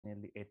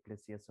nearly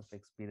 8+ years of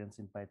experience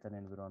in Python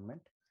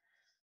environment.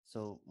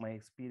 So my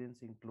experience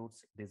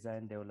includes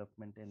design,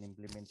 development, and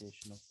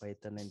implementation of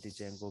Python and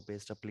Django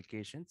based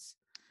applications.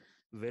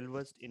 Well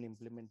versed in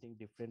implementing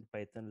different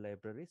Python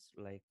libraries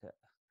like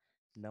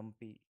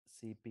NumPy,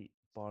 CP,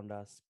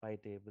 Pandas,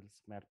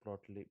 PyTables,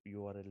 Matplotlib,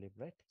 URLlib,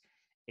 right?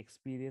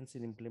 Experience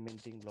in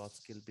implementing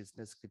large-scale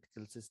business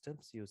critical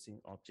systems using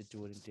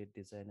object-oriented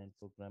design and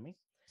programming,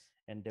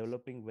 and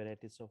developing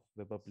varieties of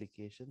web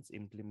applications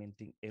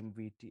implementing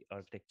MVT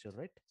architecture,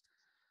 right?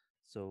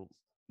 So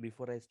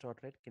before I start,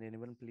 right, can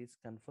anyone please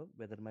confirm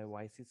whether my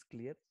voice is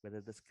clear,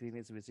 whether the screen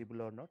is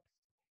visible or not?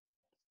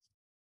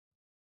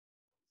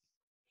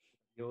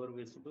 You're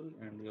visible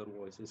and your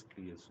voice is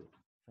clear, sir.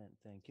 Fine,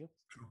 thank you.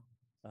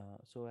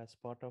 So as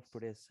part of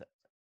today's,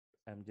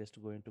 I'm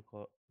just going to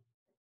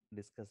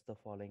discuss the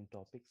following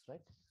topics,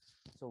 right?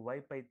 So why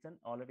Python?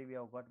 Already we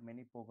have got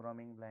many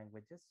programming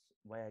languages.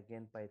 Why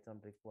again Python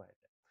required?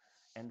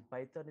 And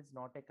Python is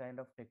not a kind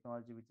of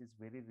technology which is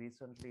very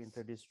recently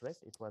introduced, right?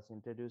 It was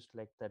introduced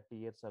like 30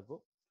 years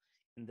ago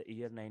in the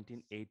year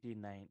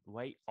 1989.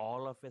 Why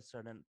all of a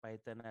sudden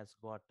Python has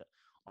got,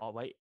 or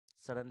why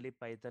suddenly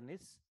Python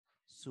is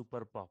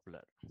super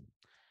popular?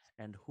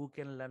 And who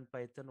can learn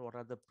Python? What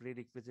are the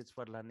prerequisites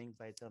for learning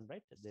Python,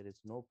 right? There is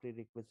no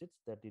prerequisites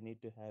that you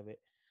need to have a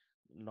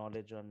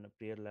knowledge on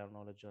prior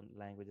knowledge on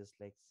languages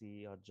like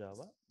C or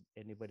Java.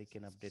 Anybody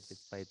can update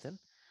with Python.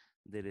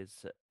 There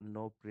is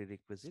no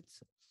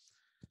prerequisites.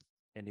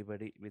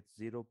 Anybody with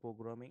zero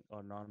programming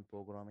or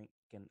non-programming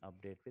can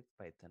update with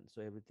Python.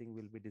 So everything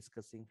will be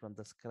discussing from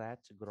the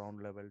scratch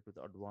ground level to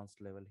the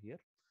advanced level here.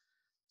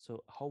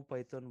 So how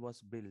Python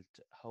was built,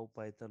 how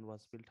Python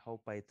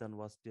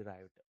was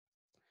derived.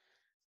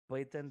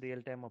 Python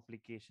real-time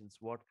applications.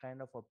 What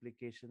kind of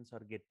applications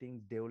are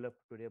getting developed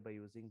today by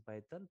using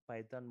Python?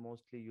 Python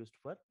mostly used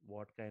for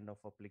what kind of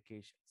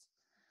applications?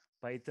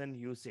 Python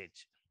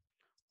usage.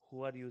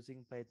 Who are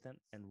using Python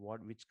and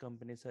which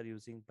companies are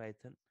using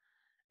Python?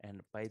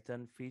 And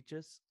Python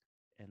features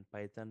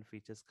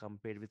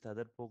compared with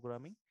other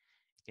programming.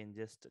 You can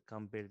just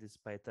compare this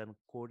Python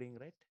coding,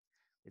 right,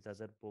 with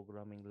other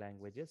programming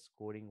languages,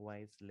 coding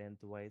wise,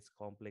 length wise,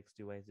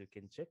 complexity wise. You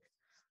can check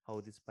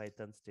how these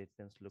Python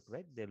statements look,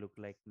 right? They look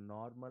like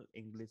normal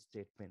English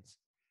statements.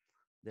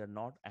 They're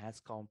not as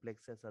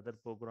complex as other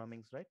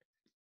programmings, right?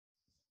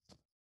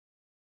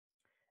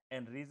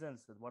 And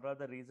reasons, what are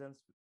the reasons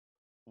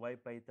why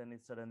Python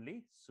is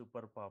suddenly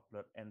super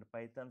popular? And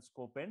Python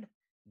scope and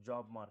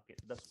job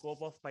market. The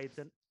scope of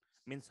Python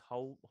means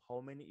how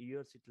many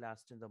years it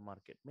lasts in the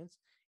market. Means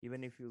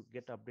even if you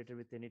get updated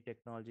with any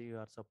technology, you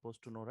are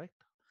supposed to know, right?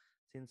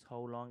 Since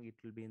how long it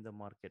will be in the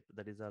market,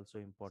 that is also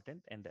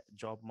important. And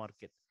job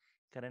market,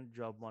 current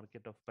job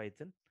market of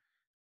Python,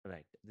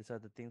 right? These are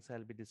the things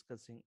I'll be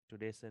discussing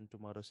today's and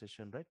tomorrow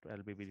session, right?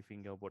 I'll be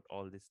briefing you about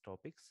all these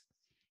topics.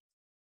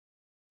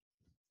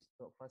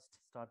 So first,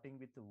 starting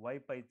with why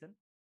Python.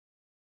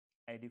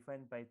 I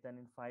define Python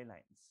in 5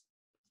 lines.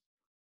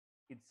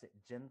 It's a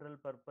general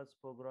purpose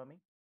programming.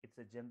 It's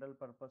a general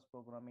purpose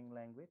programming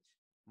language.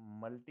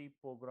 Multi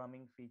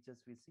programming features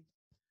we see.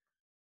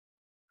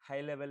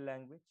 High level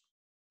language,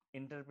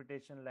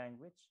 interpretation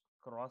language,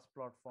 cross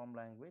platform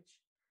language,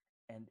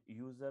 and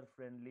user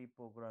friendly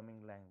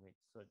programming language.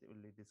 So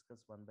we'll discuss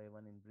one by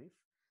one in brief.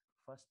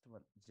 First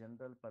one,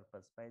 general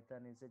purpose.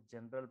 Python is a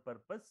general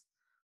purpose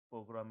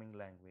programming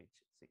language.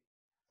 See,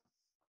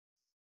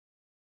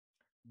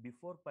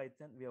 before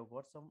Python, we have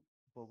got some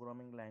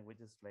programming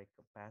languages like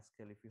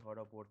Pascal. If you heard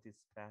about this,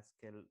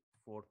 Pascal,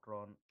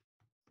 Fortran,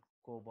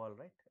 COBOL,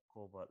 right?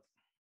 COBOL.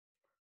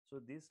 So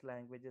these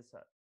languages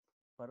are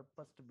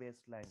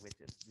purpose-based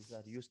languages. These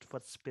are used for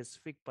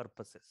specific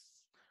purposes,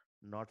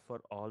 not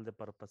for all the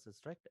purposes,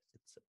 right?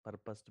 It's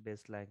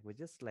purpose-based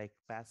languages like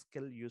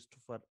Pascal used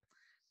for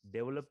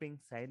developing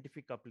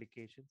scientific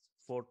applications,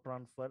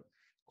 Fortran for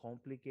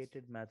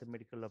complicated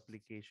mathematical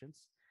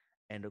applications,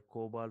 and a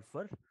COBOL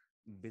for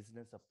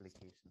business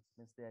applications.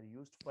 Means they are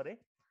used for a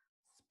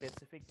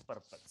specific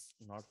purpose,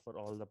 not for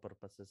all the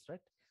purposes, right?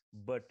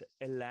 But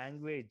a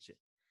language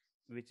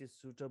which is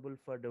suitable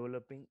for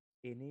developing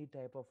any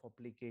type of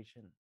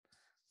application,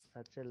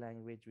 such a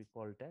language we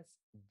call it as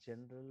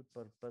general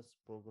purpose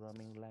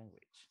programming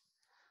language.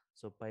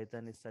 So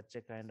Python is such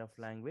a kind of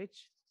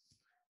language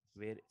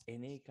where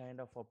any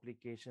kind of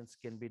applications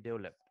can be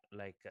developed,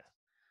 like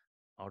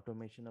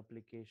automation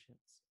applications,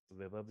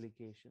 web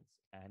applications,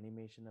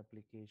 animation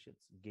applications,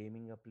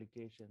 gaming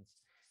applications,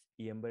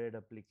 embedded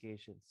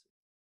applications,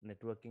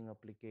 networking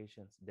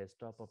applications,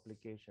 desktop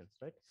applications,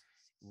 right?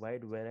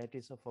 Wide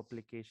varieties of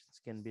applications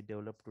can be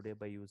developed today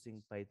by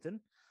using Python.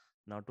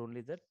 Not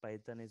only that,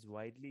 Python is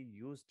widely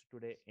used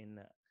today in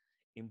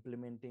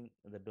implementing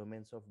the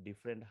domains of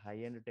different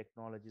high-end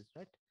technologies,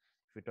 right?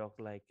 If we talk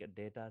like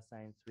data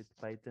science with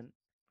Python,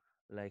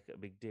 like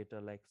big data,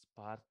 like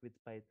Spark with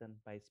Python,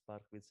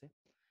 PySpark we say,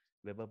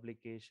 web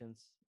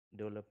applications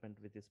development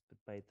with this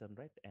Python,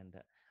 right? And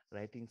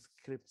writing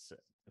scripts,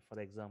 for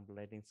example,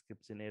 writing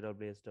scripts in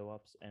AWS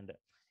DevOps, and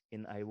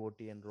in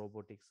IoT and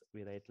robotics,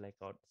 we write like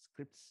our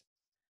scripts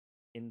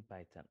in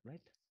Python,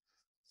 right?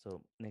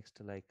 So next,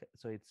 like,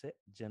 so it's a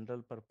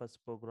general purpose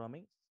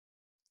programming,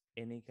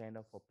 any kind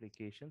of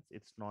applications.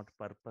 It's not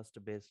purpose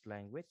based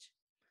language.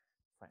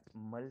 Fine.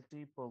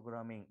 Multi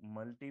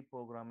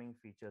programming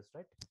features,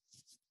 right?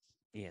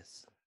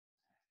 Yes.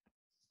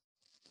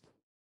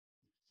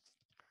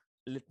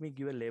 Let me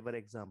give a labor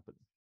example.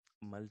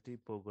 Multi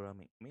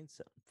programming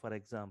means, for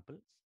example,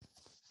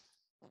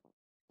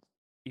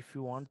 if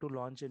you want to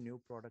launch a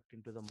new product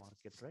into the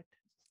market, right?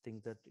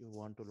 Think that you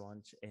want to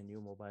launch a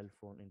new mobile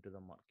phone into the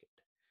market.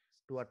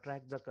 To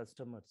attract the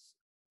customers,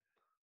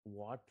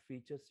 what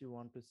features you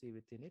want to see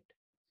within it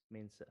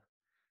means,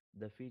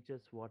 the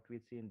features what we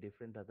see in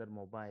different other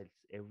mobiles,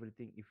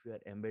 everything, if you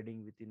are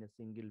embedding within a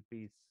single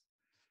piece,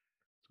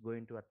 it's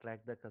going to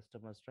attract the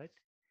customers, right?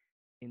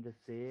 In the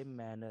same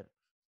manner,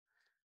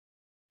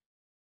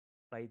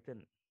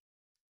 Python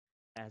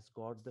has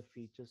got the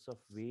features of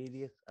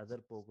various other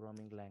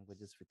programming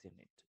languages within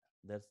it.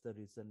 That's the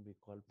reason we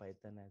call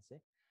Python as a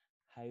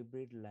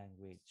hybrid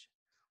language.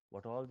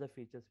 What all the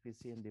features we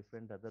see in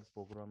different other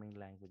programming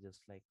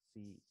languages like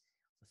C,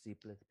 C++,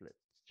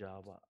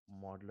 Java,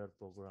 modular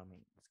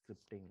programming,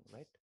 scripting,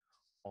 right?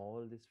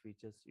 All these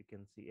features you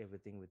can see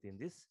everything within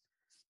this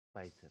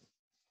Python.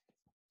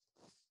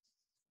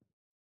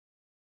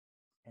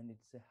 And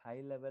it's a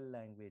high level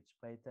language.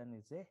 Python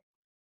is a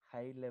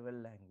high level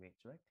language,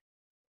 right?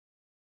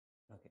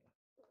 Okay.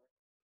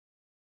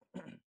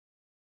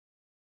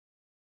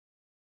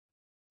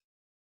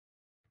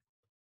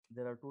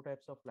 There are two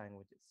types of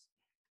languages.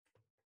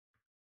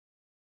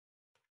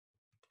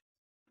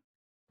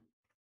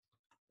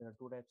 There are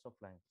two types of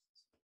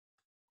languages.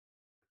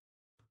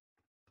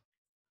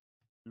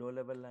 Low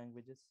level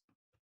languages.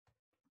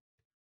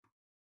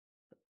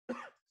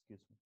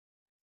 Excuse me.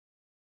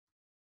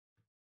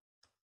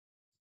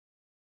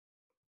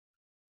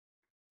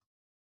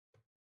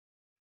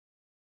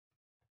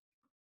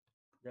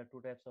 There are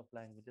two types of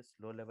languages,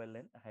 low level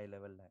and high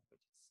level languages.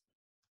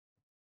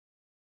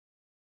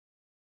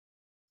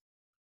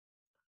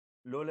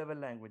 Low level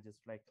languages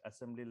like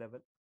assembly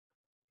level,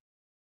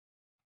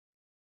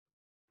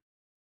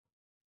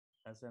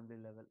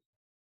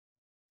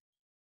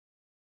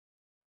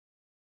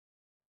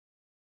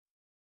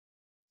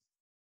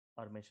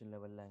 or machine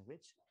level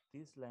language.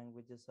 These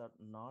languages are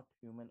not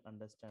human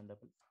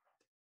understandable.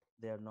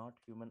 They are not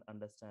human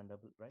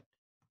understandable, right?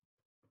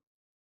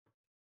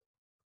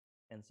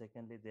 And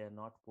secondly, they are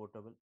not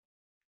portable.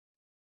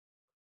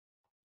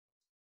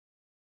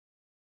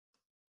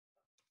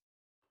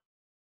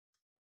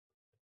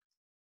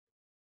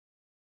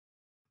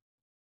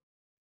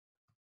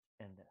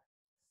 And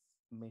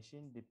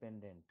machine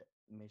dependent,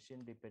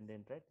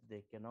 right?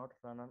 They cannot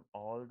run on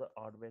all the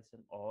hardware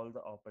and all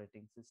the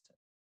operating system.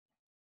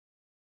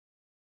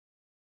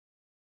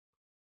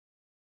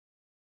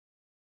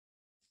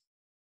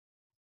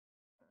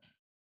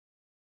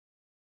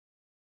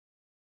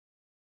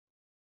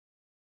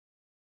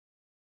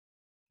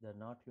 They're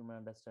not human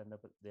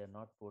understandable. They are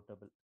not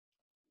portable.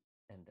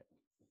 And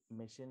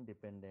machine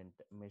dependent,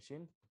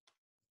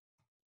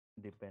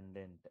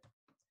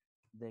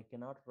 they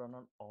cannot run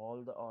on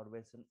all the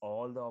hardware and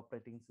all the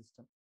operating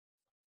system.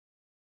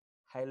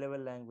 High level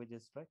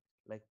languages, right?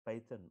 Like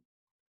Python,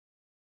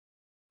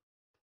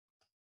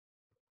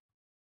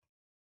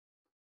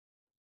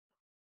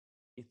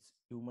 it's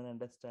human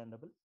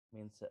understandable,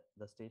 means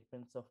the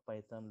statements of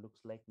Python looks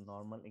like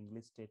normal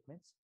English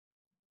statements,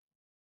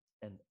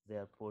 and they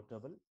are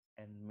portable.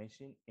 And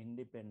machine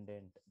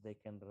independent, they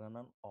can run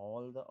on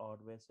all the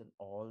hardware and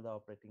all the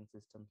operating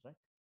systems, right?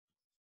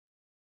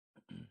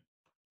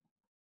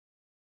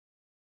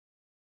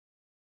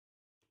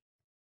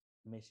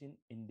 Machine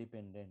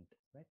independent,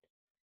 right?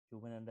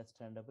 Human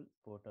understandable,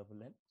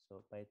 portable, and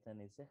so Python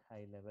is a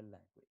high level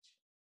language.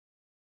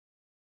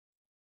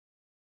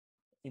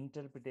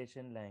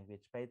 Interpretation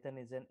language. Python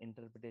is an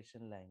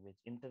interpretation language.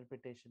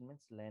 Interpretation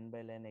means line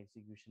by line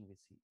execution.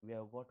 We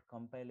have got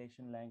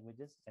compilation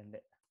languages and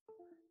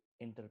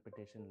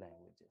interpretation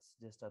languages.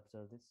 Just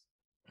observe this.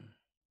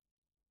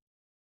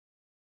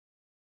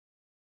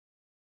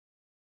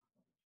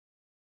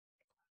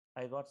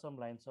 I got some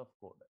lines of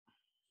code.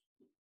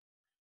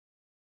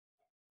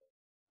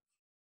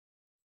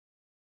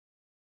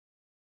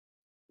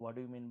 What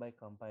do you mean by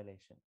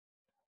compilation?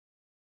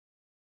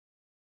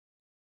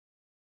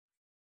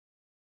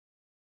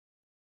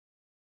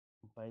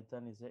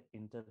 Python is a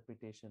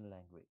interpretation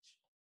language.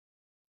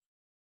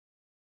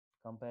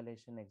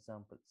 Compilation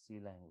example, C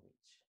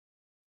language.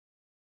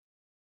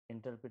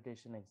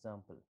 Interpretation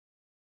example,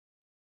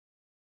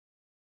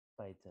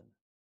 Python.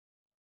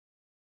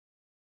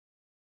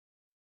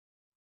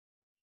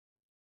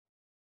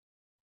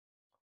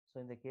 So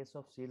in the case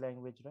of C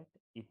language, right,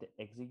 it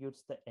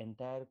executes the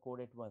entire code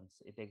at once.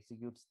 It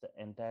executes the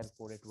entire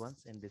code at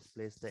once and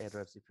displays the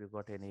errors. If you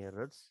got any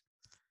errors,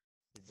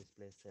 it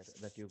displays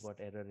that you got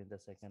error in the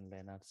second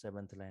line or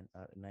seventh line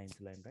or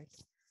ninth line, right?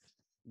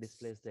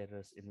 Displays the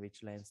errors in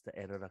which lines the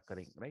error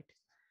occurring, right?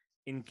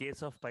 In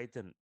case of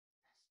Python,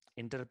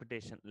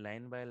 interpretation,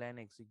 line by line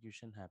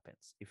execution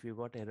happens. If you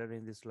got error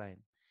in this line,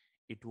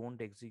 It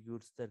won't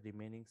execute the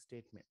remaining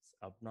statements.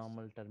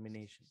 Abnormal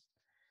termination,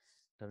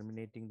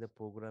 terminating the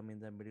program in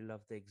the middle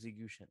of the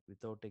execution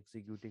without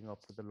executing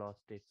up to the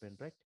last statement,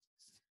 right?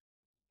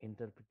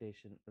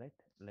 Interpretation, right?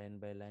 Line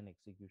by line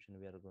execution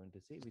we are going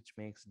to see, which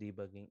makes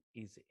debugging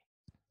easy.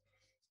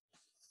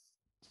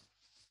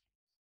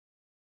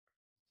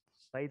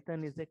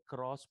 Python is a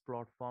cross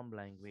platform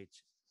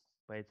language.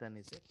 Python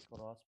is a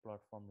cross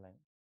platform language.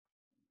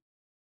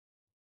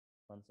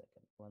 One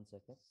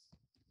second.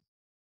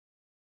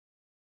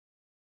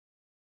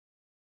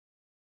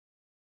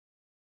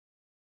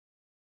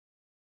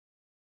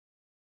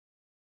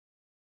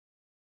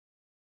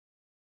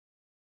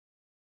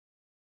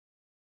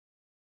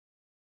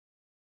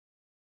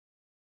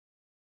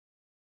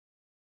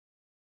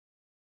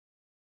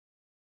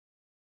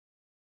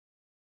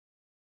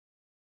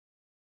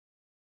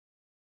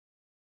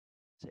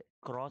 It's a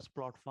cross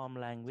platform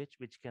language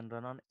which can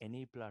run on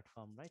any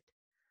platform, right?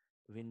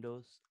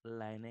 Windows,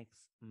 Linux,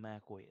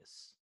 Mac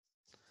OS.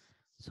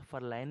 So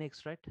for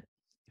Linux, right?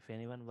 If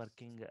anyone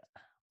working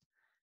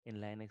in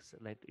Linux,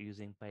 like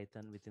using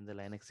Python within the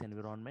Linux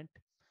environment,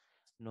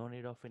 no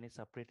need of any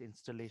separate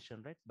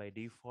installation, right? By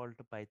default,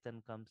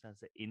 Python comes as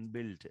a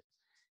inbuilt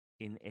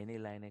in any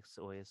Linux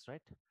OS,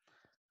 right?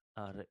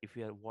 Or if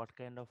you are, what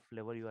kind of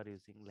flavor you are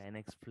using,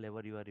 Linux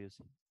flavor you are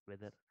using,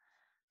 whether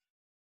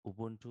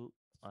Ubuntu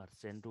or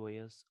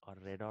CentOS or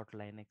Red Hat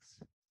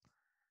Linux,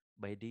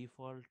 by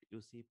default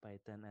you see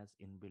Python as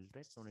inbuilt,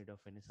 right? No need of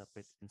any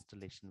separate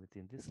installation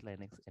within this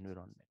Linux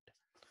environment.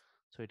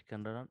 So it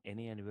can run on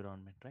any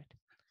environment, right?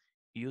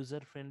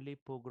 User friendly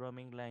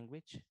programming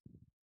language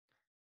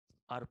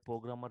or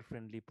programmer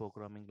friendly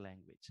programming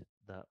language.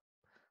 The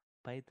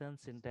Python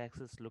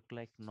syntaxes look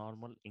like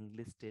normal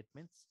English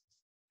statements.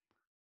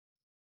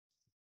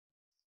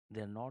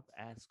 They're not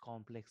as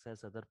complex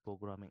as other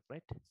programming,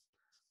 right?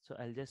 So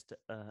I'll just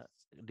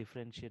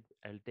differentiate.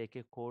 I'll take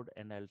a code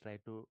and I'll try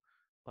to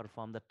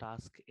perform the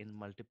task in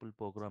multiple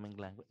programming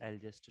language. I'll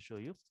just show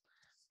you.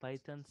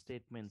 Python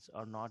statements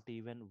are not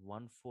even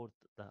one fourth.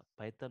 The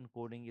Python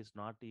coding is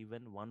not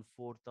even one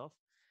fourth of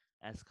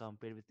as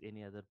compared with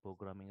any other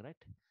programming, right?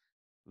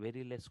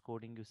 Very less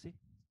coding, you see,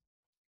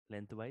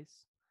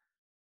 lengthwise.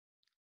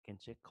 You can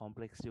check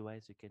complexity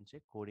wise, you can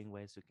check coding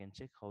wise, you can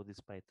check how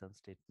these Python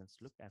statements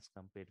look as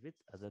compared with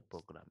other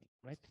programming,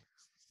 right?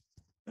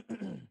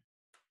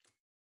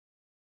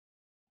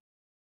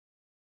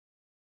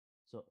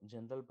 So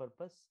general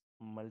purpose,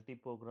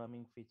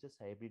 multi-programming features,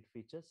 hybrid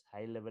features,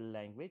 high-level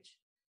language,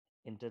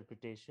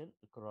 interpretation,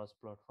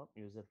 cross-platform,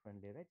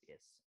 user-friendly, right? Yes.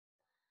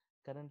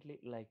 Currently,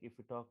 like if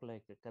you talk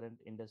like the current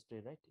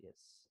industry, right? Yes.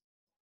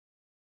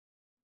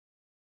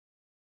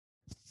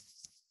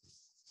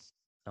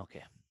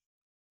 Okay.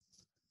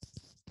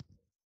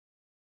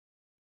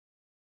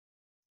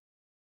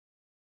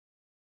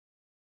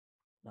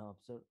 Now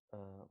observe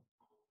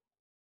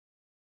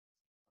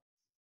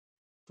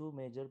two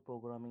major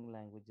programming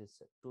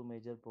languages. Two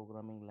major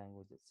programming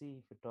languages. See,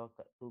 if you talk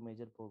two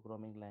major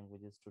programming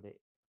languages today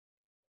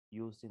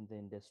used in the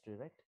industry,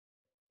 right?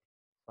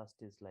 First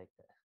is like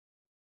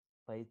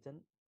Python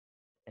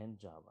and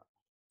Java.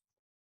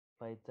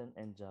 Python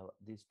and Java.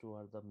 These two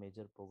are the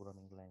major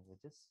programming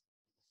languages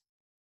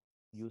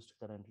used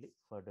currently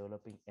for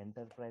developing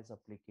enterprise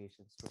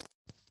applications to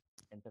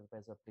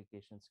enterprise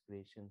applications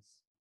creations.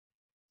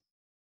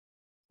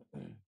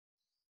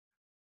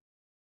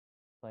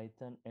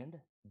 Python and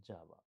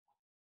Java.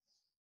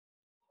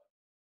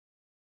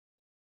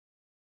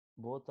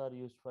 Both are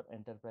used for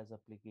enterprise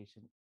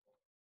application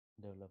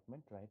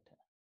development, right?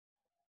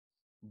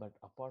 But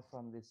apart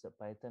from this,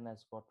 Python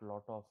has got a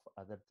lot of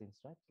other things,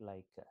 right?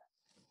 Like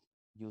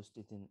used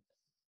it in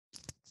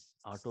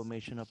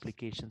automation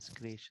applications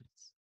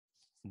creations,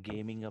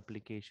 gaming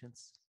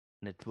applications,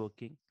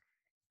 networking,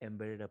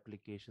 embedded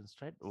applications,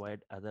 right?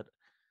 Wide other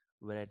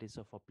varieties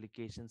of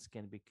applications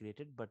can be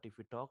created. But if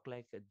you talk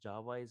like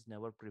Java is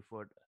never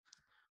preferred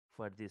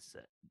for this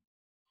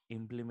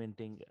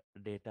implementing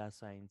data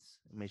science,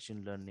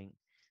 machine learning,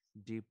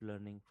 deep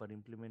learning. For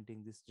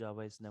implementing this,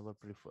 Java is never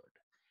preferred.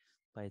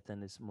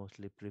 Python is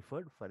mostly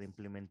preferred for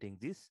implementing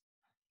these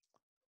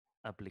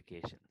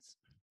applications.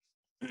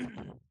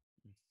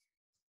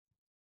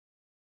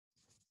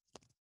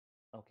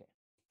 Okay.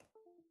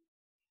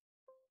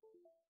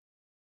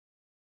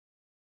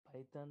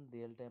 Python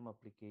real-time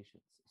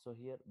applications. So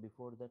here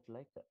before that,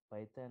 like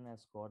Python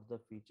has got the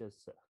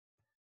features.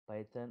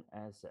 Python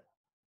as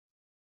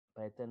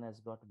Python has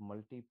got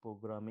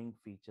multi-programming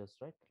features,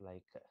 right?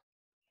 Like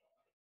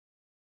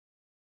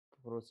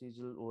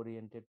procedural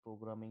oriented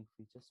programming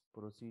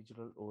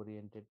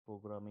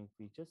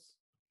features.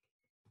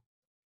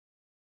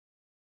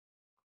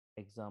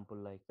 Example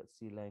like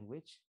C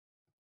language.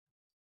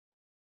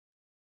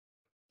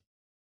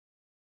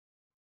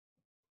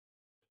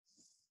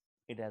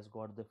 It has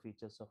got the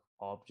features of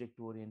object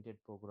oriented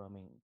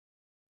programming.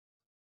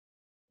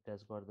 It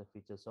has got the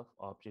features of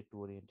object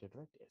oriented,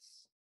 right?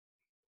 Yes.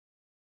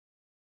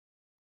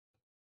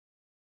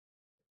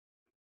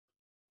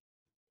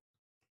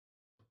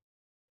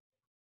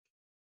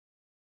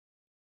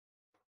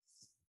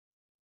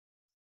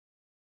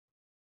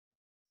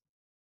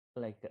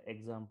 Like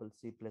example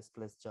C++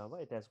 Java,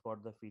 it has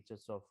got the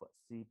features of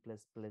C++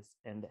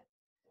 and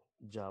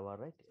Java,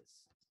 right?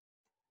 Yes.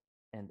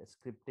 And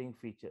scripting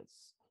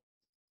features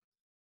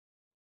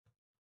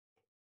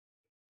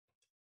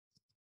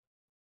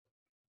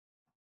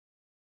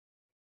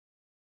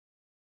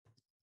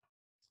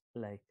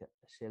like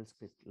shell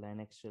script,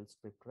 Linux shell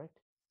script, right?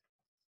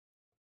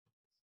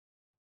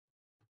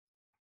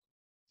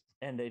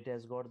 And it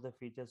has got the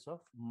features of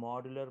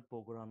modular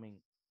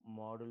programming,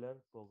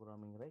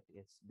 right?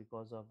 Yes,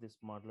 because of this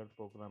modular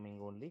programming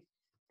only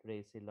today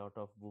is a lot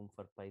of boom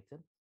for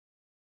Python.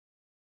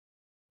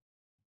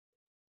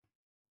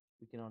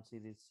 We cannot see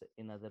this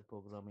in other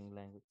programming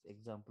language.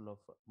 Example of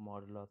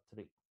modular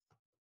 3.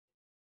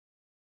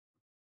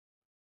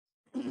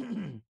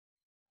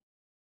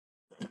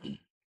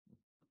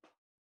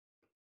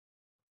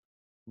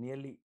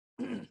 Nearly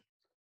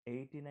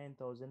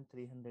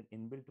 89,300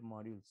 inbuilt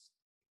modules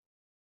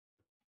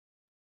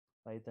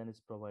Python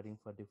is providing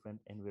for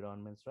different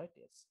environments, right?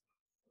 Yes.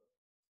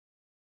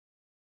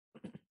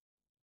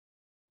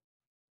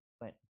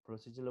 Fine.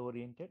 Procedural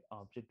oriented,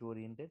 object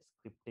oriented,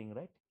 scripting,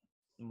 right?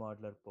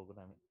 Modular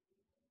programming.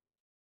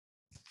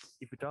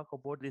 If you talk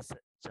about this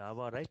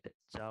Java, right?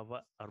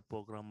 Java or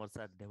programmers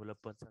or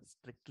developers are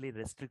strictly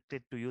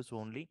restricted to use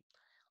only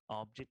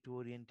object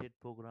oriented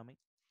programming.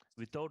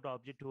 Without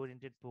object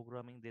oriented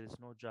programming, there is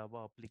no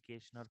Java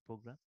application or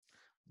program.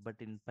 But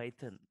in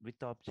Python,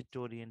 with object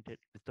oriented,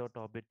 without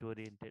object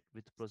oriented,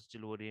 with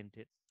procedural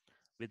oriented,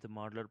 with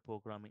modular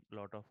programming, a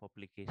lot of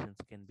applications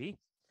can be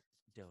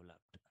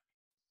developed.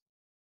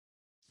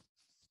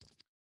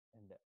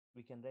 And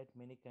we can write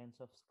many kinds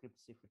of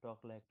scripts. If you talk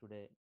like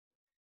today,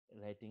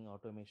 writing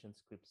automation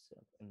scripts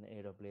in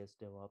AWS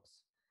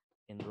DevOps,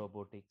 in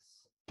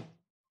robotics,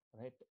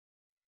 right?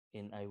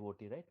 In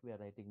IoT, right? We are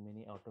writing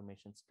many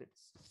automation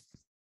scripts.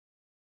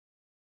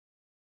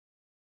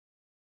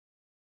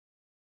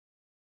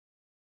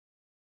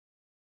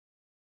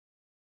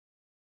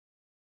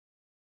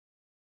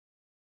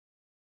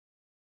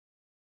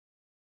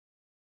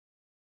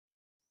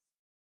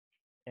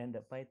 And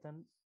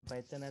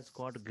Python has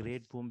got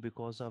great boom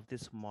because of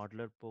this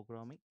modular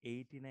programming.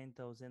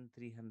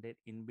 89,300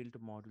 inbuilt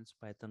modules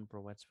Python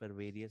provides for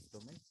various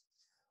domains.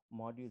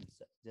 Modules,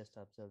 just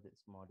observe this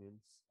modules.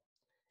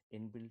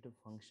 Inbuilt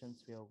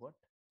functions we have got.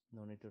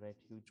 No need to write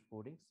huge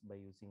codings. By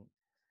using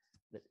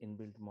the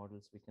inbuilt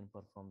models, we can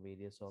perform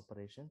various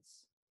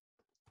operations.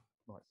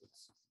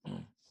 Modules.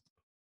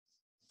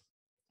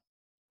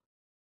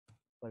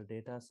 For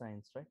data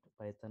science, right?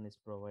 Python is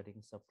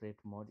providing separate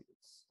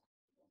modules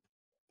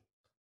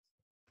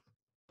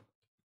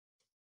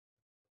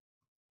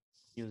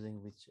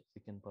using which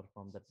we can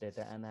perform the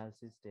data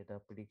analysis, data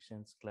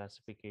predictions,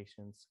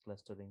 classifications,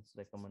 clusterings,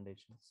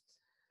 recommendations.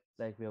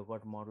 Like we have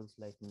got models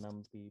like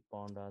NumPy,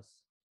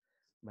 Pandas,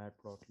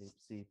 Matplotlib,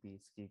 CP,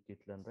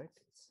 Scikit-learn, right?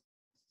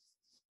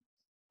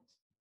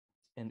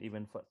 And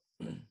even for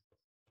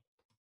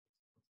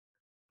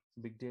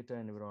big data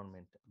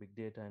environment,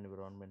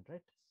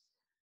 right?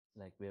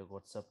 Like we have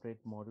got separate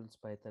models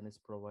Python is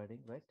providing,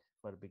 right?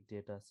 For big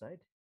data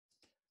side.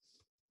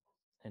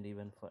 And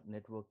even for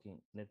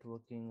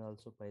networking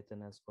also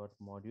Python has got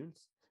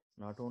modules.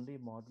 Not only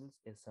modules,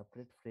 a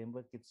separate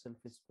framework itself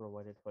is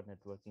provided for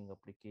networking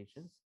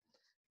applications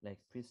like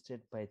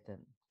Twisted Python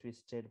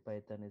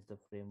is the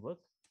framework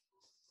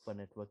for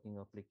networking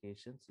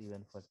applications.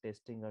 Even for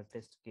testing or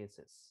test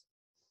cases,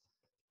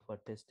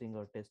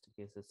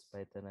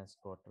 Python has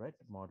got, right,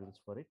 modules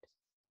for it.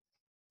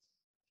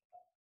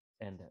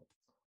 And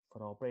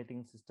for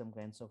operating system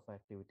kinds of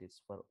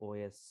activities, for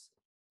OS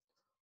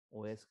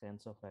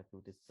kinds of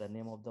activities, the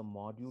name of the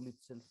module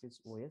itself is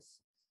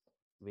OS,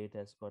 where it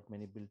has got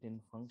many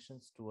built-in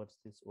functions towards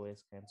this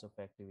OS kinds of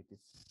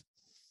activities.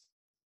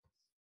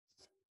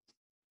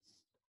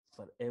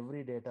 For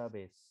every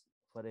database,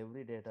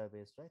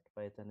 right,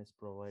 Python is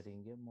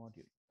providing a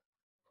module.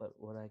 For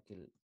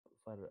Oracle,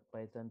 for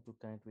Python to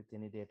connect with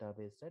any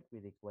database, right, we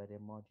require a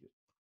module.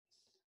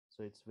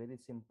 So it's very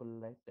simple,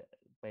 like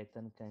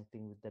Python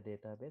connecting with the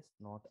database,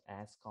 not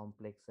as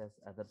complex as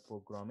other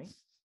programming.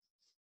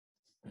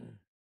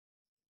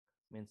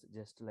 Means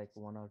just like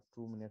 1 or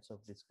 2 minutes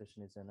of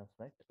discussion is enough,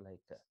 right?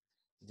 Like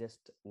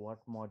just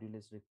what module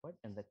is required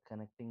and the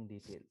connecting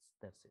details,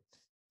 that's it.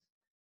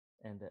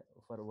 And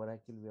for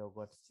Oracle, we have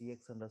got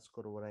cx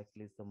underscore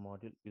Oracle is the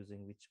module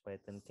using which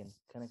Python can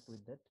connect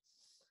with that.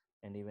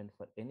 And even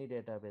for any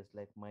database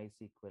like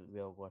MySQL, we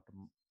have got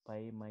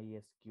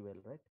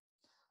PyMySQL, right?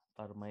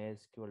 Or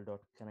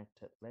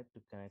MySQL.connector, right,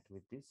 to connect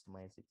with this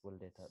MySQL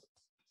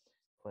database.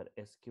 For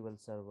SQL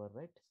Server,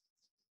 right?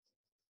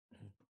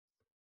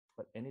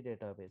 For any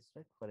database,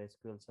 right? For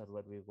SQL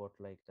Server, we got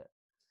like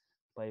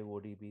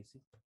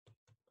PyODBC.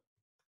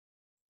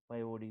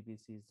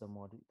 PyODBC is the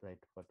module, right,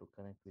 for to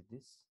connect with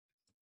this.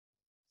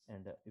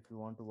 And if you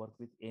want to work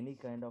with any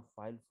kind of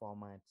file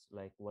formats,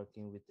 like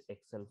working with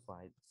Excel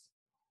files,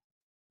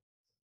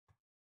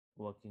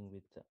 working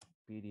with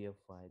PDF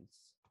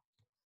files,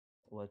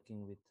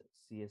 working with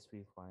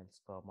CSV files,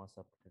 comma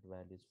separated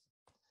values,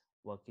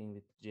 working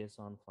with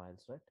JSON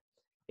files, right?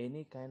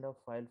 any kind of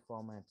file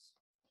formats,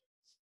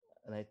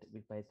 right?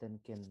 We Python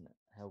can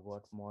have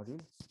got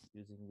modules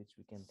using which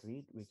we can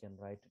read, we can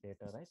write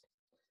data, right?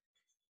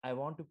 I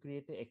want to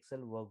create a Excel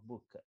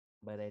workbook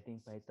by writing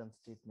Python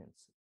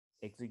statements,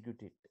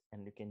 execute it,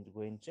 and you can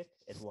go and check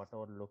at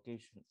whatever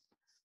location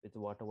with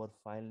whatever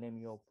file name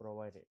you have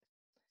provided.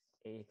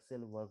 A Excel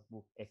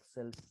workbook,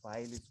 Excel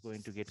file is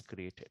going to get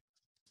created.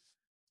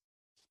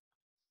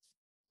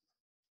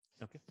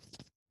 Okay.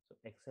 So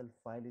Excel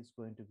file is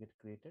going to get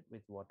created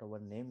with whatever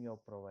name you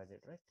have provided,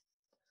 right?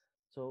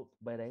 So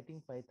by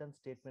writing Python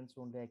statements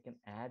only, I can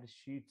add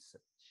sheets,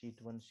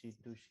 sheet 1, sheet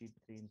 2, sheet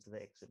 3 into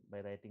the Excel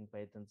by writing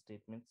Python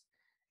statements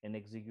and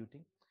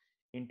executing.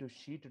 Into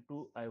sheet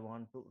 2, I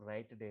want to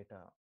write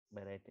data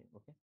by writing,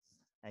 okay?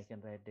 I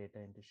can write data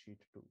into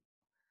sheet 2.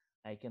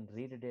 I can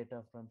read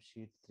data from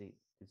sheet 3.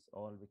 This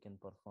all we can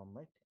perform,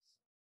 right?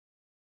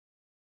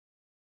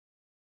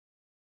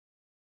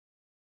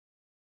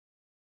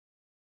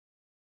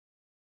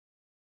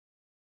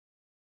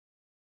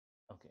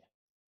 Okay.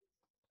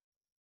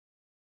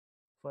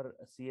 For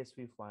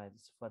CSV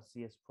files, for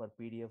for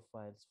PDF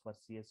files, for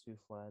CSV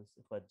files,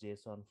 for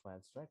JSON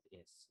files, right?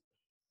 Yes.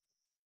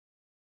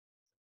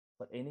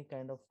 For any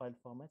kind of file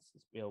formats,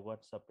 we have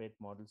got separate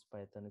models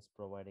Python is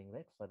providing,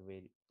 right?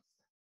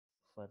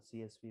 For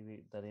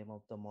CSV, the name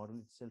of the model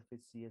itself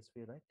is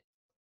CSV, right?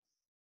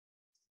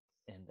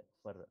 And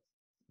for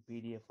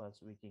PDF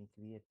also, we can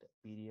create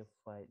PDF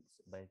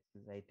files by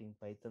writing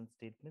Python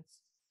statements,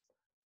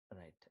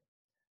 right?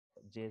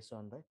 For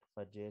JSON, right?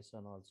 For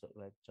JSON also,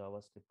 like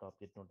JavaScript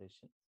object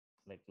notation,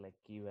 like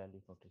key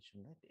value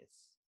notation, right?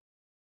 Yes.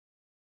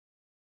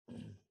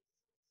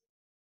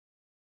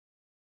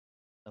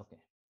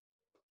 Okay.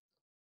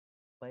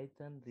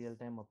 Python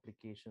real-time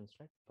applications,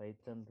 right?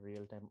 Python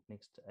real-time.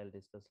 Next, I'll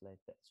discuss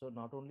like that. So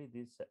not only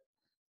this,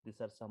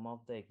 these are some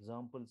of the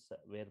examples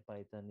where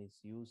Python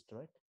is used,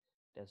 right?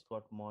 It has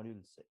got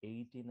modules,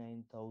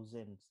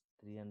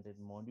 89,300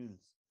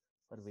 modules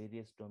for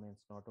various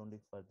domains, not only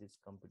for these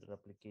computer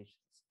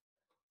applications,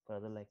 for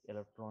other like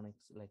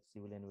electronics, like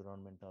civil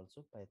environment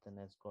also, Python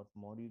has got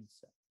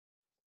modules.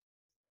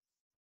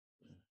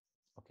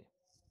 Okay.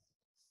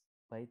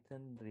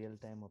 Python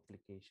real-time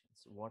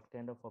applications. What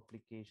kind of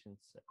applications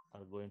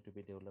are going to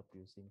be developed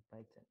using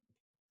Python?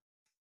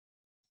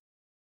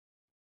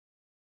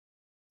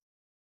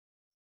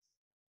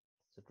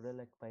 So today,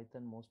 like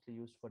Python mostly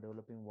used for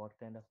developing what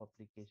kind of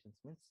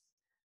applications means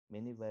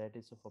many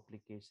varieties of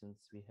applications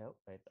we have,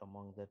 right?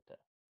 Among that,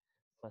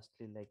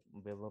 firstly, like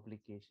web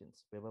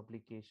applications. Web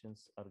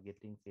applications are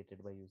getting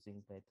created by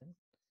using Python.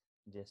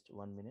 Just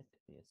 1 minute.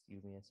 Yes,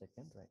 give me a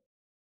second, right?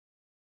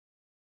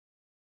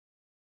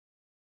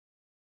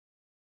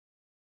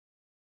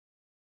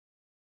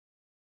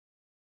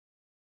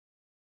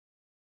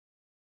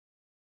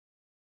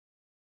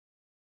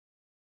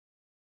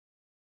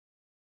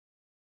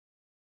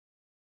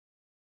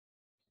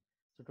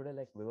 So today,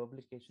 like web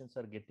applications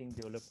are getting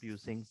developed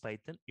using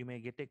Python. You may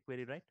get a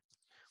query, right?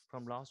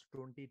 From last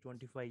 20,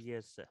 25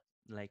 years,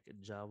 like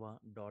Java,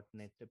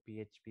 .NET,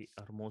 PHP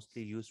are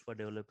mostly used for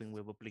developing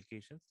web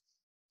applications.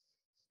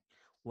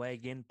 Why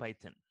again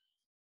Python?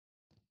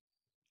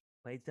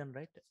 Python,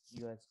 right?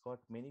 You has got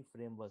many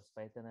frameworks.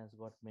 Python has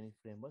got many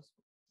frameworks.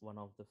 One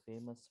of the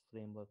famous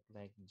framework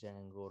like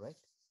Django, right?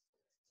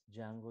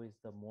 Django is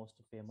the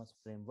most famous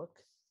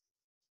framework.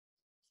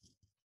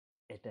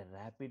 At a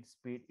rapid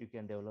speed, you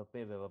can develop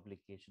a web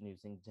application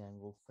using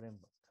Django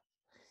framework.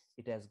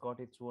 It has got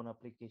its own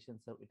application,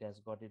 so it has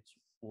got its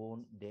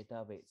own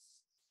database.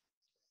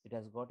 It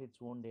has got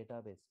its own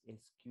database,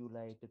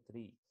 SQLite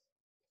 3.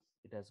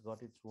 It has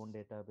got its own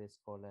database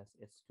called as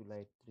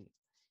SQLite 3.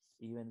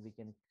 Even we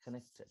can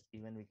connect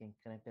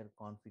and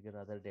configure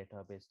other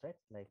database, right?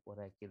 Like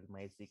Oracle,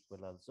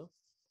 MySQL also.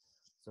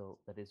 So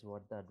that is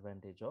what the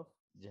advantage of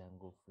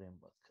Django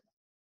framework.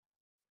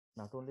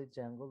 Not only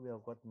Django, we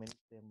have got many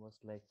frameworks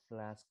like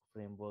Flask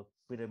framework,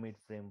 Pyramid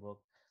framework,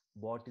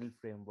 Bottle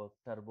framework,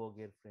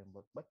 TurboGear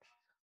framework. But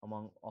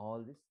among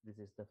all this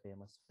is the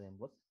famous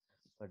framework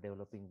for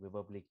developing web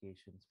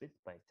applications with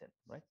Python,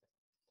 right?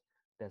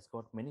 It has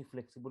got many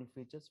flexible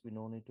features. We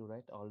no need to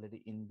write,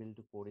 already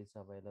inbuilt code is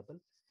available.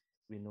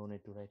 We no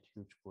need to write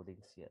huge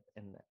codings here.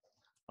 And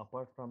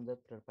apart from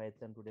that,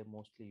 Python today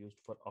mostly used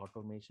for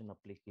automation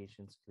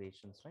applications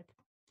creations, right?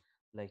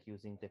 Like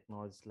using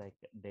technologies like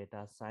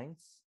data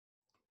science,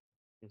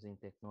 using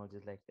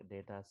technologies like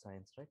data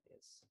science, right?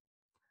 Yes.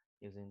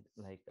 Using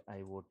like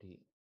IoT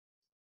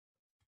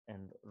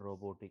and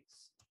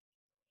robotics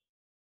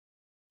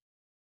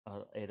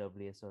or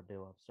AWS or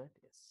DevOps, right?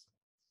 Yes.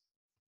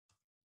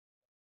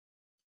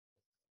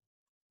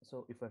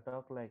 So if I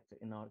talk like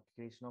in our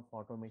creation of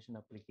automation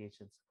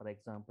applications, for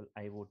example,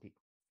 IoT,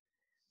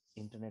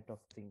 Internet of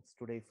Things.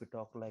 Today, if we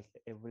talk like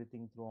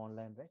everything through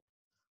online, right?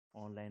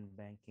 Online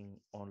banking,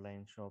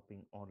 online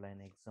shopping,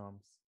 online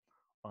exams,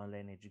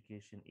 online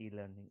education,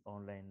 e-learning,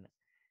 online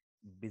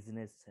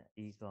business,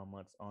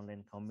 e-commerce,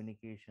 online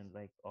communication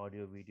like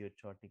audio, video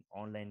chatting,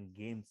 online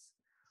games,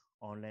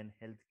 online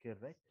healthcare,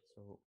 right?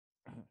 So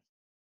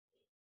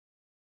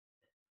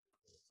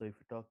So if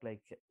you talk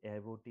like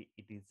IoT,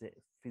 it is a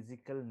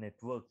physical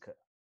network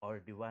or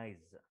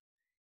device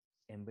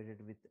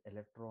embedded with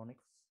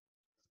electronics,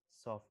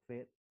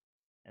 software,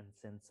 and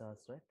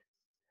sensors, right?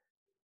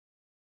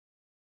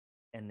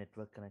 And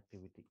network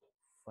connectivity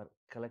for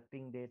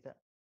collecting data,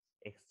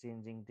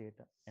 exchanging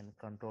data, and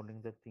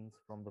controlling the things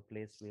from the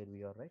place where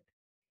we are, right?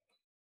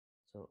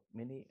 So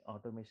many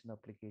automation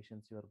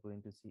applications you are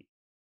going to see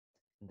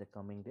in the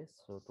coming days.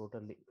 So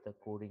totally the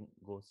coding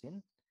goes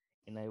in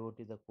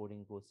IoT, the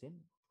coding goes in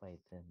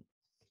Python.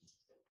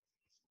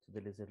 So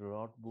there is a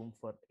lot boom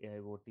for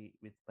IoT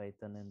with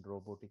Python and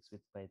robotics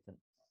with Python,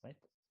 right?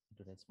 In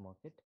today's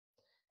market.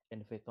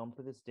 And if I come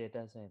to this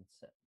data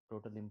science,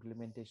 total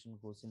implementation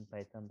goes in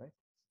Python, right?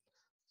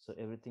 So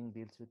everything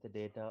deals with the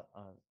data,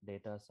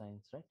 data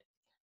science, right?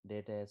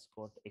 Data has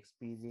got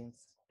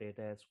experience,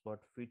 data has got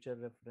future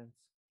reference.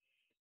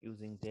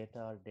 Using data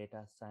or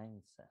data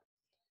science,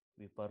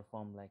 we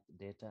perform like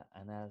data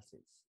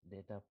analysis,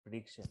 data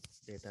predictions,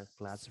 data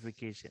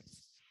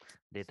classifications,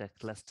 data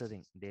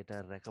clustering,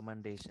 data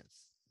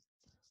recommendations.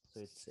 So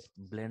it's a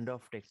blend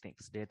of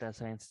techniques. Data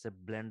science is a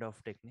blend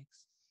of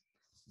techniques.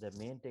 The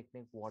main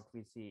technique what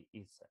we see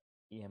is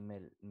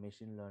ML,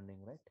 machine learning,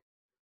 right?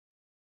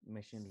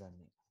 Machine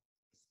learning.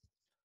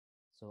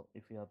 So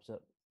if you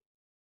observe,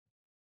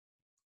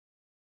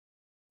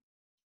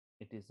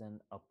 it is an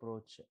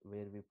approach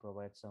where we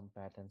provide some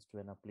patterns to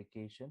an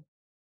application,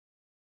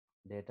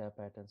 data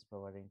patterns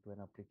providing to an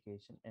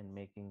application and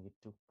making it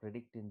to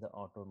predict in the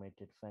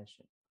automated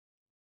fashion.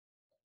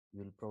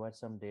 We will provide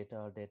some data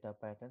or data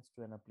patterns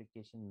to an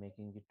application,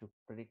 making it to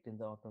predict in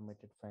the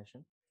automated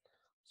fashion.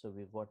 So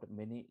we've got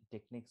many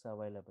techniques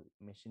available,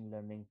 machine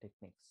learning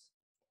techniques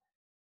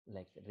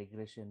like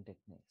regression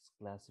techniques,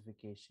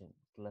 classification,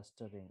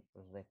 clustering,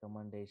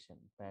 recommendation,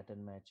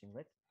 pattern matching,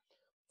 right?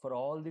 For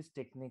all these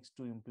techniques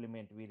to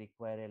implement, we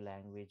require a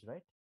language,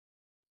 right?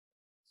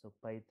 So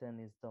Python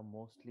is the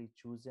mostly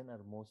chosen or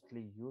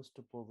mostly used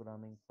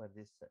programming for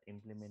this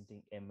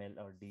implementing ML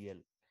or DL,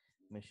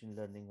 machine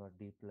learning or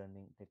deep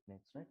learning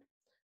techniques, right?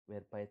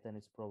 Where Python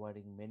is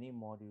providing many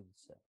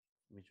modules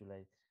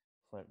visualize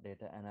for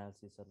data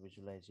analysis or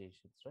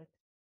visualizations, right?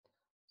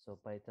 So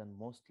Python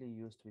mostly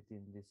used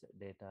within this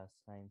data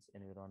science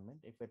environment.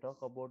 If I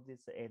talk about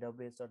this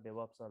AWS or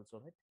DevOps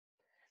also, right?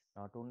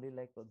 Not only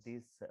like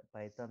this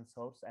Python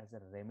serves as a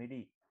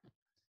remedy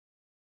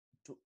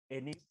to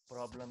any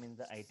problem in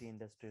the IT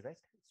industry, right?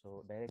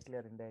 So directly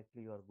or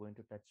indirectly, you are going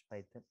to touch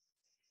Python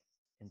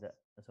in the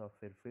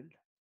software field.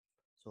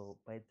 So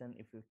Python,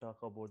 if you talk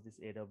about this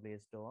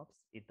AWS DevOps,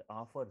 it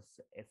offers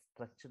a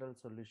structural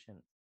solution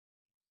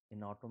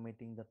in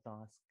automating the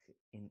task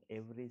in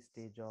every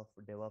stage of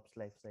DevOps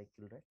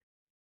lifecycle, right?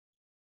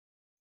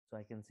 So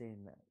I can say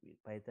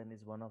Python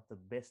is one of the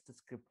best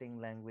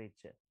scripting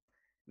language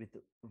with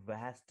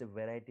vast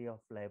variety of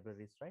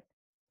libraries, right?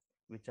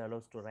 Which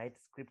allows to write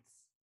scripts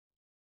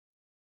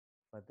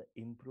for the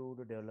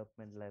improved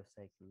development life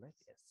cycle, right?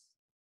 Yes.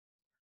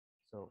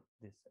 So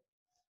this,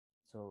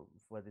 so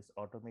for this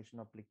automation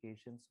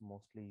applications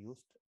mostly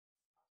used,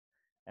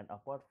 and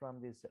apart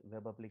from these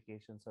web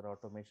applications or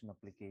automation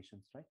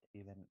applications, right?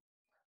 Even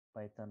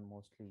Python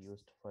mostly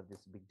used for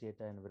this big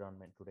data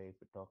environment today. If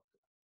we talk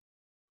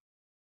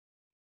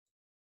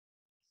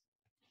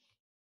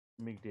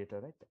big data,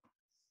 right?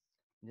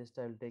 Just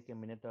I will take a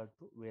minute or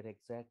two where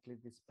exactly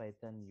this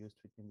Python used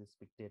within this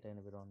big data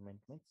environment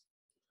means.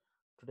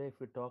 Today,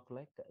 if we talk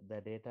like the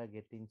data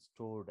getting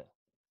stored,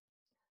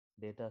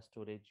 data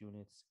storage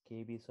units,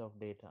 KBs of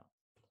data,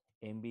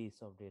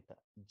 MBs of data,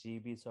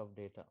 GBs of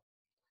data,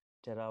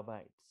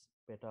 terabytes,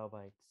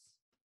 petabytes,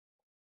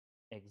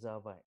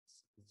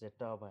 exabytes,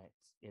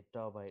 zettabytes,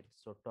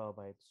 etabytes,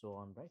 sotabytes, so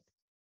on, right?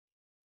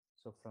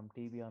 So from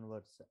TB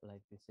onwards,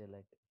 like we say,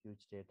 like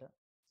huge data,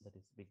 that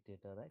is big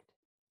data, right?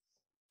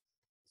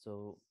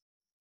 So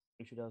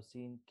you should have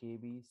seen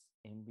KBs,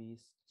 MBs,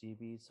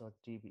 GBs, or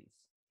TBs.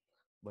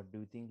 But do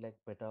you think like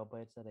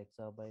petabytes or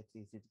exabytes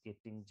is it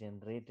getting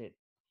generated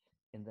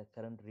in the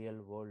current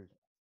real world?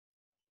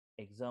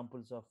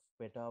 Examples of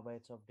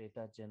petabytes of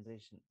data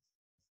generation.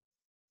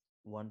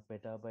 1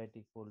 petabyte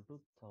equal to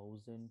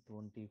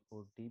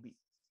 1024 TB.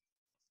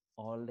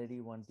 Already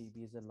 1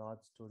 TB is a large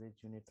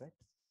storage unit, right?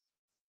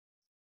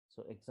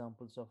 So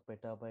examples of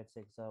petabytes,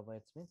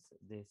 exabytes means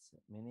this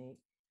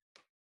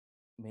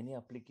many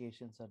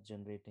applications are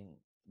generating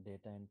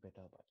data in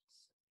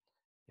petabytes.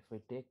 If we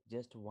take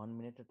just 1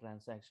 minute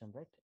transaction,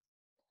 right?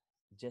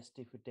 Just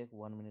if you take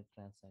 1 minute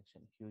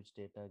transaction, huge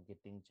data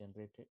getting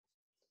generated.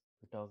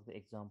 We talk the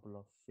example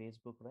of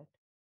Facebook, right?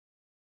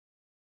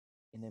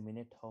 In a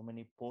minute, how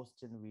many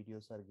posts and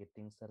videos are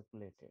getting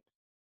circulated?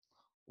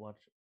 What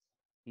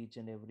each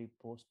and every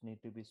post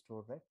need to be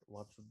stored, right?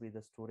 What should be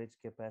the storage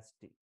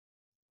capacity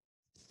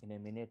in a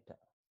minute?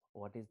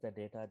 What is the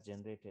data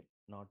generated?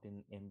 Not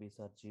in MBs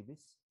or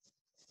GBs,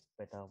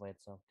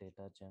 petabytes of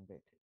data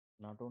generated.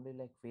 Not only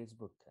like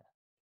Facebook,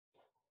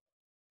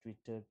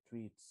 Twitter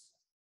tweets,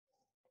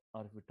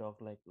 or if we talk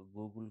like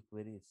Google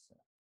queries,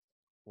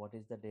 what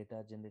is the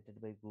data generated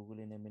by Google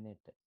in a minute?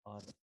 Or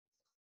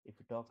If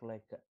you talk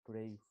like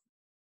today,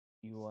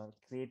 if you are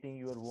creating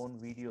your own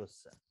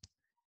videos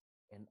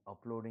and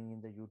uploading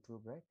in the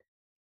YouTube, right?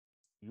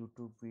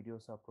 YouTube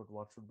videos upload,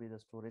 what should be the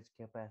storage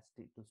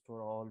capacity to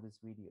store all these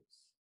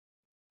videos?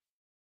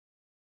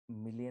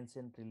 Millions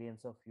and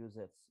trillions of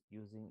users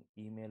using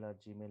email or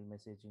Gmail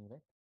messaging,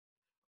 right?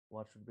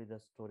 What should be the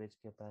storage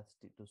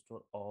capacity to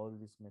store all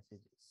these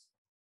messages?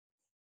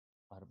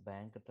 Or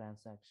bank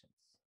transactions,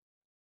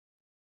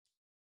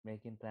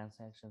 making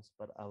transactions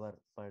per hour,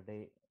 per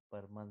day,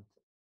 per month,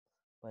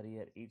 per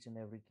year. Each and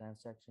every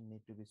transaction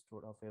need to be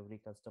stored of every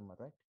customer,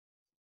 right?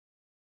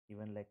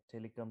 Even like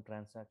telecom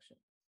transaction,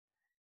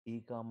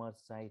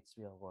 e-commerce sites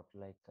we have got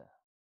like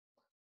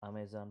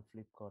Amazon,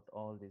 Flipkart,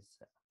 all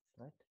this,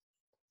 right?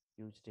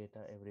 Huge data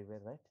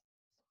everywhere, right?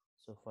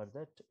 So for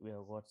that, we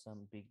have got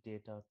some big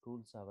data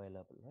tools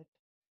available, right?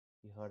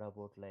 You heard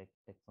about like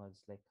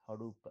technologies like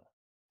Hadoop,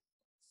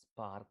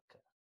 Spark.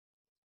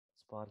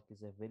 Spark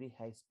is a very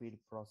high speed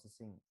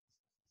processing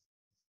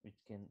which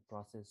can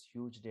process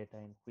huge data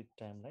in quick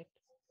time, right?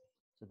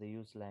 So they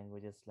use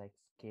languages like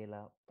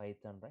Scala,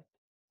 Python, right?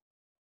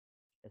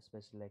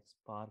 Especially like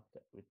Spark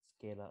with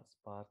Scala,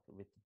 Spark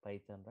with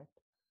Python, right?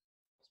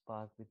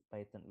 Spark with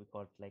Python, we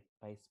call it like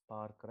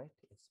PySpark, right?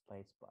 It's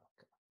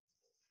PySpark.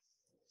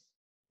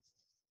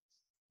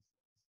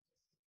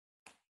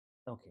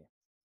 Okay.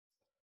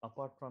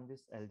 Apart from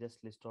this, I'll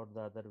just list out the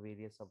other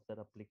various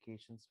other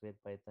applications where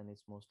Python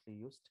is mostly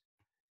used.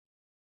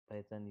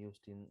 Python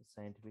used in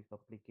scientific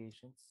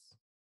applications.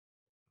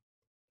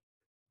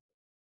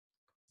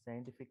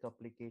 Scientific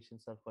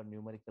applications are for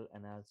numerical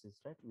analysis,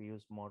 right? We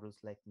use models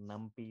like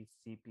NumPy,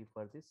 CP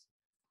for this.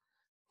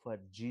 For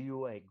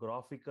GUI,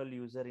 graphical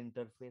user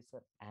interface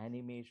or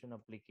animation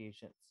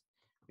applications,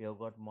 we have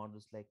got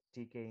models like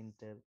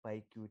TK-Inter,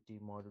 PyQt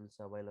models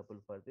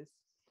available for this.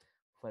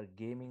 For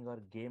gaming or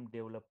game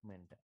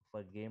development,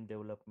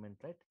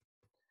 right?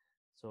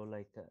 So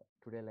like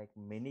today, like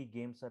many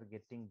games are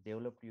getting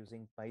developed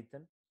using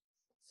Python,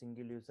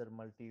 single user,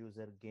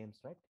 multi-user games,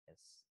 right?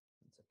 Yes,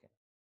 it's okay.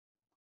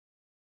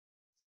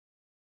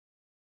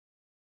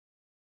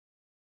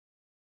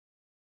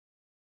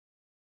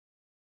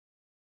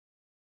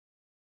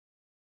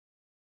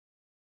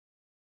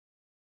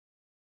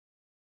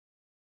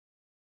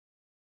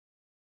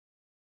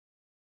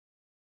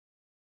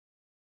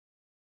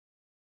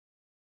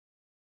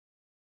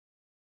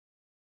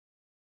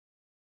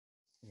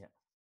 Yeah,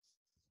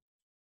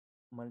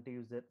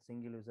 multi-user,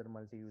 single user,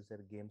 multi-user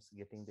games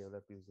getting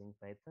developed using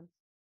Python,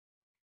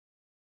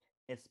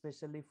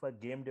 especially for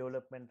game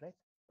development, right?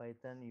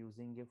 Python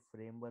using a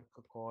framework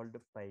called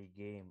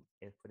Pygame,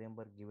 a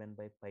framework given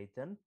by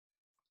Python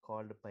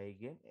called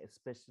Pygame,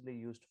 especially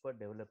used for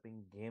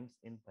developing games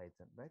in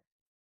Python, right?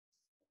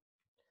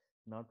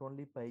 Not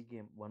only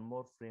Pygame, one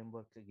more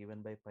framework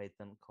given by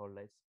Python called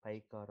as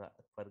PyCara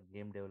for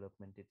game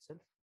development itself.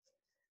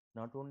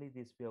 Not only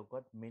this, we have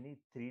got many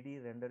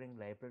 3D rendering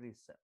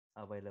libraries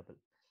available,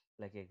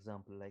 like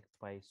example like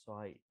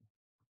PySoy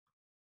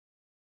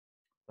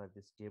for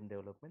this game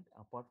development.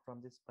 Apart from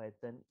this,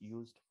 Python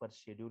used for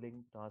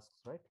scheduling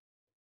tasks, right?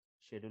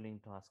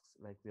 Scheduling tasks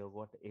like we have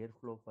got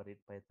Airflow for it,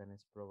 Python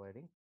is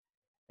providing,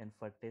 and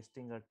for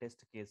testing or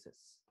test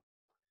cases,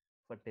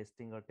 right?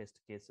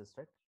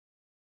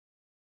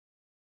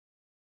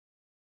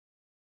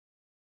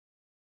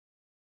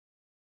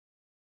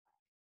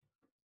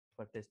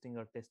 For testing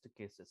or test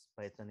cases,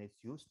 Python is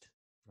used,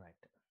 right?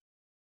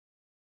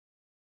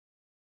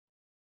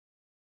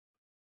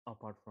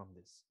 Apart from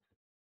this,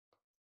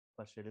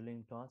 for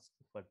scheduling tasks,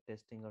 for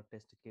testing or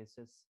test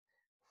cases,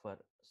 for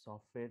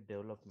software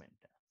development,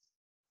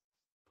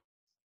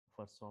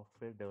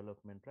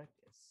 right?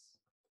 Yes,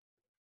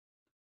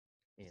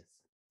 yes.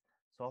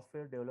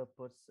 Software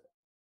developers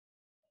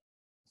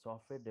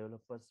software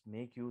developers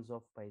make use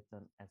of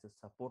Python as a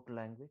support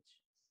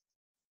language.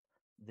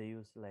 They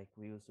use like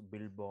we use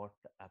Buildbot,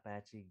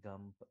 Apache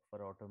Gump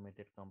for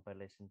automated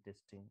compilation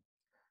testing,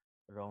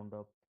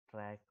 Roundup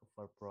Track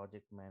for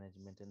project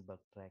management and bug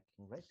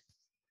tracking, right?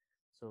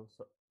 So,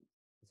 so,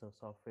 so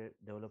software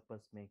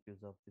developers make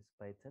use of this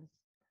Python.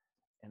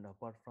 And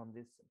apart from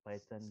this,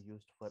 Python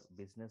used for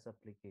business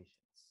applications.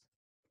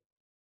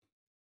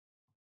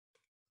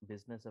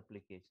 Business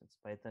applications.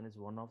 Python is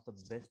one of the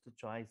best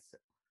choice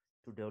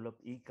to develop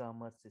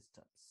e-commerce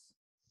systems.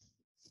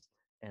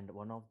 And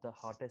one of the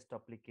hottest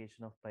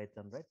application of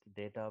Python, right?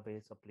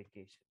 Database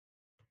application.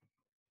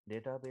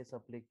 Database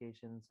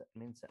applications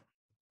means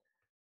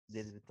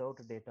there is without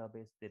a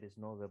database, there is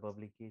no web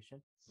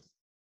application.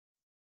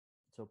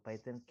 So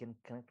Python can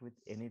connect with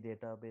any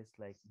database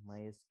like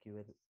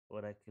MySQL,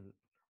 Oracle,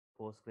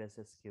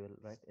 PostgreSQL,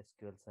 right?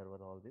 SQL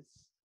Server, all this.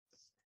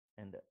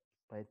 And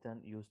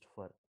Python used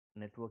for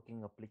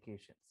networking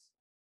applications.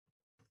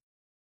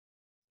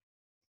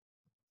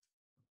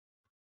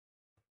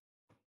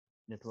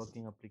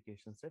 Networking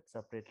applications, right?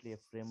 Separately, a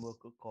framework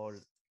called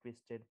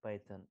Twisted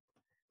Python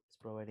is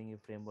providing a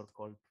framework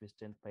called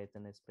Twisted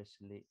Python,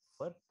 especially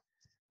for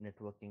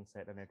networking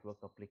side or network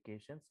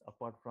applications.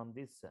 Apart from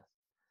this,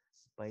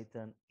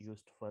 Python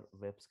used for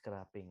web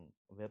scraping,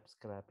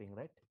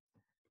 right?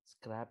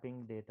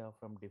 Scraping data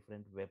from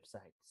different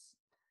websites,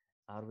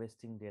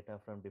 harvesting data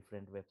from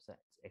different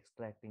websites,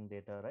 extracting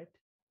data, right?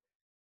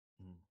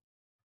 Mm.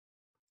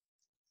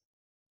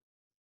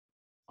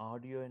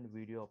 Audio and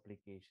video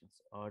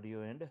applications,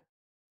 audio and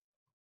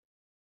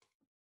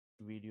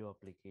video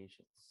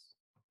applications.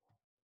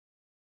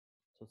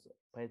 So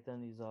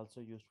Python is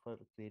also used for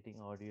creating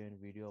audio and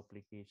video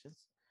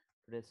applications.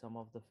 Today, some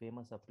of the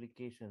famous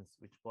applications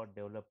which got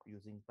developed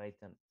using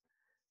Python,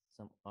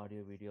 some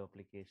audio video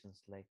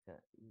applications like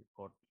you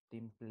got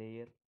Team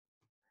Player,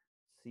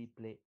 C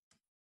Play.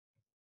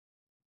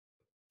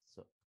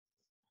 So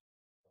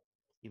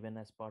even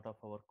as part of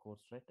our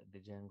course, right,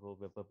 Django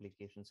web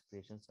applications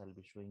creations, I'll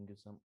be showing you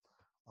some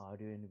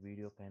audio and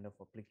video kind of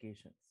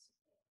applications.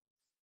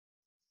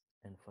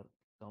 And for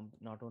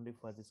not only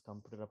for this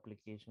computer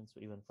applications,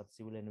 even for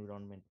civil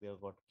environment, we have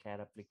got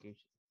CAD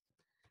application,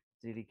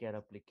 3D CAD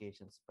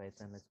applications.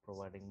 Python is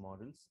providing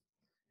models,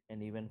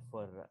 and even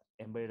for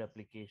embedded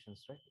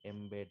applications, right?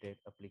 Embedded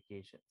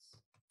applications.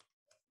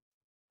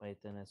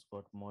 Python has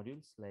got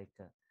modules like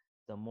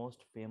the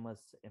most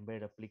famous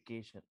embedded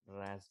application,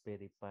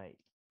 Raspberry Pi,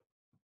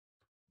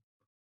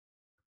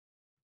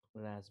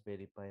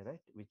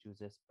 right? Which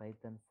uses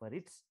Python for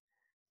its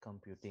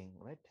computing,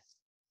 right?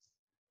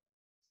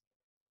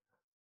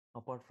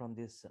 Apart from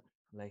this,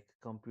 like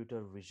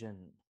computer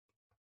vision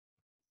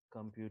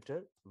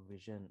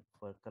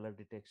for color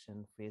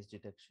detection, face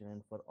detection,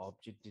 and for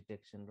object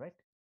detection, right?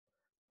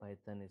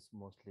 Python is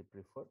mostly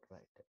preferred,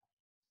 right?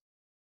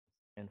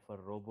 And for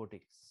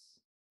robotics,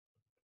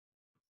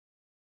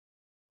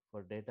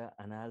 for data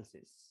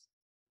analysis.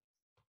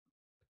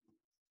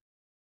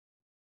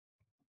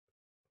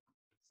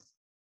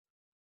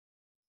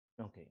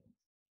 Okay,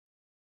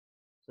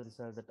 so these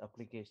are the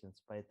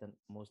applications Python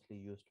mostly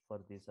used for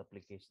these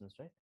applications,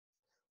 right?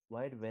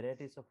 Wide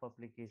varieties of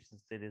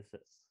applications. There is,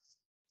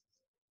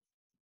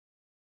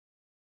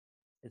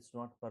 it's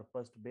not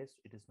purpose based.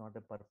 It is not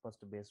a purpose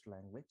based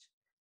language.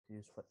 It's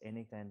used for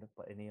any kind of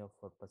any of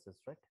purposes,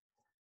 right?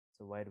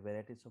 So wide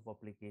varieties of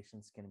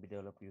applications can be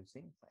developed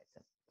using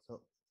Python.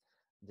 So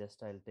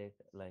just I'll take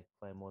like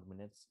 5 more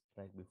minutes,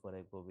 like before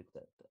I go with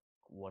that.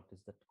 What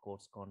is that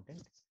course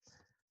content?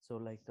 So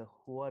like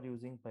who are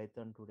using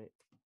Python today?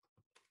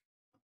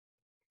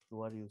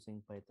 Who are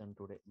using Python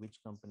today?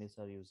 Which companies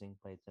are using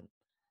Python?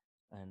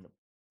 And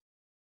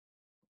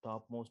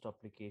topmost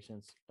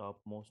applications,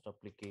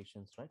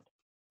 right?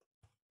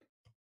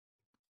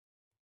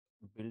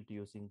 Built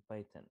using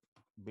Python.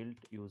 Built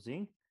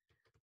using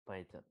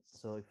Python.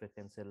 So if I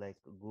can say like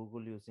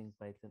Google using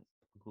Python,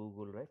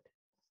 Google, right?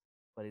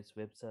 For its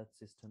web search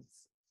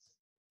systems.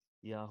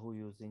 Yahoo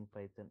using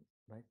Python,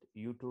 right?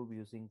 YouTube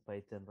using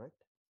Python, right?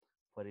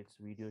 For its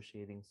video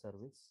sharing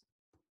service.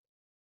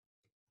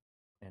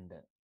 And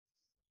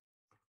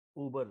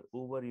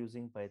Uber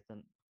using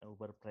Python,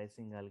 Uber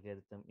pricing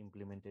algorithm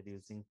implemented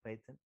using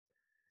Python.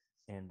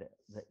 And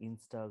the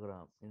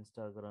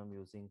Instagram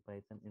using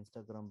Python,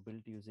 Instagram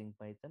built using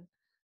Python.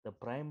 The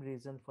prime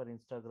reason for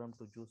Instagram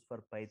to choose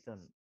for Python,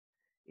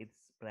 its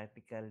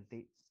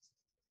practicality,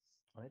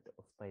 right,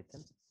 of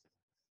Python.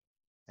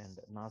 And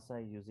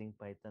NASA using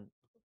Python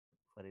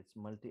for its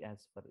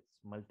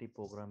multi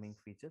programming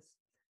features,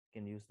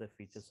 can use the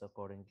features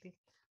accordingly.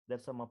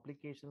 There's some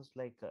applications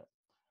like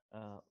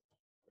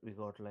we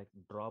got like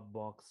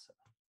Dropbox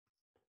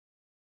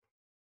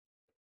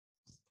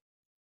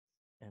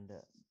and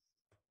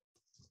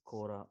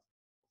Quora.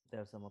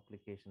 There are some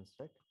applications,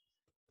 right,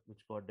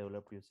 which got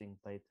developed using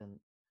Python.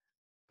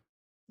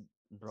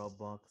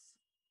 Dropbox,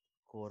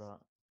 Quora,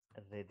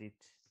 Reddit,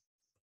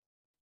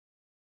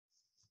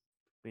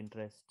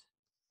 Pinterest.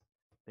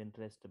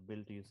 Pinterest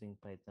built using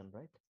Python,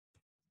 right?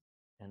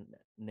 And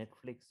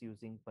Netflix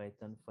using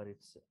Python for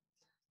its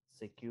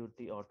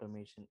security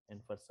automation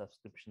and for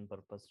subscription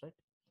purpose, right?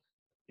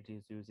 It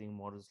is using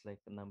models like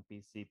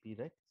NumPy, CP,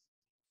 right?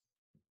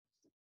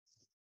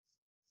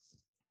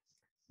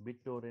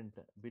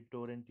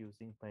 BitTorrent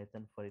using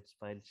Python for its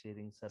file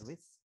sharing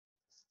service.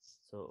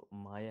 So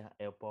Maya,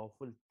 a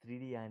powerful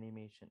 3D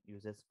animation,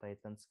 uses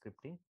Python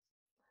scripting.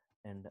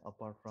 And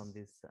apart from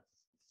this,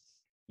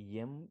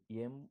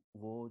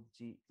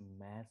 MMOG,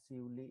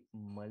 massively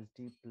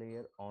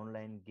multiplayer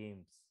online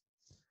games,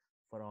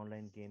 for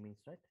online gaming,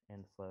 right?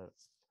 And for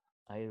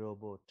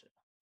iRobot,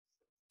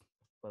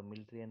 for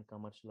military and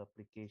commercial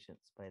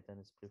applications, Python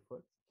is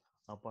preferred.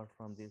 Apart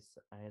from this,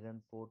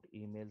 Iron Port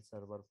email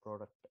server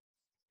product,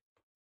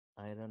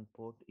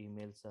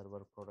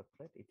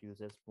 right? It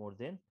uses more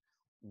than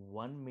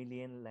 1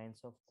 million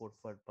lines of code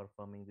for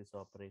performing these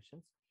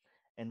operations.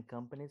 And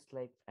companies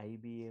like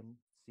IBM,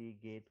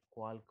 Seagate,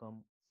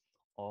 Qualcomm,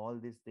 all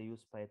this, they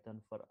use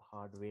Python for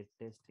hardware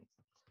testing.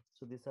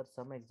 So these are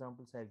some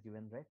examples I've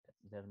given, right?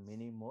 There are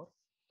many more,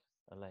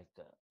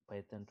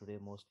 Python today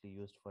mostly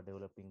used for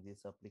developing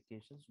these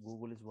applications.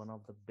 Google is one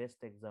of the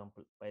best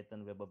example,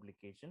 Python web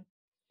application,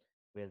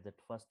 where that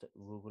first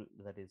Google,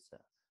 that is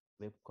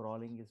web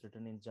crawling, is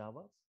written in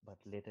Java, but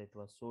later it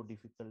was so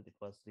difficult, it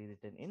was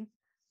rewritten in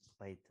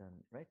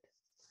Python, right?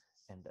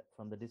 And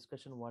from the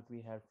discussion what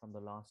we had from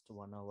the last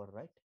 1 hour,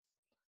 right?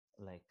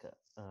 Like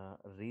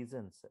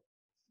reasons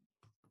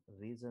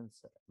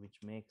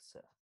which makes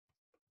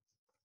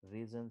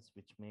reasons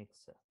which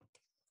makes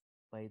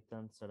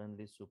Python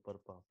suddenly super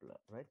popular,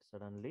 right?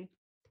 Suddenly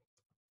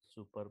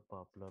super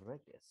popular,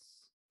 right?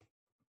 Yes.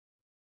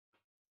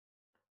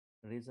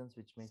 Reasons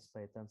which makes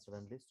Python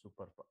suddenly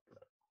super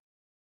popular.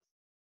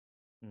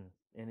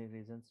 Any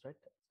reasons, right?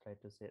 Try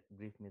to say,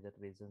 brief me that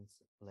reasons.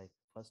 Like,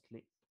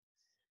 firstly,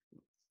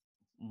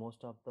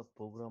 most of the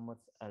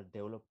programmers or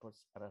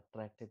developers are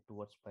attracted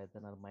towards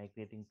Python, are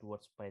migrating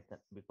towards Python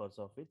because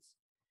of its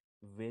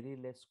very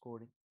less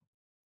coding.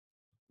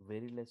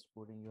 Very less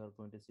coding. You are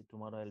going to see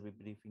tomorrow. I'll be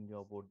briefing you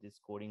about this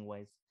coding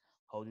wise,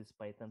 how these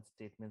Python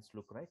statements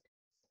look, right?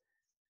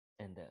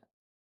 And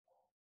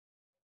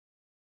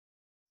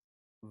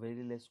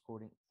very less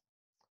coding.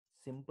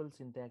 Simple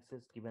syntax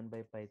is given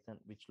by Python,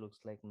 which looks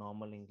like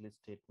normal English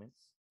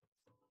statements,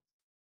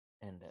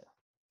 and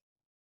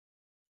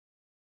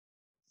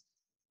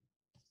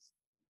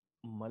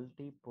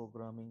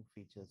multi-programming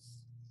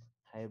features,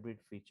 hybrid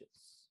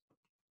features.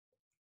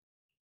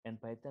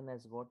 And Python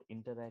has got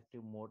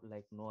interactive mode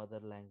like no other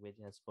language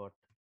has got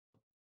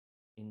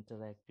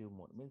interactive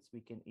mode. Means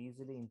we can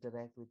easily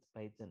interact with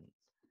Python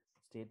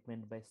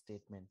statement by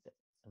statement.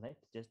 Right?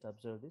 Just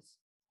observe this.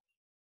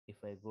 If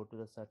I go to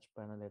the search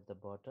panel at the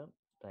bottom,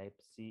 type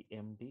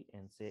CMD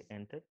and say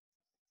enter.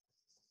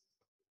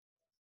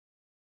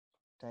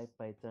 Type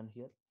Python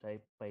here,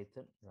 type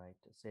Python, right?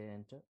 Say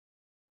enter.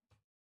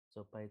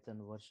 So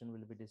Python version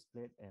will be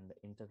displayed and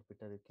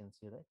interpreter you can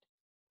see, right?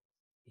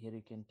 Here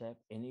you can type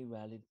any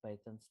valid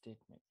Python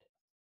statement.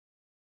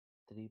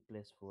 3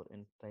 plus 4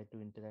 and try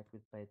to interact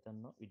with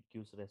Python now. It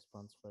gives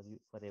response for you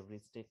for every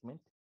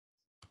statement.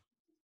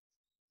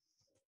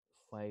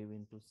 5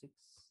 into 6,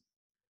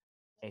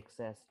 x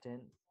as 10,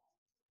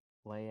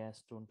 y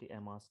as 20.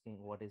 I'm asking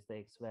what is the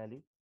x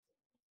value,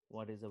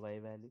 what is the y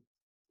value,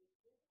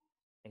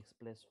 x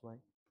plus y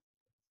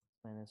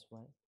minus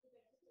y,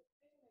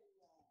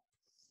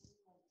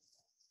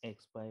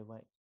 x by y,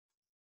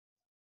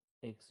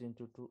 x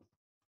into 2,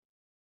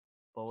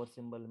 power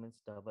symbol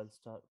means double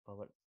star,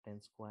 power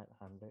 10 square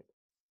 100,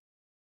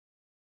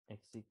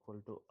 x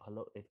equal to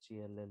hello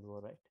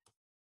hello, right?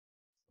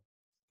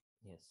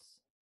 Yes.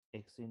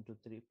 X into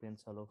 3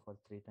 prints hello for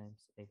 3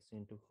 times, x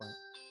into 5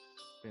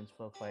 prints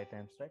for 5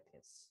 times, right?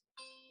 Yes.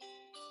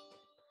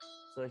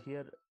 So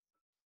here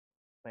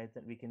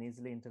Python, we can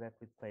easily interact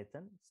with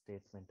Python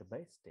statement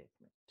by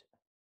statement.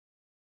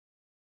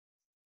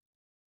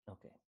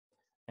 Okay.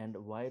 And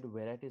wide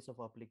varieties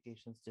of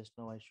applications, just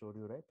now I showed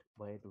you, right?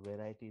 Wide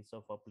varieties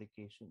of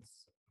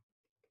applications.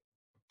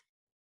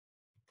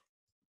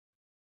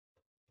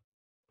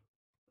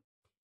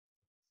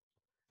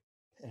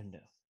 And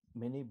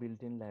many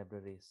built-in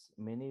libraries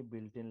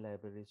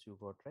you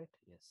got, right?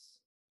 Yes.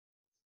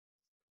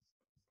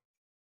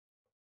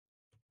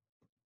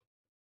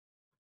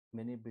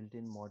 Many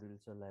built-in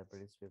modules or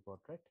libraries we got,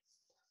 right?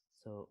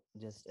 So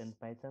just in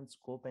Python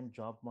scope and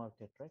job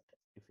market, right?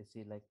 If you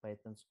see like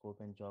Python scope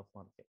and job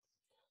market.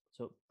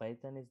 So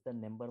Python is the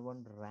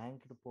 #1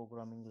 ranked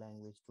programming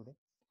language today.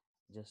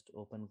 Just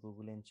open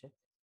Google and check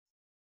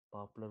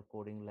popular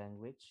coding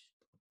language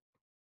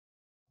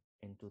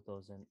in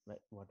 2000,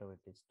 like whatever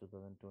it is,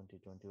 2020,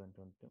 21,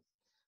 22.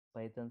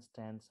 Python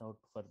stands out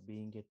for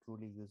being a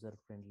truly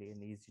user-friendly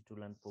and easy to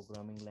learn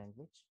programming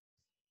language.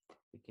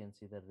 You can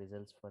see the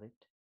results for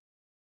it.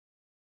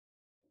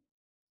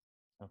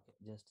 Okay,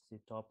 just see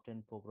top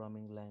 10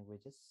 programming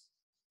languages.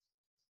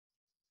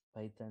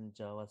 Python,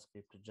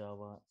 JavaScript,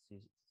 Java.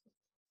 See,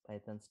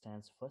 Python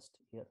stands first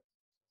here.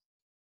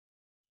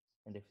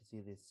 And if you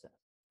see this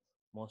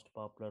most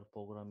popular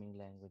programming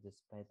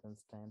languages, Python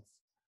stands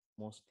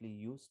mostly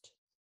used.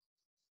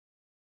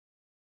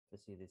 If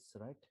you see this,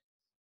 right?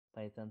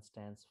 Python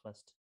stands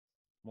first.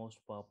 Most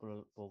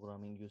popular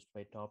programming used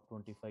by top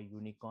 25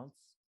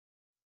 unicorns.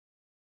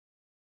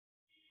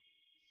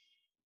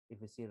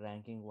 If you see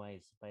ranking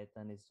wise,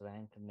 Python is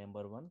ranked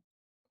 #1,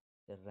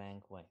 the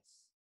rank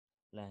wise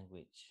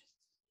language.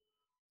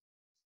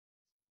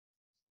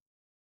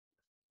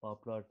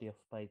 Popularity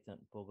of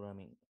Python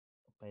programming,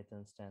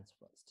 Python stands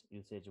first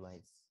usage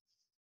wise.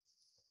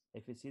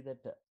 If you see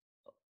that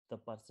the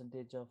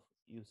percentage of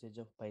usage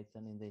of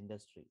Python in the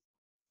industry,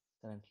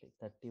 currently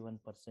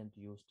 31%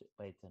 used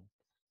Python,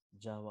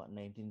 Java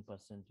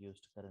 19%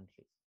 used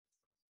currently,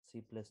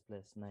 C++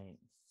 9,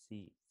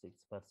 C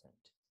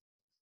 6%.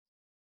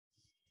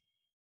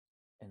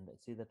 And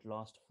see that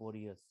last 4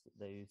 years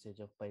the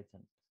usage of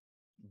Python,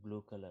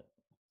 blue color,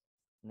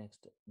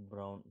 next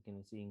brown you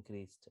can see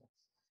increased,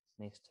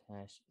 next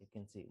hash you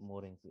can see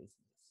more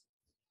increases.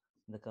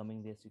 In the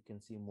coming days you can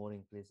see more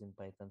increase in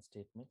Python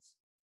statements.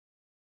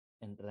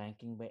 And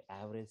ranking by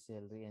average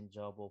salary and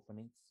job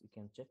openings, you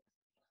can check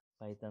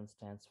Python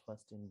stands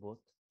first in both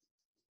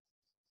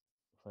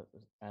for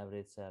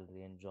average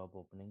salary and job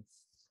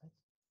openings, right?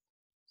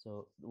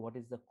 So what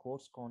is the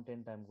course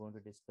content I'm going to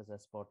discuss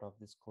as part of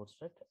this course,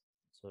 right?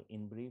 So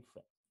in brief,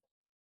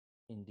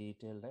 in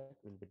detail, right?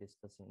 We'll be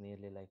discussing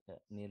nearly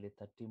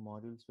 30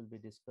 modules will be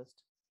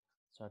discussed,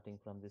 starting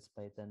from this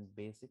Python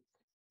basic,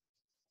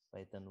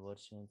 Python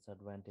versions,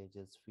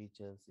 advantages,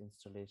 features,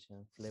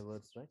 installation,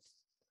 flavors, right?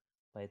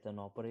 Python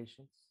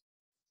operations,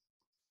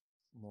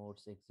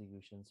 modes,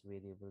 executions,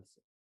 variables,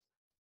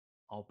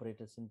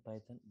 operators in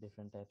Python,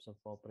 different types of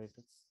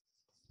operators.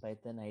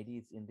 Python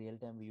IDs, in real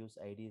time we use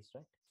IDs,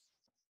 right?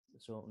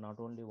 So not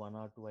only one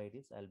or two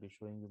IDs, I'll be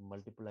showing you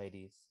multiple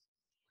IDs,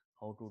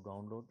 how to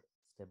download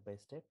step by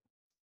step,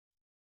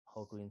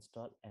 how to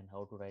install, and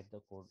how to write the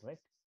code, right?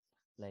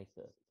 Like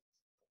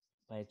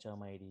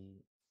PyCharm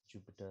ID,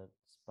 Jupyter,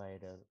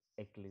 Spider,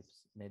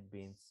 Eclipse,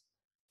 NetBeans,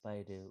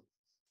 PyDev,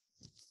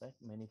 right?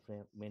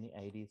 Many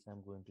IDs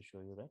I'm going to show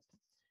you, right?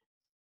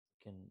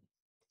 Can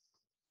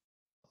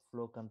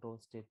flow control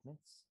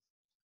statements,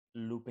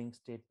 looping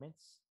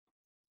statements,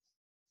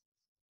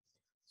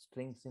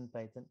 strings in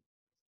Python,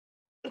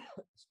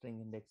 string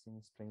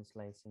indexing, string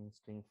slicing,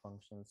 string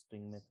functions,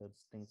 string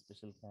methods, string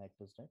special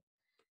characters, right?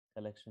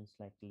 Collections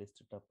like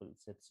list, tuple,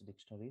 sets,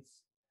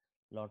 dictionaries.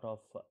 Lot of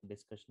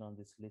discussion on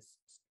this list,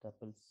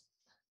 tuples,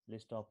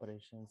 list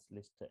operations,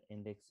 list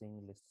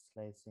indexing, list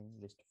slicing,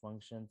 list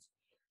functions,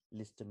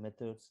 list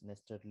methods,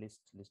 nested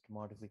list, list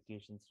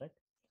modifications, right?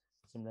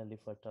 Similarly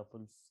for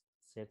tuples,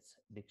 sets,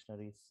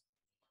 dictionaries,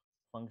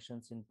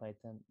 functions in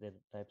Python, there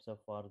are types of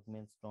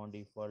arguments,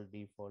 non-default,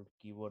 default,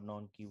 keyword,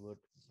 non-keyword,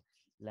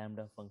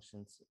 lambda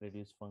functions,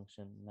 reduce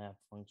function, map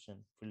function,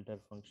 filter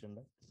function,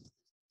 right?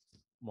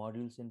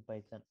 Modules in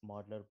Python,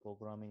 modular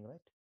programming, right?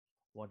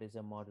 What is a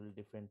module?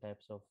 Different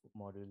types of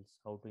modules,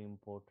 how to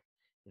import,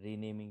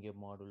 renaming a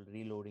module,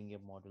 reloading a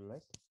module,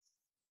 right?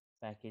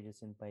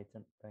 Packages in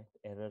Python, right?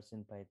 Errors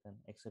in Python,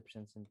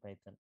 exceptions in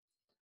Python,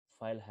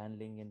 file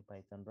handling in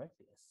Python, right?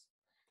 Yes.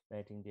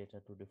 Writing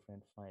data to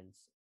different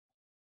files.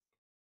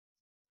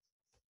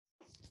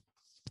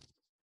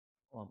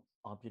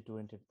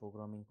 Object-oriented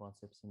programming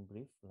concepts in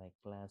brief, like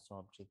class,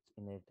 object,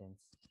 inheritance,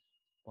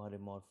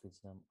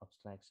 polymorphism,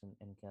 abstraction,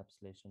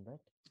 encapsulation,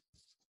 right?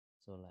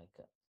 So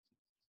like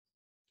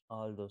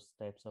all those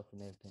types of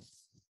inheritance,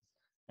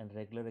 and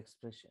regular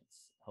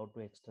expressions, how to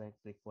extract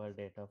required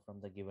data from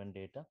the given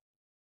data,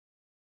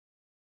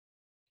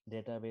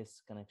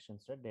 database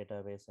connections, right?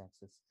 Database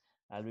access.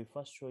 I'll be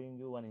first showing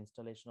you one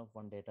installation of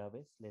one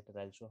database. Later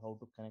I'll show how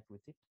to connect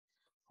with it,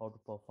 how to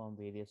perform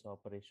various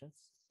operations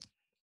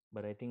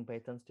by writing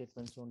Python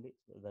statements only.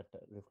 That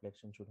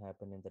reflection should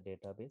happen in the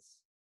database,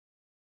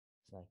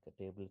 like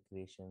table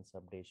creations,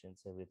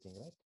 updations, everything,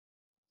 right?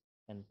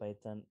 And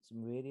Python,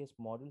 some various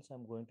models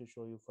I'm going to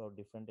show you for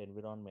different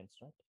environments,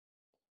 right?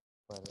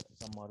 For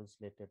some models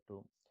related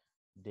to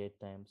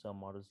daytime, some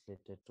models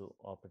related to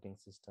operating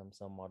system,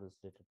 some models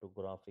related to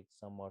graphics,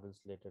 some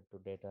models related to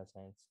data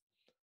science,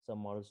 some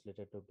models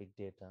related to big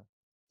data.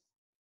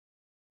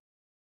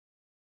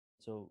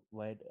 So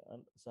why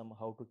some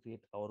how to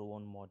create our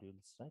own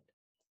modules, right?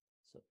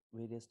 So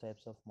various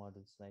types of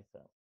modules like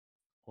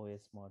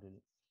OS module,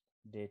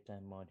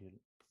 daytime module,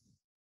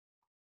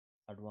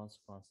 advanced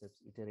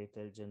concepts,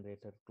 iterator,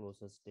 generator,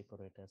 closures,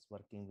 decorators,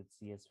 working with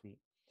CSV,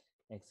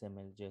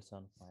 XML,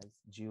 JSON files,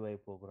 GUI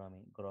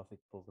programming, graphic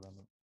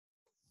programming,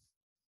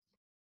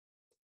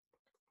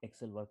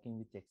 Excel, working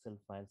with Excel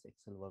files,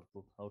 Excel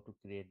workbook, how to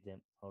create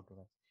them, how to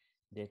write.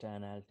 Data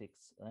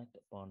analytics, right?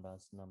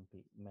 Pandas,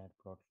 NumPy,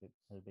 Matplotlib,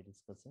 I'll be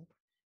discussing.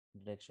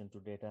 Introduction to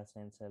data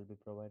science, I'll be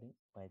providing.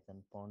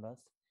 Python, Pandas,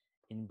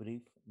 in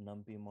brief,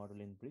 NumPy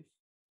model in brief,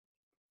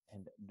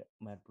 and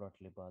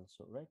Matplotlib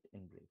also, right?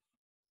 In brief.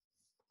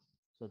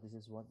 So this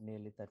is what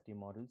nearly 30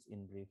 models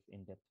in brief,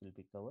 in depth will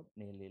be covered.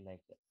 Nearly like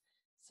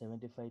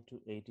 75 to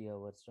 80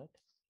 hours, right?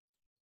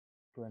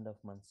 2.5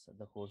 months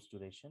the course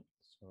duration.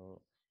 So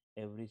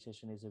every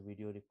session is a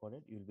video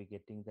recorded. You'll be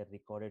getting the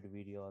recorded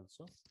video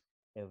also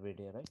every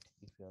day, right?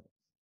 If you're,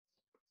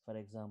 for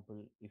example,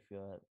 if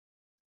you're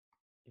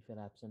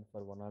absent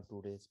for 1 or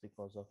 2 days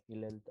because of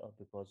ill health or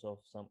because of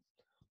some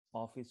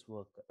office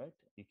work, right?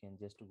 You can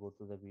just go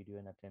to the video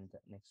and attend the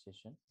next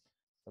session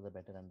for the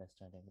better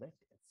understanding, right?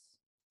 Yes.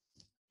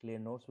 Clear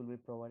notes will be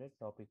provided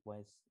topic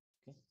wise.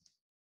 Okay.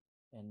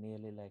 And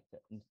nearly like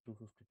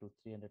 250 to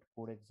 300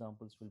 code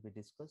examples will be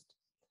discussed.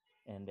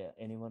 And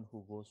anyone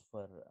who goes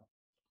for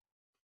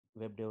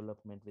web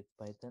development with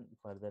Python,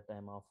 for that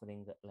I'm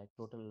offering like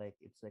total, like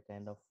it's a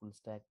kind of full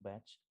stack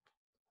batch.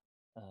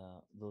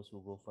 Those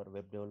who go for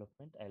web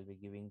development, I'll be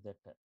giving that.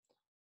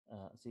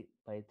 See,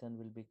 Python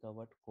will be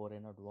covered core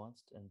and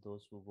advanced, and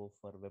those who go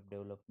for web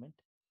development,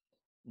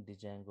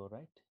 Django,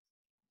 right?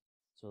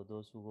 So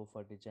those who go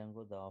for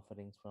Django, the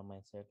offerings from my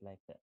side like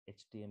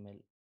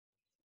HTML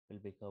will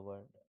be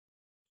covered,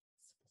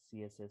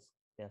 CSS,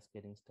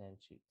 cascading style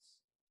sheets,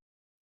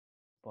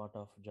 part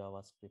of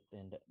JavaScript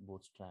and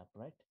Bootstrap,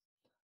 right?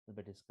 We'll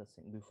be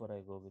discussing before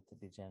I go with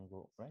the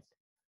Django, right?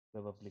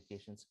 Web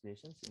applications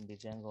creations in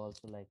Django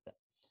also, like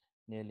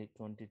nearly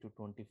 20 to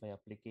 25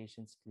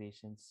 applications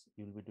creations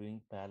you'll be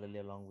doing parallelly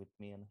along with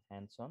me and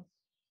hands-on.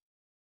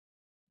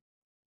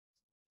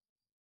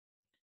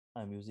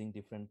 I'm using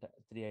different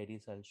three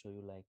IDs. I'll show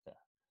you like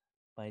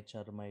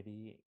PyCharm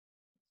ID,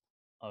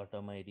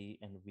 Autumn ID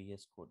and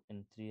VS Code.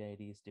 In three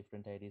IDs,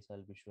 different IDs,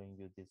 I'll be showing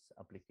you these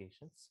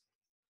applications.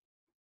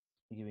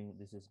 Giving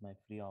this is my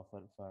free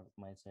offer for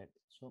my side.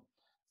 So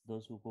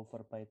those who go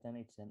for Python,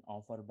 it's an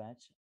offer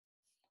batch.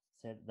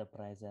 Set the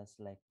price as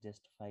like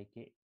just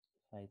 5k,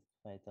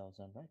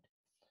 5,000, right?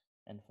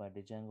 And for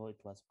Django, it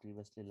was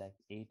previously like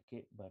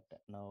 8k, but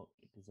now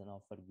it is an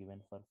offer given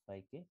for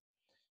 5k.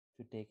 If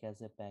you take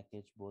as a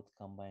package both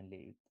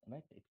combinedly,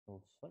 right, it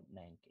goes for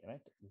 9k,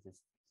 right? This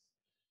is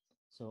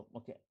so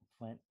okay,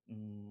 fine.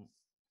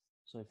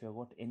 So if you've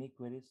got any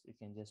queries, you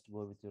can just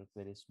go with your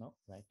queries now,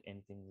 right?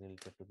 Anything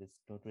related to this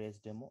today's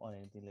demo or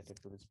anything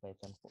related to this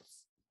Python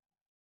course.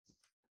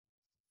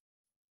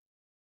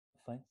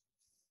 Fine.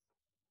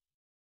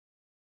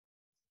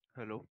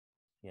 Hello.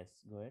 Yes,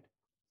 go ahead.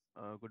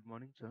 Good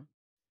morning, sir.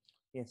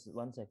 Yes,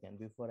 one second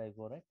before I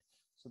go, right?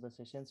 So the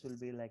sessions will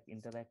be like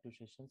interactive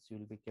sessions. You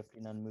will be kept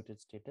in unmuted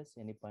status.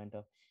 Any point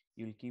of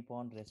you will keep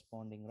on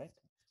responding, right?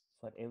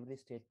 For every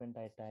statement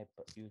I type,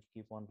 you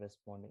keep on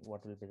responding.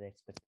 What will be the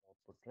expected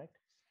output, right?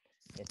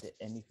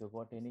 And if you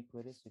got any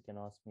queries, you can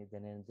ask me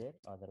then and there.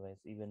 Otherwise,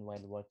 even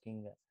while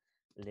working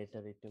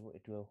later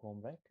at your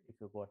home, right? If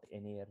you got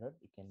any error,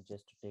 you can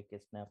just take a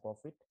snap of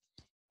it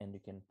and you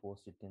can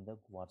post it in the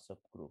WhatsApp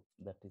group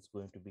that is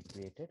going to be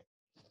created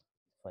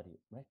for you,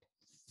 right?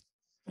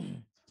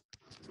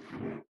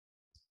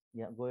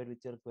 Yeah, go ahead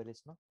with your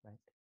queries now, right?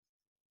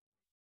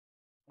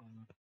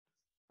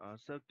 Uh,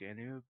 Sir, can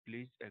you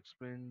please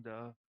explain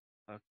the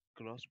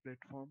cross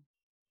platform?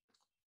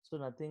 So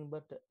nothing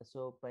but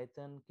so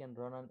Python can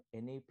run on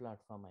any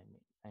platform.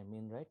 I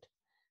mean, right?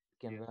 It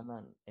can Yes. run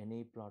on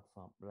any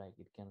platform. Like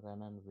it can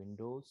run on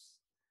Windows,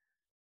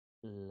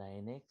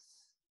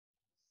 Linux,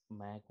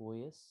 Mac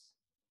OS,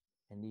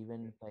 and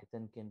even Yes.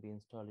 Python can be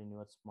installed in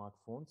your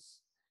smartphones,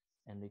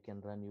 and you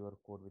can run your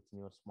code within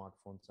your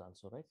smartphones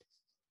also, right?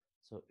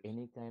 So Yes.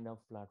 any kind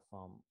of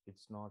platform,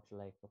 it's not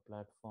like a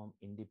platform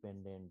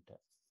independent.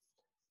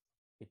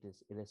 It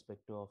is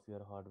irrespective of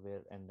your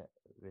hardware and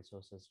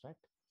resources, right?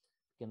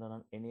 You can run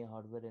on any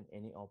hardware and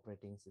any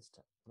operating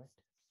system, right?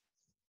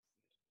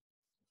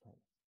 Fine.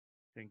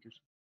 Thank you,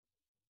 sir.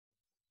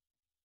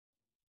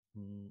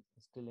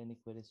 Still any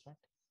queries, right?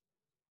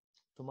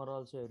 Tomorrow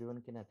also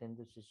everyone can attend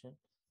the session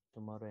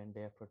tomorrow and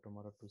day after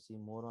tomorrow to see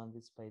more on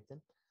this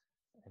Python.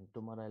 And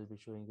tomorrow I'll be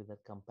showing you the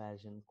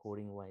comparison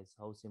coding wise,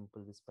 how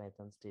simple this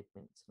Python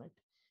statements, right?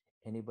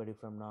 Anybody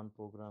from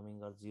non-programming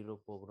or zero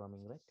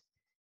programming, right?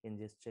 Can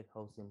just check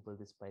how simple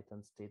this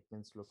Python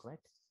statements look, right?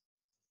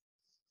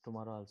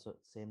 Tomorrow also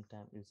same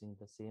time using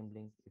the same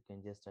link, you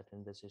can just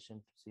attend the session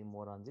to see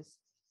more on this.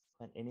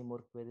 And any more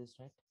queries,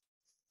 right?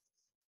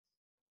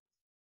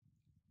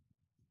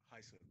 Hi,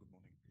 sir. Good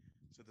morning.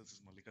 So this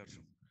is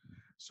Mallikarjun.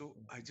 So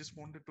I just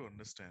wanted to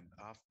understand,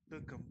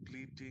 after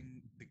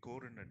completing the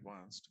core and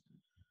advanced,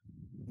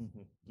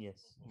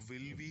 Yes.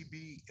 will we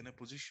be in a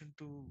position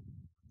to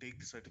take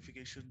the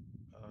certification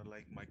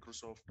like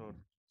Microsoft or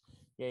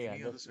Yeah,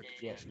 any other that's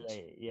certifications?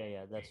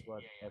 yeah. That's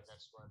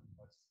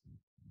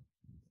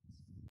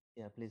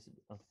yeah. Please.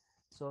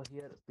 So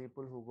here,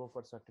 people who go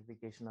for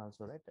certification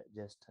also, right?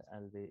 Just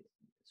I'll be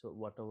so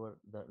whatever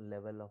the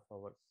level of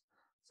our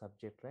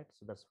subject, right?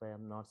 So that's why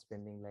I'm not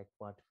spending like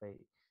 45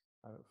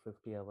 or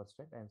 50 hours,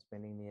 right? I'm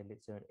spending nearly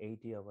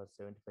 80 hours,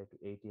 75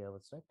 to 80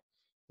 hours, right?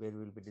 Where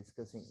we'll be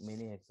discussing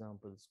many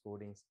examples,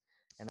 codings,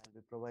 and I'll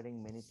be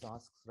providing many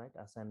tasks, right?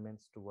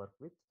 Assignments to work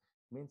with.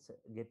 Means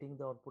getting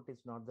the output is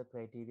not the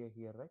criteria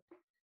here, right?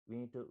 We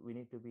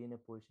need to be in a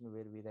position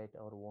where we write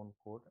our own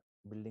code,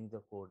 building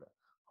the code.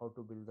 How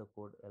to build the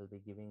code, I'll be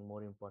giving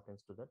more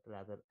importance to that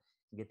rather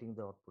getting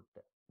the output.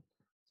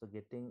 So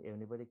getting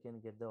anybody can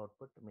get the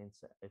output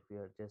means if you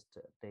are just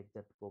take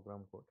that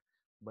program code,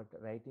 but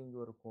writing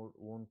your code,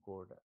 own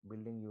code,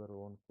 building your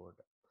own code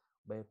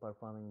by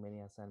performing many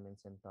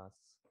assignments and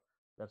tasks,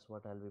 that's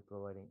what I'll be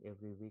providing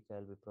every week.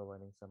 I'll be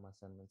providing some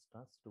assignments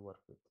tasks to work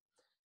with.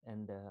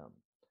 And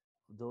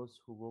those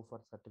who go for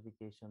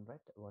certification,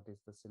 right, what is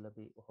the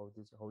syllabi,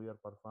 how your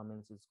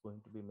performance is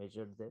going to be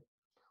measured there,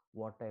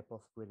 what type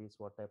of queries,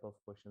 what type of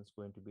questions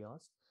going to be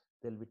asked.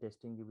 They'll be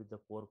testing you with the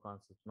core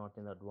concepts, not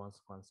in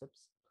advanced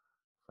concepts.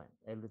 Fine,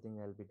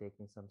 everything I'll be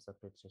taking some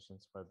separate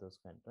sessions for those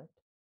kind, right?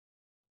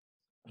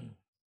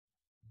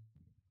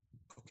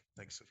 Okay,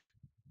 thanks, sir.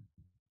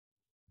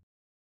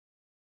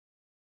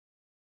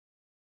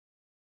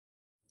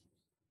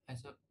 Hi,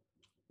 sir.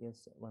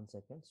 Yes, one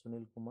second,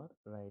 Sunil Kumar,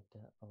 right?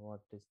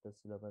 What is the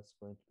syllabus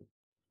going to be?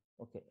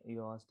 Okay,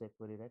 you asked a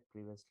query, right,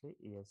 previously.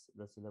 Yes,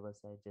 the syllabus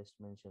I just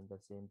mentioned the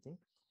same thing.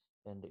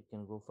 And you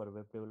can go for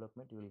web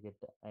development, you will get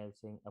I am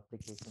saying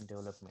application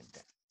development.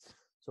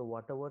 So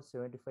whatever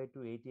 75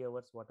 to 80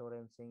 hours, whatever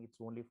I'm saying,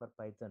 it's only for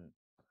Python,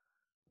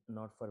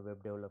 not for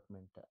web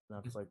development,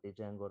 not Yes. for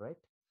Django, right?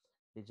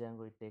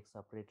 Django, it takes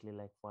separately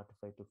like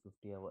 45 to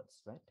 50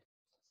 hours, right?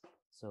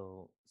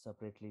 So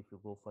separately, if you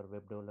go for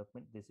web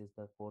development, this is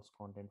the course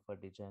content for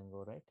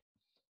Django, right?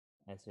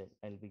 I said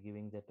I'll be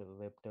giving that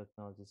web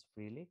technologies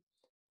freely.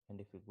 And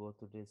if you go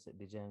to this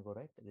Django,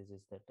 right, this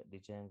is that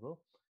Django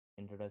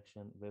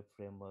introduction, web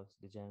frameworks,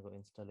 Django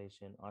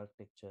installation,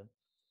 architecture,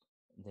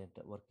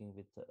 that working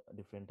with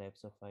different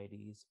types of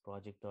IDs,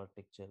 project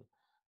architecture.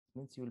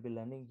 Means you will be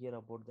learning here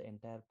about the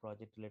entire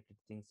project related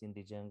things in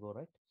Django,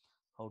 right?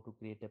 How to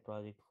create a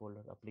project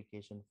folder,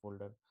 application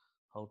folder,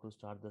 how to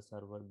start the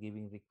server,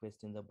 giving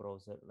request in the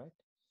browser, right?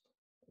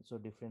 So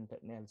different,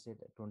 I'll say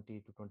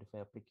 20 to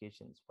 25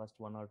 applications, first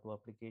one or two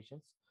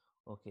applications,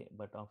 okay,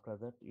 but after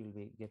that you'll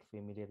be get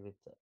familiar with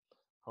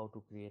how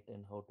to create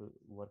and how to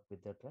work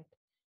with that, right?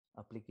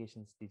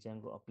 Applications,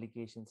 Django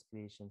applications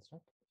creations,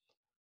 right?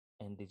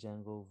 And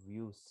Django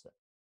views,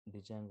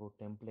 Django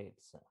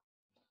templates.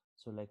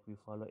 So like we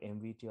follow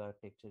MVT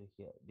architecture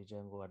here,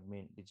 Django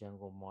admin,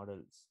 Django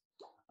models,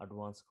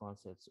 advanced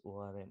concepts,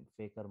 ORM,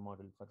 faker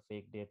model for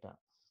fake data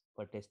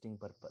for testing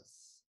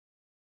purpose.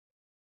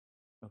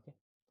 Okay,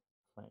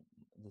 fine.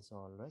 This is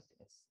all right.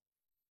 Yes.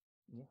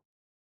 Yeah.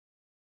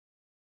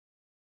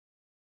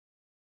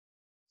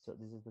 So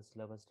this is the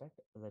syllabus, right?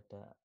 That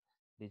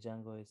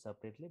Django is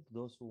separately.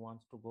 Those who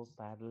wants to go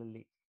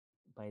parallelly,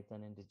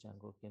 Python and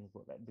Django can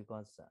go, right?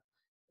 Because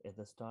at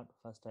the start,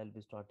 first I'll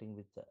be starting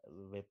with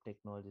web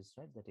technologies,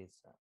 right? That is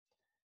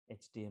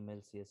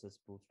HTML, CSS,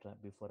 Bootstrap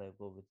before I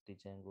go with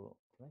Django,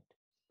 right?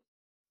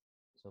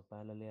 So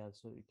parallelly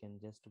also you can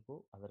just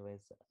go.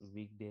 Otherwise,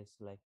 weekdays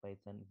like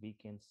Python,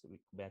 weekends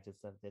batches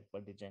are there for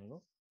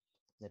Django.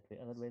 That way.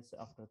 Otherwise,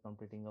 after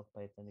completing of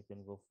Python, you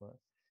can go for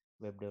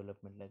web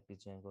development like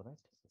Django, right?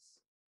 Yes.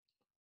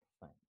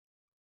 Fine.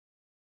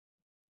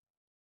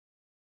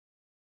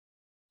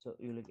 So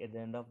you look at the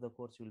end of the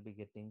course, you will be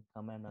getting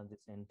command on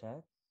this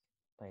entire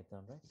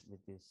Python, right? With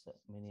these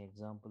many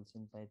examples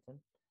in Python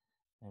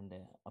and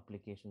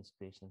applications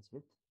creations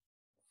with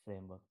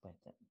framework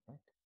Python, right?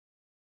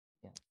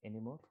 Yeah. Any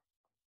more?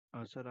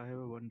 Sir, I have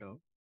a one doubt.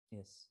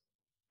 Yes.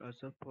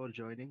 Sir, for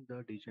joining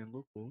the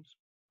Django course,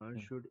 Hmm.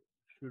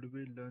 should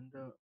we learn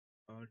the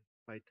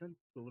Python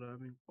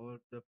programming or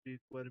the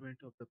requirement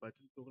of the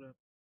Python program?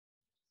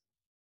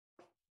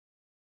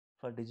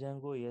 For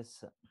Django,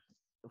 yes.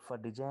 For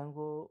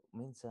Django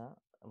means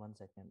 1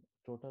 second.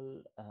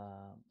 Total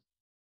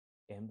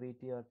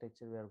MVT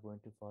architecture we are going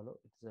to follow.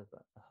 It's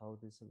how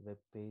this web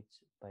page,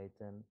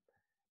 Python,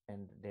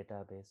 and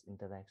database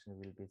interaction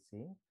will be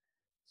seen.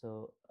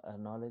 So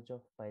knowledge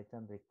of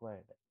Python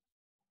required,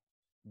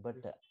 but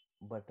Yes.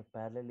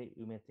 parallelly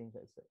you may think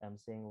I'm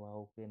saying, well,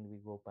 how can we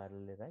go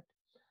parallelly, right?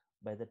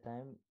 By the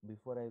time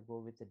before I go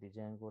with the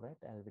Django, right,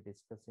 I'll be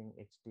discussing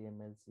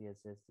HTML,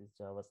 CSS, this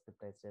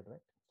JavaScript I said,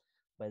 right?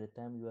 By the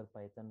time your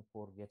Python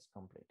core gets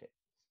completed,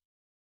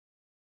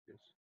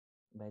 Yes.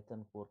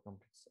 Python core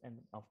completes, and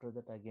after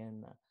that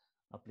again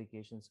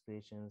applications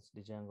creations,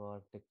 Django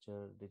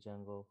architecture,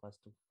 Django first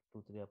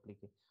three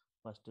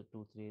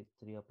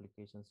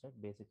applications, right?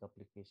 Basic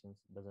applications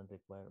doesn't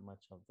require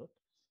much of that.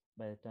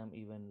 By the time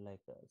even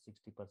like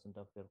 60%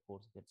 of your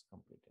course gets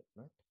completed,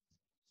 right?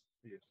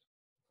 Yes.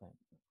 Fine.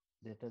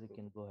 Later you So,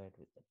 can go ahead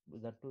with that.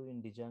 With that too,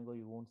 in Django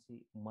you won't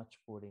see much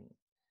coding,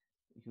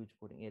 huge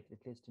coding. At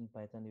least in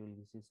Python you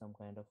will see some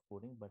kind of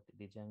coding, but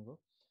Django,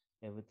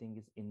 everything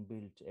is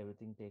inbuilt,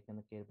 everything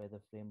taken care by the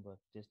framework.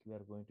 Just we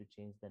are going to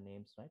change the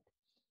names, right?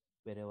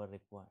 Wherever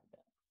required.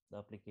 The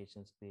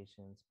applications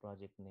creations,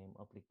 project name,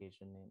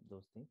 application name,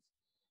 those things.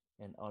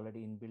 And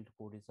already inbuilt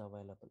code is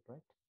available,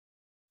 right?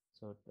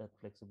 So that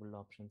flexible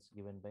options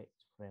given by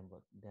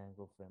framework,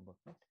 Django framework,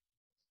 right?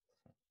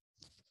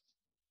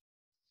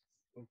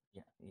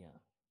 okay. Yeah,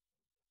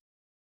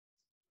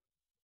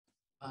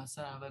 yeah.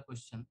 Sir, I have a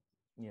question.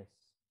 Yes.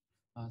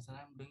 Sir,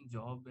 I'm doing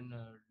job in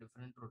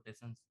different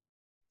rotations,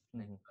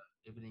 like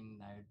Mm-hmm. evening,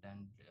 night,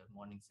 and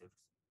morning shifts.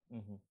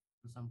 Mm-hmm.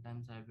 So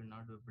sometimes I will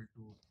not be able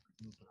to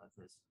attend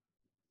classes.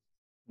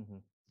 Mm-hmm.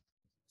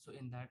 So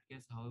in that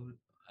case, I'll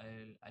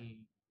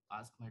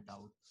ask my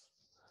doubt.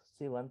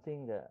 See, one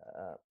thing,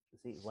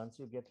 see, once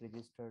you get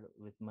registered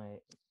with my,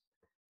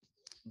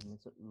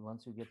 so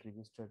once you get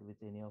registered with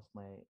any of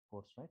my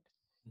course, right?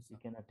 Yes, You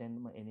sir. can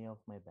attend any of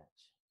my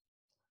batch.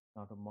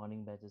 Not a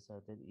morning batches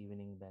are there,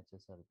 evening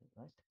batches are there,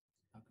 right?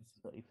 Okay, sir.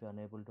 So if you're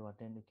unable to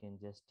attend, you can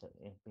just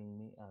ping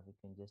me or you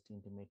can just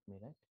intimate me,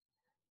 right?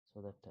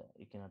 So that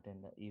you can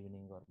attend the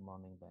evening or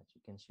morning batch.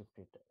 You can shift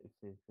it if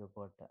you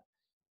got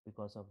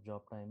because of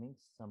job timings.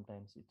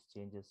 Sometimes it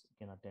changes. You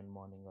can attend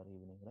morning or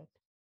evening, right?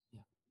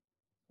 Yeah.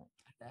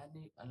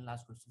 And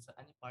last question, sir.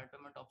 Any part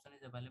payment option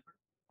is available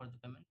for the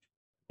payment?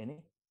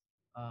 Any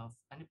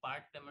Any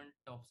part payment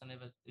option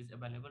is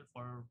available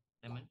for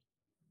payment,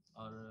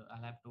 or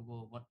I'll have to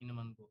go one in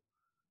one go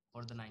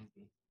for the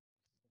 9K?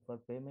 for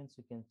payments,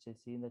 you can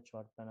see in the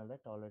chart panel, right?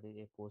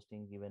 Already a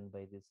posting given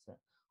by this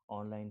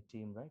online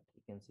team, right?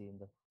 You can see in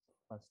the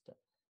first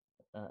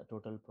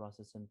total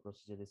process and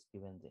procedure is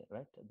given there,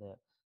 right?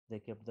 They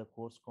kept the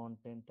course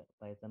content,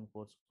 Python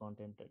course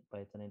content,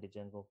 Python and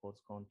Django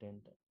course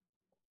content.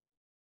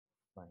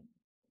 Fine.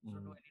 So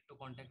do Mm. I need to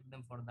contact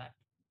them for that?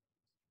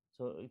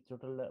 So it's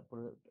total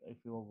if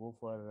you go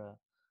for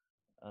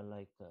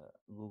like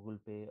Google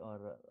Pay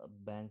or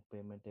bank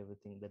payment,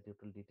 everything the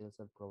total details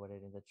are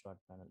provided in the chart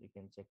panel. You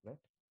can check, right?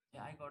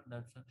 Yeah, I got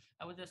that, sir.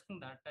 I was asking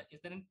that is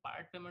there any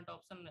part payment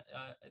option,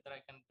 either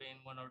I can pay in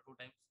one or two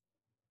times?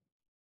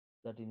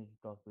 that you need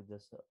to talk with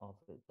this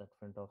office, that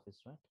front office,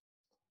 right?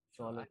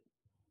 So Sure, all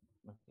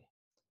okay,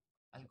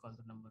 I'll call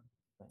the number.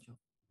 fine. Sure.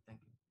 Thank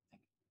you.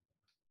 Thank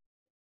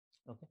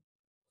you. Okay,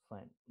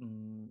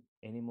 fine.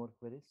 Any more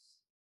queries?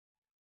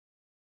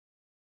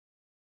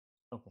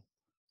 Okay.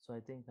 So I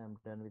think I'm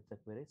done with the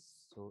queries.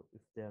 So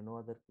if there are no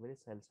other queries,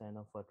 I'll sign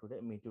off for today.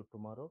 Meet you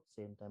tomorrow,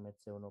 same time at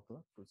 7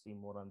 o'clock to see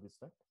more on this,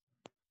 right?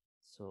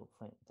 So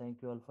fine.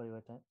 Thank you all for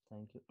your time.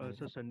 Thank you.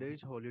 So Sunday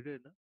is holiday,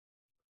 na?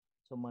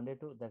 So Monday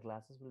to the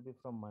classes will be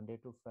from Monday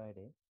to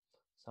Friday.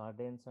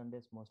 Saturday and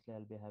Sundays mostly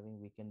I'll be having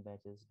weekend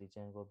batches,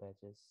 Django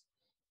batches.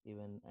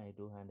 Even I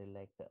do handle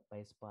like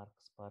PySpark,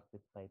 Spark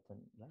with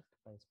Python, right?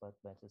 PySpark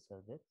batches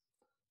are there.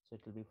 So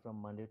it will be from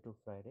Monday to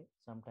Friday.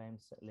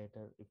 Sometimes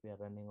later, if we are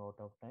running out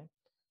of time,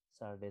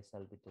 Saturdays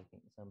I'll be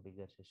taking some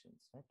bigger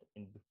sessions, right?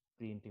 In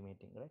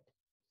pre-intimating, right?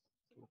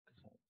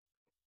 Okay.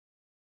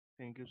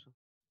 Thank you, sir.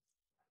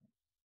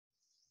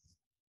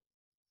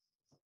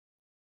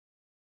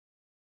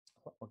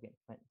 Okay,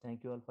 fine.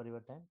 Thank you all for your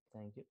time.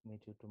 Thank you.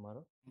 Meet you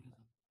tomorrow. Thank you,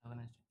 sir. Have a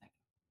nice day. Thank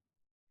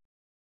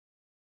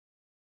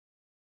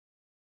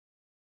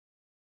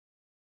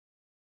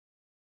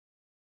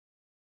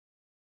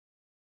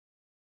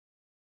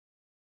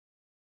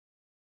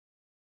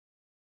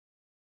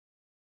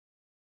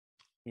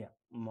you. Yeah,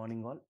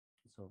 morning all.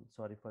 So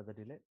sorry for the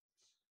delay.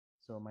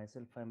 So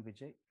myself, I'm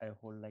Vijay. I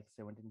hold like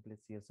 17 plus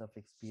years of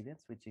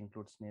experience, which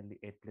includes nearly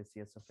 8 plus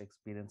years of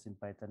experience in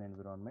Python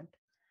environment.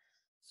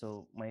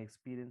 So my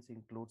experience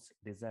includes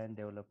design,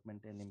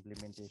 development, and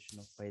implementation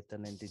of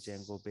Python and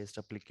Django based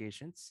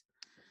applications.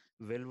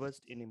 Well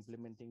versed in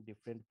implementing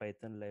different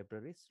Python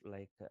libraries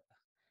like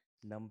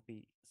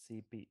NumPy,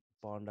 CP,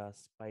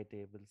 Pandas,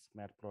 PyTables,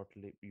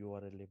 Matplotlib,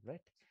 URLlib, right?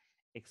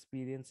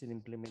 Experience in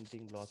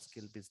implementing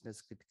large-scale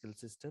business critical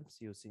systems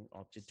using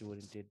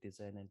object-oriented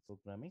design and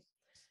programming,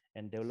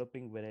 and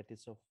developing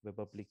varieties of web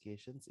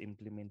applications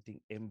implementing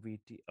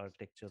MVT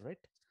architecture, right?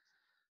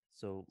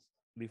 So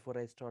before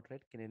I start,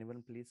 right, can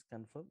anyone please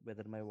confirm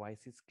whether my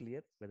voice is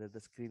clear, whether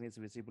the screen is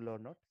visible or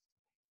not?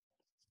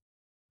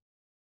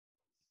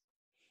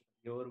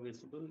 You're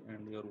visible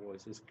and your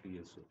voice is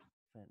clear, sir.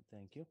 Fine,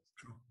 thank you.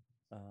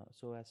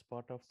 So as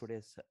part of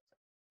today's,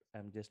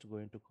 I'm just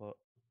going to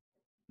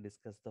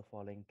discuss the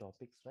following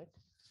topics, right?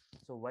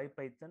 So why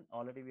Python?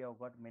 Already we have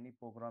got many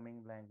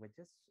programming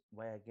languages.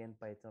 Why again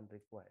Python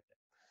required?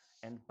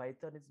 And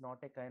Python is not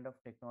a kind of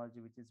technology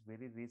which is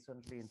very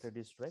recently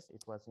introduced, right?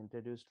 It was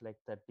introduced like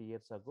 30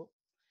 years ago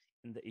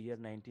in the year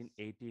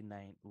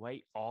 1989.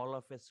 Why all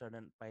of a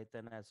sudden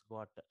Python has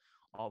got,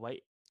 or why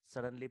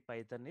suddenly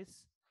Python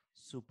is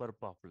super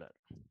popular?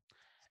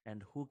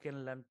 And who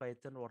can learn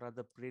Python? What are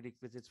the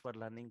prerequisites for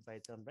learning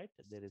Python, right?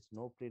 There is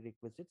no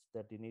prerequisites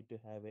that you need to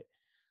have a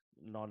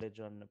knowledge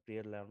on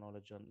prior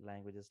knowledge on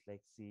languages like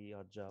C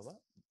or Java.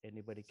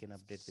 Anybody can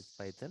update with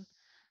Python.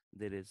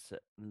 There is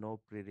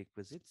no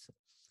prerequisites.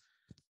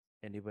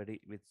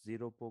 Anybody with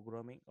zero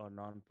programming or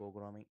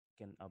non-programming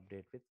can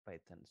update with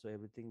Python. So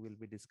everything we'll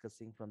be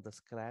discussing from the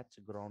scratch,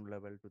 ground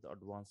level to the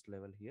advanced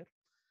level here.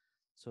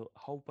 So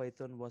how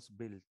Python was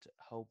built,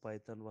 how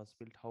Python was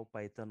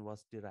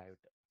derived.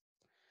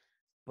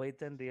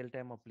 Python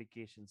real-time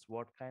applications.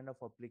 What kind of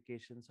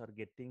applications are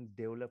getting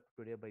developed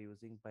today by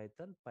using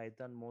Python?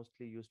 Python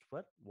mostly used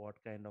for what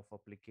kind of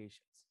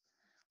applications?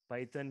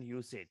 Python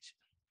usage.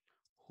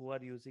 Who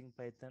are using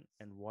Python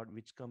and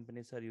which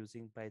companies are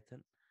using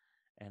Python?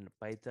 And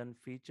Python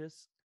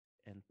features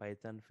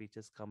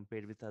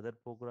compared with other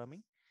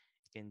programming.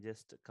 You can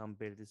just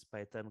compare this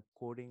Python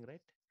coding,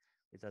 right,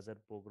 with other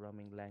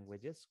programming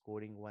languages,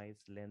 coding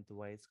wise, length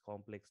wise,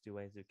 complexity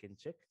wise. You can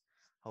check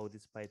how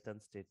these Python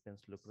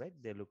statements look, right?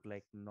 They look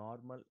like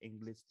normal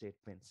English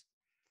statements.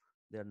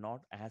 They're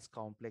not as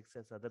complex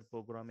as other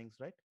programmings,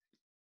 right?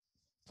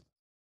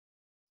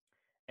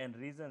 And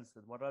reasons,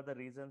 what are the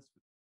reasons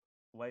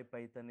why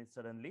Python is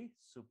suddenly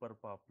super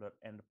popular?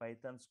 And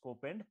Python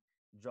scope and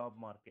job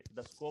market.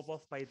 The scope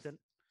of Python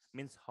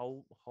means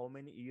how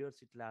many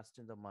years it lasts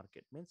in the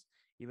market. Means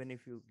even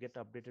if you get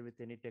updated with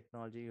any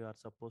technology, you are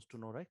supposed to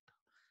know, right?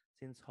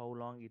 Since how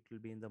long it will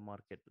be in the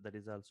market. That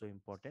is also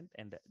important.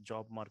 And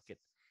job market,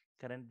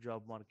 current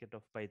job market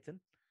of Python.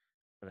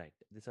 Right.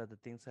 These are the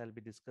things I'll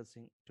be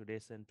discussing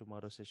today's and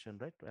tomorrow's session,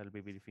 right? I'll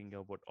be briefing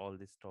you about all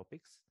these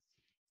topics.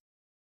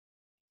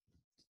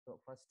 So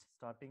first,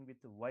 starting with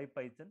why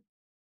Python.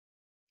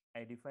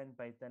 I define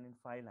Python in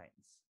 5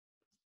 lines.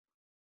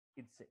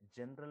 It's a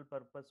general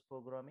purpose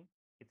programming.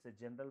 It's a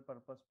general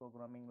purpose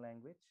programming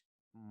language.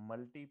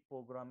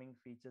 Multi-programming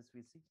features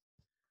we see.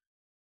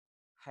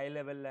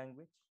 High-level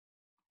language,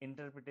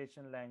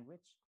 interpretation language,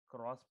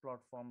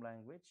 cross-platform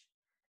language,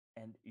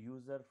 and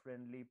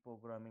user-friendly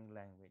programming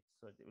language.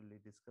 So we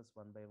will discuss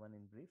one by one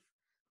in brief.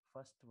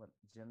 First one,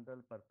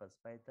 general purpose.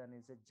 Python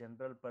is a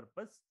general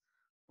purpose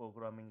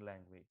programming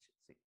language.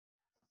 See,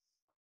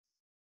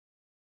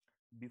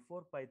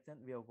 before Python,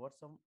 we have got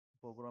some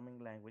programming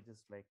languages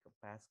like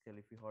Pascal.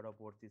 If you heard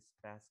about this,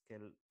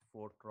 Pascal,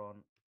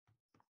 Fortran,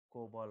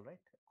 COBOL, right?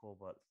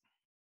 COBOL.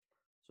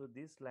 So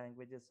these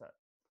languages are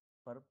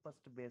purpose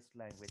based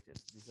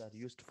languages. These are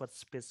used for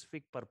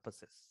specific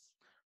purposes,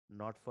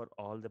 not for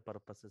all the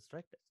purposes,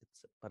 right?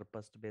 It's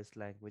purpose based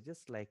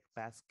languages like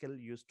Pascal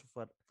used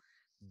for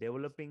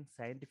developing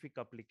scientific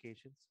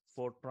applications,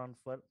 Fortran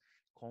for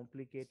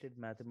complicated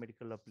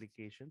mathematical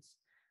applications,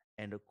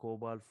 and a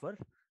COBOL for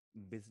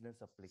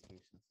business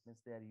applications. Means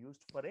they are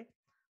used for a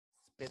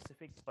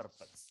specific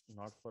purpose,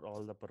 not for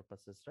all the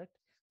purposes, right?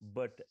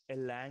 But a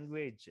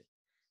language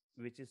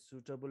which is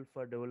suitable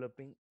for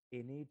developing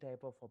any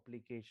type of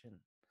application,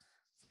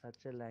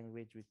 such a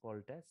language we call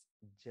it as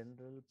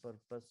general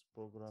purpose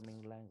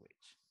programming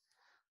language.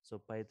 So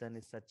Python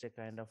is such a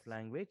kind of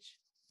language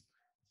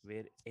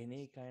where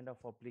any kind of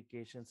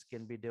applications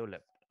can be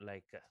developed,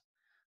 like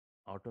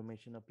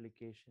automation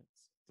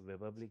applications,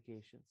 web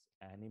applications,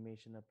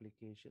 animation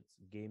applications,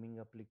 gaming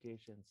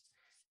applications,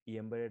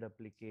 embedded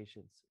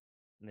applications,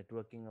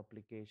 networking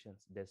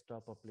applications,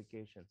 desktop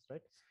applications,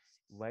 right?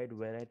 Wide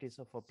varieties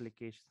of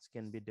applications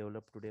can be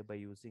developed today by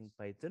using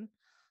Python.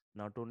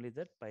 Not only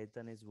that,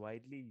 Python is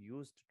widely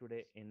used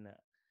today in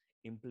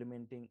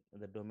implementing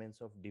the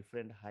domains of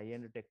different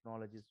high-end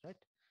technologies, right?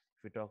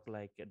 If we talk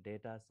like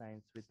data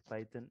science with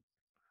Python,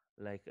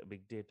 like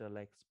big data,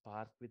 like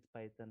Spark with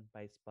Python,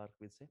 PySpark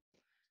with say,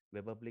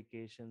 web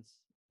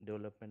applications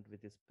development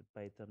with this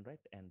Python, right?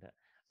 And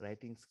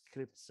writing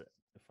scripts,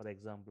 for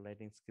example,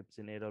 writing scripts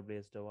in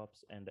AWS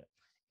DevOps, and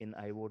in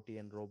IoT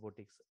and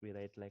robotics, we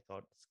write like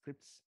our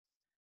scripts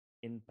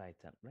in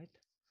Python, right?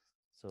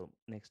 So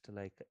next,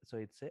 like, so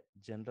it's a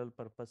general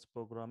purpose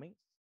programming,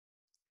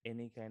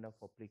 any kind of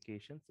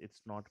applications.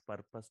 It's not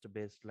purpose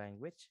based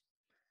language.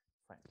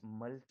 Fine.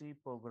 Multi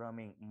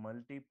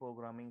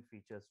programming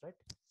features, right?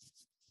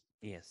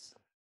 Yes.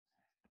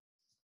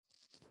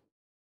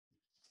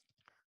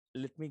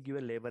 Let me give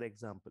a labor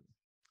example.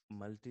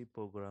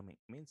 Multi-programming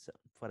means,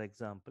 for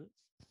example,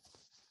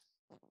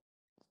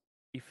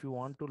 if you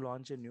want to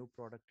launch a new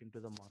product into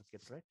the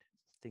market, right?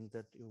 Think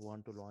that you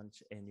want to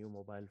launch a new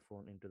mobile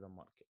phone into the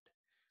market.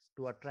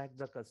 To attract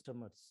the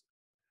customers,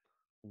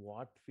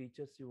 what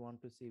features you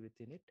want to see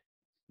within it?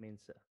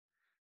 Means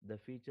the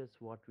features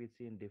what we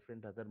see in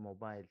different other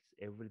mobiles,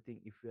 everything,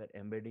 if you are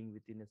embedding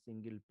within a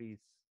single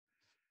piece,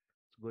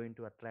 it's going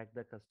to attract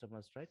the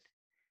customers, right?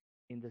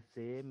 In the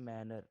same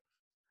manner,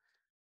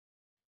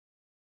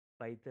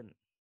 Python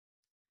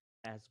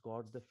has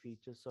got the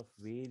features of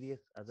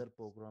various other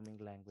programming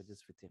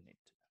languages within it.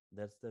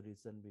 That's the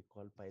reason we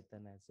call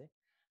Python as a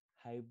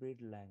hybrid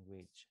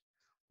language.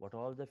 What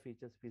all the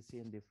features we see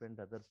in different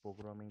other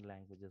programming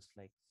languages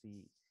like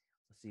C,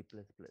 C++,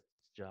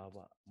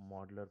 Java,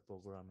 modular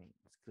programming,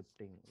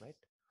 scripting, right?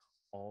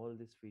 All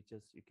these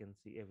features, you can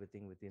see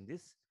everything within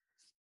this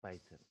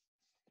Python.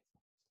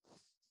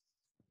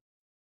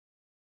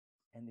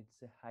 And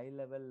it's a high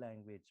level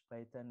language.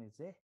 Python is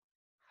a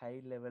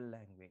high level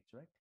language,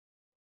 right?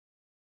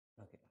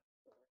 Okay.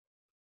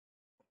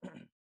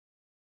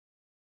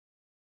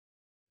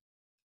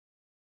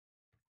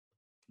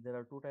 There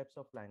are two types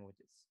of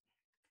languages.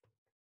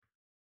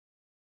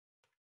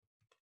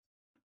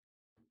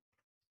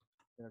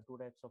 There are two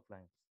types of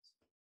languages.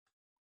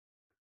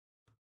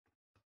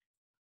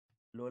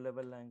 Low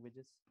level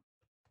languages.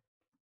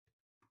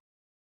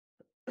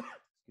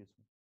 Excuse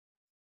me.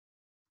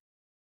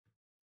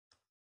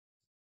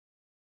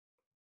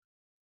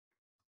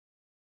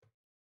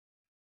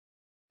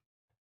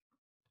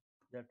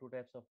 There are two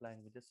types of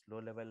languages, low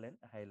level and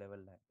high level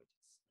languages.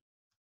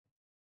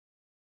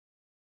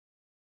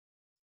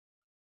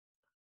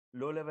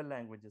 Low level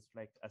languages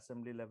like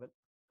assembly level,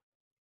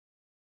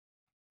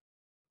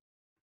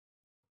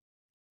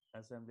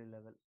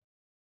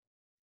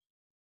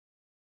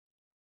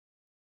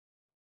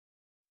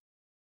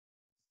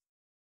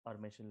 or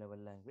machine level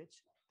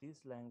language.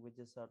 These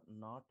languages are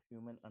not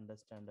human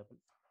understandable.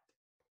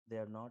 They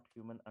are not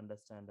human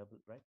understandable,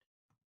 right?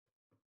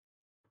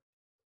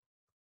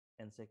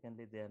 And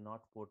secondly, they are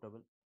not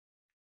portable.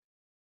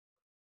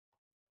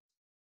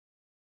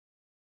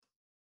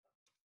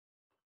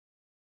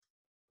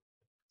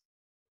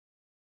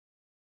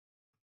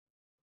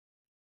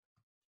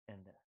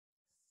 And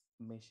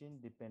machine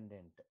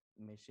dependent,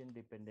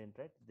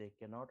 right? They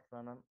cannot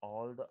run on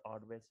all the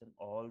hardware and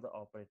all the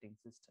operating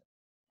system.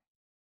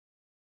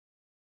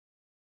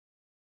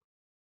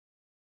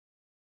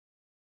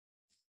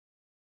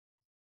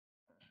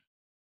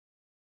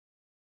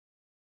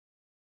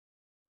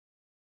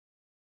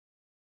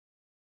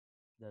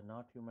 They're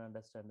not human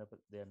understandable.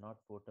 They are not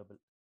portable.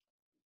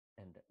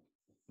 And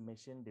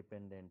machine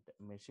dependent,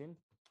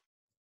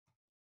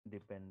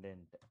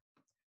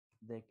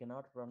 they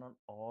cannot run on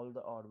all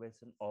the hardware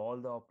and all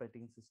the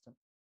operating system.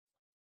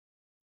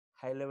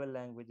 High level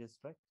languages,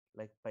 right?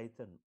 Like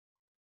Python,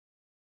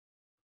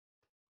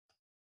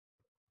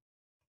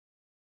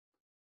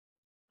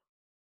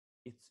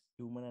 it's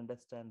human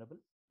understandable.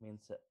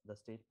 Means the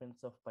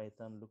statements of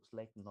Python looks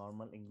like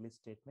normal English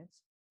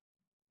statements,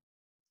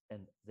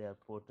 and they are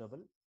portable.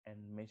 And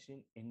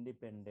machine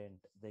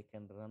independent, they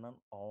can run on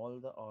all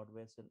the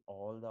hardware and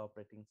all the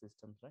operating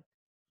systems, right?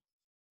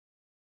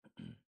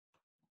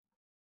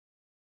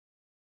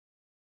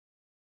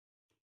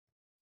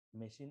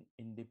 machine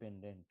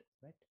independent,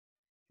 right?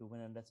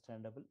 Human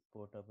understandable,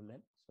 portable,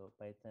 and so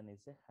Python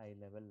is a high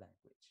level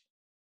language.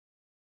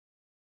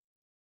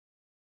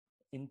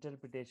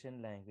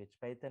 Interpretation language.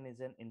 Python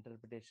is an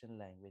interpretation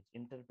language.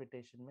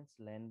 Interpretation means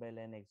line by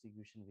line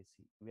execution.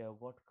 We have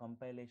got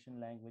compilation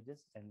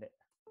languages and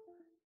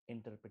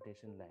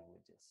interpretation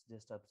languages.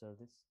 Just observe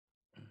this.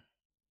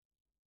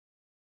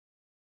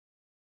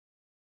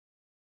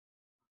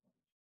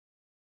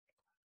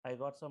 I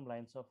got some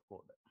lines of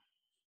code.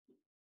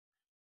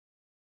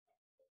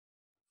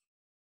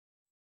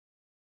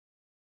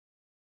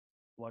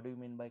 What do you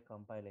mean by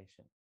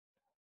compilation?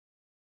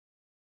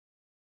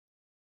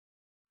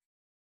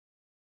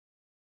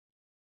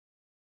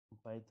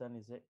 Python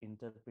is a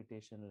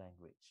interpretation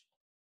language.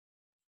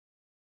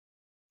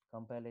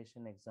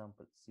 Compilation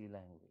example, C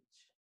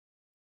language.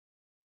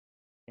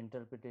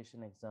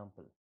 Interpretation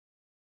example,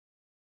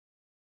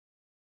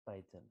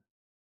 Python.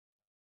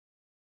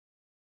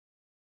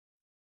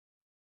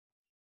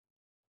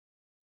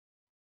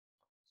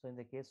 So in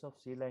the case of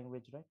C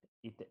language, right,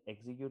 it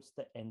executes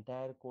the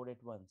entire code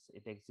at once.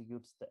 It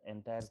executes the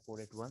entire code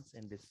at once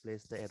and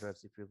displays the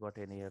errors. If you got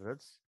any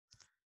errors,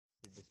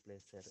 it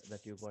displays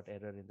that you got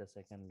error in the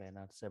second line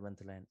or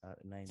seventh line or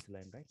ninth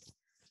line, right?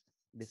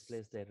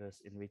 Displays the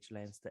errors in which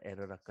lines the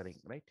error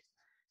occurring, right?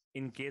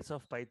 In case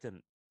of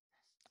Python,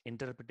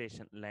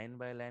 interpretation, line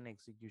by line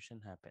execution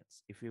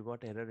happens. If you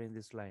got error in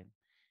this line,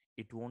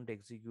 it won't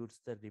execute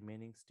the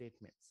remaining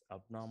statements.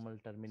 Abnormal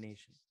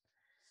termination,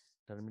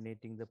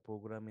 terminating the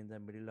program in the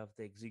middle of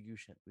the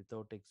execution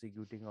without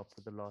executing up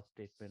to the last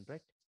statement,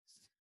 right?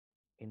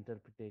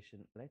 Interpretation,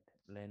 right?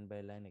 Line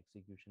by line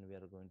execution we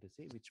are going to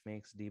see, which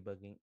makes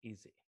debugging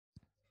easy.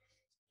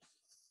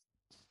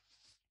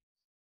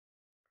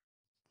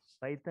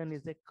 Python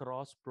is a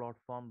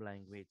cross-platform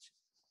language.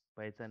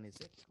 Python is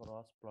a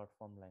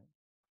cross-platform language.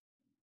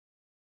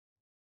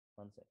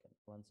 One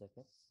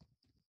second.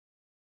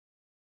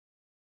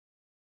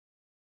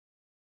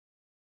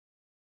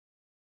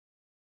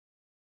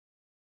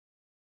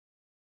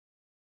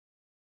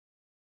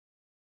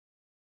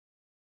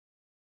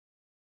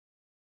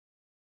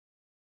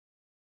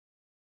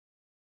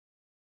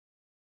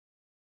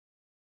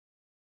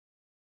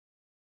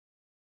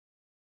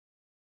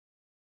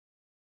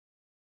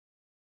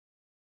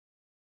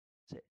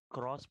 It's a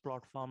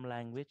cross-platform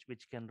language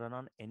which can run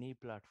on any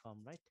platform,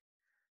 right?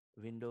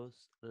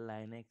 Windows,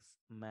 Linux,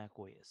 Mac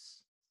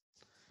OS.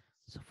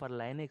 So for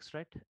Linux,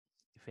 right,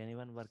 if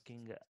anyone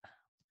working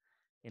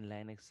in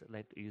Linux,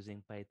 like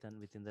using Python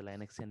within the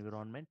Linux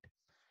environment,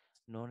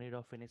 no need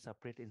of any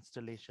separate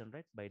installation,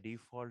 right? By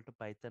default,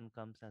 Python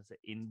comes as an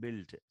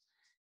inbuilt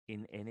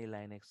in any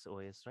Linux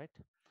OS, right?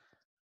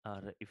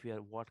 Or if you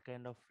are, what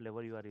kind of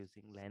flavor you are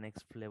using,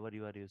 Linux flavor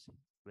you are using,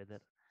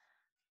 whether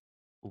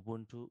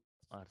Ubuntu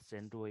or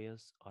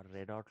CentOS or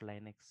Red Hat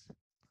Linux,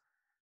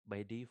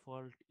 by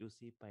default, you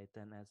see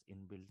Python as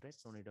inbuilt, right?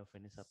 No need of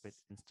any separate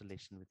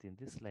installation within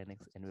this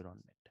Linux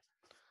environment.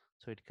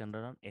 So it can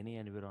run on any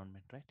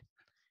environment, right?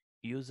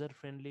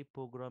 User-friendly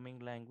programming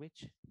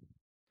language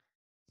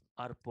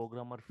or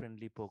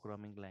programmer-friendly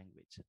programming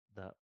language.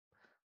 The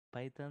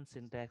Python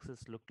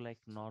syntaxes look like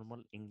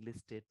normal English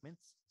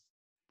statements.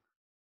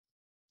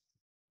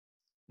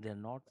 They're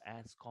not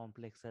as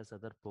complex as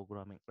other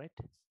programming, right?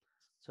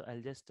 So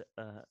I'll just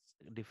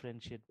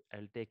differentiate.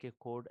 I'll take a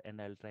code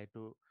and I'll try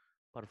to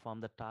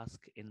perform the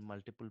task in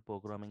multiple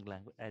programming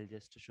language. I'll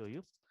just show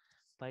you.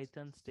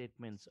 Python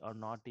statements are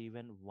not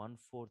even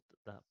 1/4.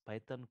 The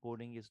Python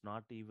coding is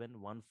not even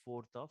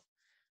 1/4 of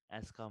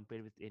as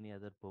compared with any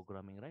other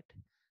programming, right?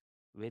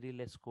 Very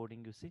less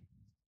coding, you see,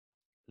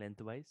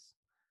 lengthwise.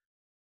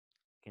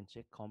 You can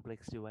check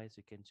complexity wise,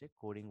 you can check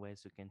coding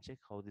wise, you can check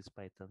how these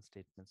Python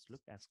statements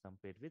look as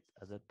compared with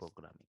other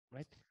programming,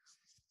 right?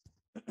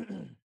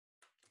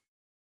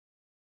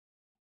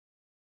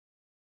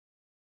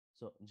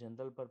 So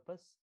general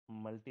purpose,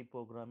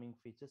 multi-programming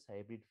features,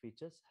 hybrid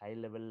features,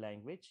 high-level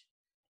language,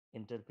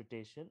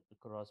 interpretation,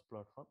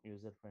 cross-platform,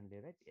 user-friendly,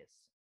 right? Yes.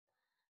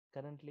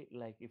 Currently,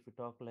 like if you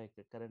talk like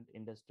the current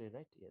industry,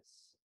 right?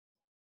 Yes.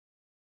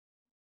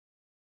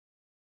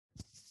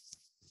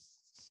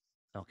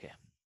 Okay.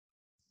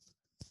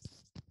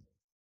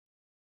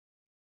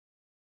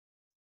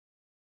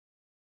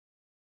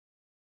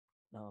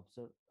 Now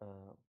observe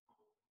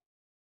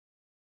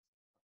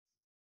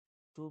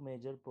two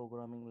major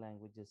programming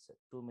languages.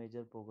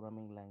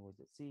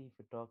 See, if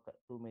you talk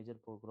two major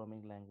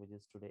programming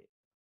languages today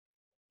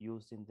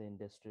used in the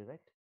industry,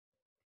 right?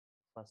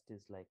 First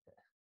is like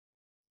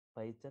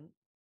Python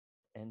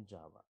and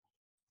Java.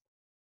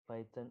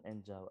 Python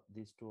and Java,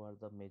 these two are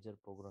the major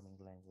programming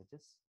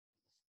languages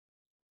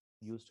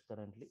used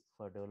currently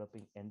for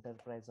developing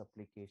enterprise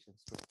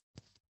applications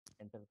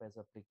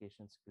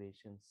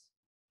creations.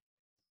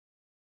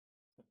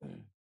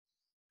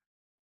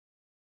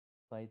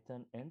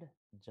 Python and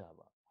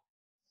Java,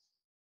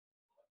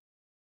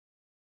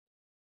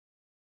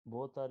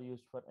 both are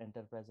used for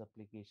enterprise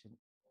application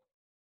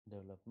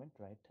development,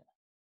 right?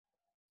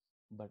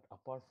 But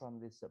apart from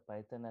this,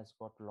 Python has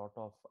got a lot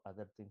of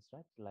other things,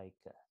 right? Like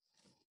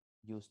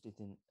used it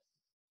in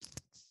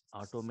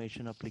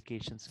automation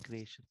applications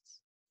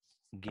creations,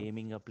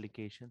 gaming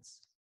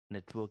applications,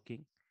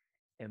 networking,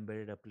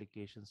 embedded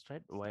applications,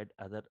 right? Wide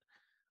other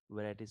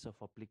varieties of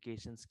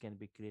applications can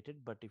be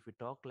created. But if you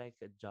talk like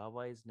Java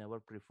is never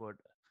preferred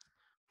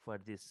for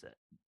this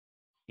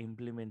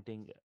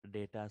implementing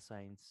data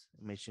science,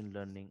 machine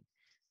learning,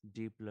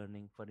 deep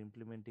learning. For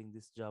implementing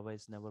this, Java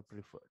is never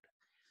preferred.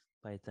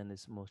 Python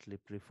is mostly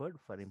preferred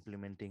for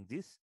implementing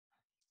these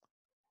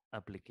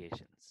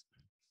applications.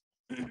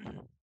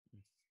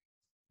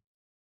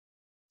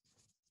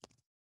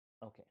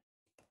 Okay.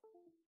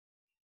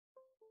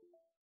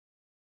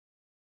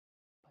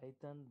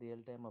 Python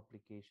real-time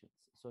applications.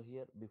 So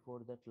here before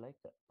that, like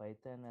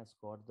Python has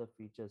got the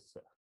features.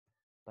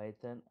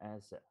 Python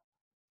as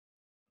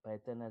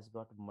Python has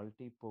got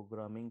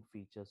multi-programming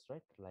features,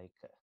 right? Like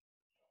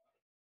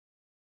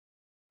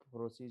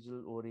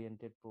procedural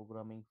oriented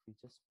programming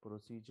features.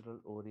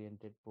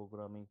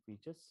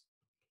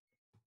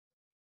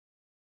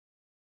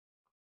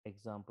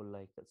 Example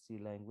like C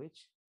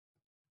language.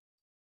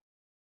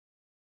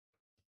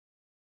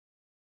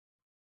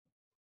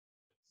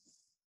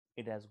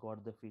 It has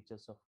got the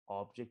features of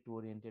object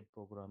oriented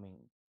programming.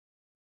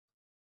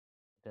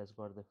 It has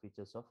got the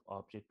features of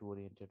object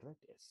oriented, right?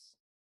 Yes.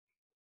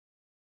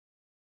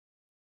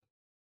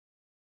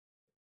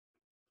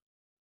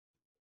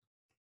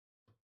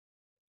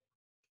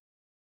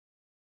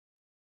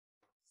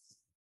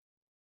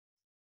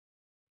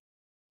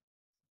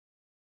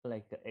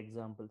 Like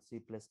example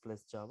C++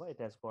 Java, it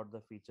has got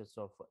the features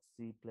of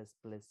C++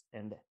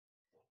 and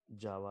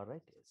Java,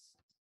 right? Yes.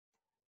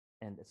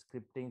 And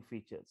scripting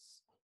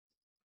features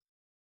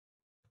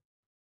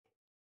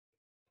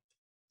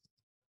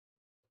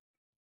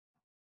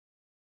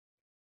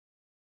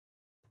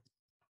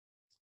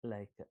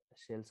like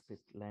shell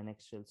script,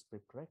 Linux shell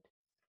script, right?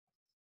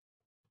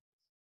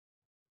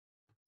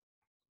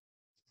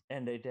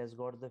 And it has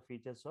got the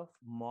features of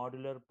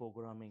modular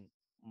programming,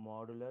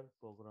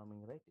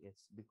 right?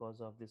 Yes,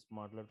 because of this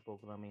modular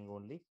programming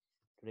only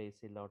there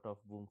is a lot of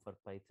boom for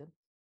Python.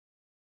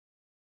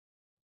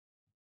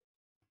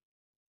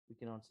 We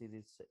cannot see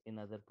this in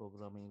other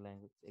programming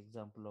language.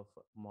 Example of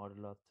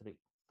modular 3.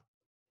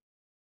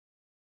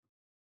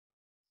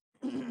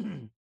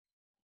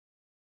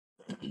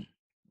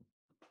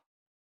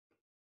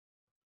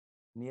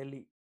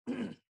 Nearly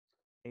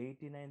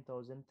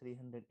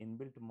 89,300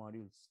 inbuilt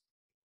modules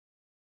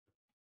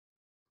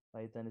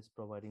Python is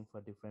providing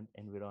for different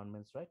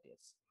environments, right?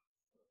 Yes.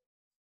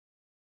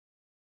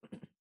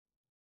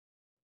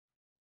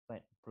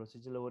 Fine.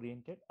 Procedural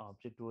oriented,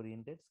 object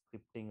oriented,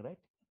 scripting, right?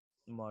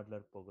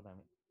 Modular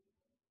programming.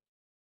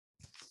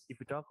 If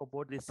you talk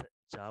about this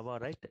Java,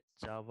 right?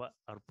 Java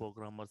or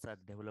programmers or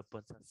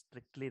developers are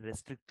strictly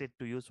restricted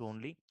to use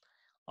only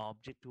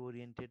object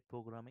oriented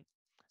programming.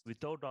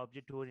 Without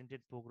object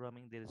oriented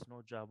programming, there is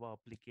no Java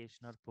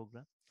application or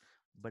program.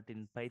 But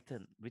in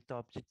Python, with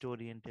object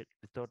oriented,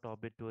 without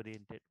object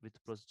oriented, with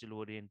procedural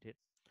oriented,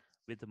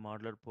 with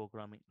modular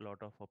programming, a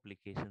lot of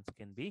applications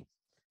can be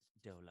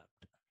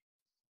developed.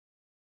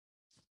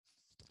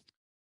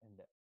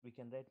 And we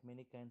can write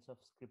many kinds of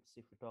scripts.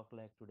 If you talk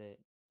like today,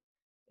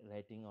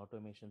 writing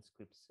automation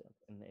scripts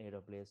in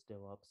AWS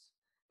DevOps,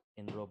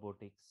 in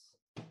robotics,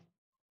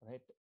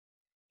 right?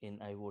 In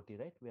IoT,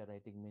 right? We are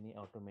writing many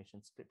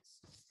automation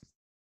scripts.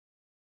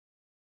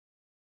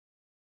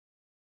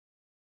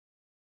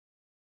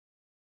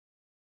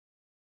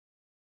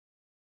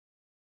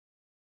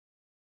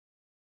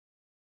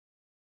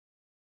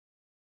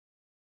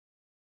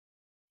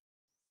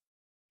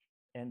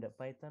 And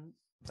Python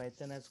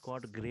has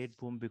got great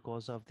boom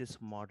because of this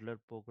modular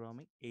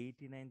programming.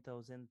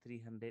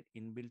 89,300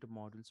 inbuilt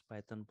modules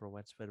Python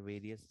provides for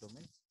various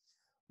domains.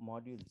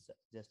 Modules,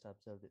 just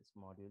observe this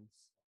modules.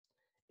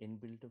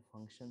 Inbuilt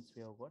functions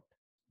we have got.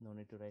 No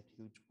need to write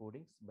huge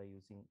codings. By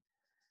using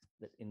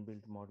the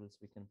inbuilt modules,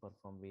 we can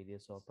perform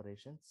various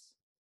operations.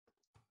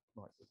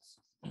 Modules.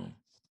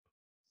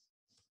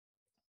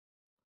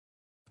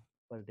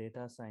 For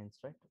data science,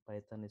 right?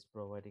 Python is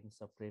providing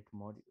separate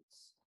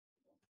modules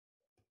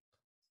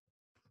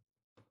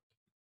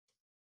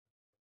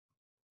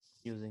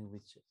using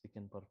which we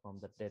can perform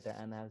the data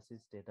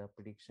analysis, data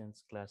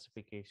predictions,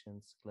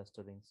 classifications,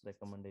 clusterings,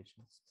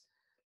 recommendations.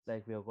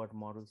 Like we have got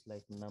models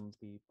like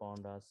NumPy,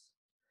 Pandas,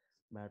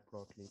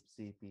 Matplotlib,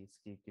 CP,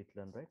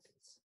 Scikit-learn, right?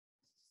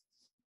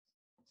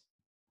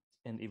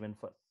 And even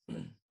for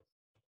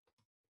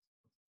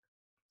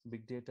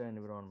big data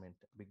environment,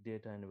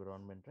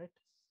 right?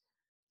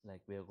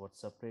 Like we have got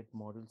separate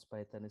modules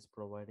Python is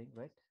providing,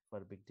 right?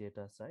 For big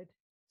data side.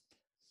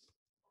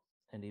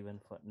 And even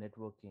for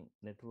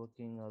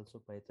networking also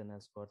Python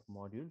has got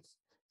modules.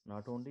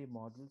 Not only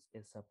modules,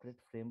 a separate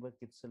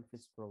framework itself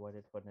is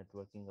provided for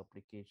networking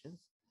applications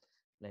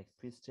like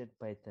Twisted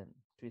Python.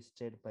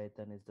 Twisted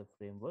Python is the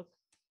framework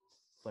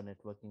for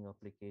networking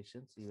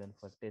applications, even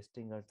for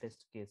testing or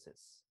test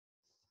cases.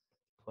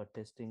 For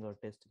testing or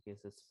test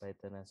cases,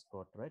 Python has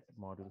got, right,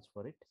 modules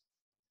for it.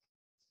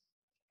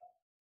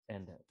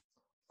 And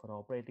for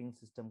operating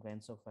system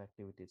kinds of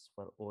activities,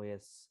 for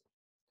OS,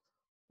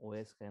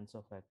 OS kinds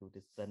of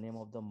activities. The name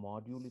of the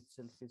module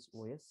itself is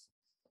OS,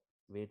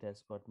 where it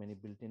has got many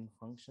built-in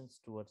functions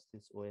towards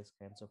this OS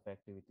kinds of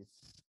activities.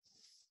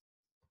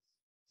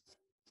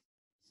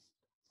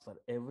 For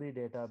every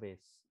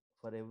database,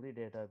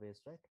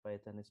 right,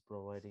 Python is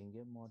providing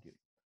a module.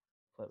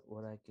 For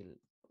Oracle,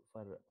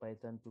 for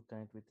Python to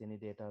connect with any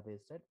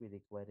database, right, we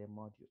require a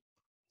module.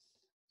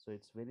 So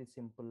it's very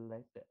simple,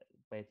 like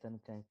Python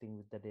connecting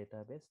with the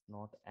database,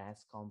 not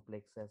as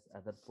complex as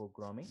other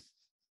programming.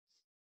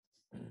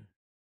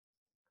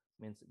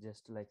 Means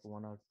just like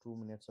 1 or 2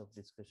 minutes of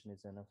discussion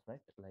is enough,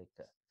 right? Like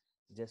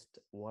just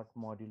what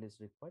module is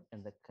required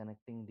and the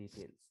connecting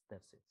details,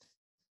 that's it.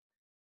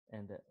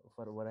 And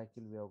for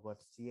Oracle, we have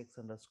got cx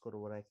underscore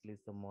Oracle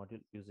is the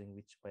module using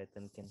which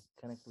Python can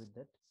connect with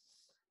that.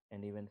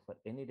 And even for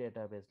any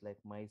database like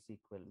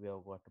MySQL, we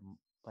have got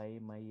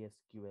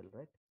PyMySQL,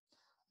 right?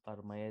 Or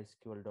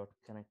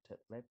MySQL.connector,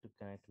 right? To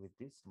connect with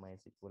this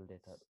MySQL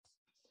database.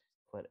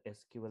 For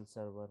SQL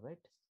Server,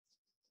 right?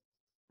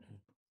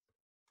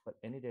 For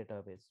any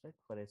database, right?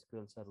 For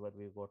SQL Server,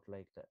 we got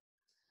like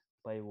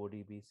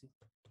PyODBC.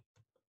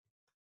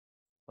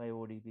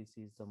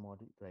 PyODBC is the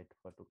module, right?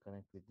 For to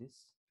connect with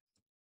this.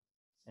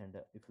 And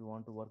if you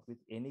want to work with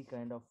any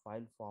kind of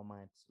file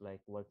formats,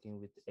 like working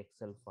with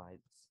Excel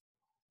files,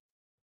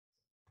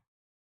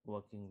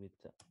 working with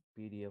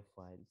PDF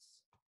files,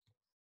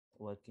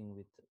 working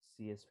with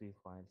CSV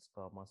files,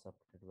 comma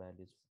separated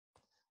values,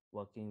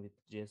 working with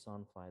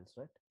JSON files,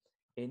 right?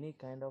 Any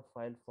kind of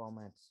file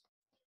formats,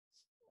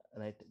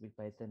 right? With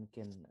Python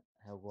can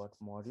have got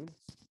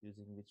modules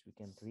using which we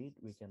can read,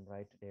 we can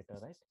write data,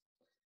 right?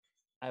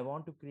 I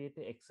want to create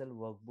an Excel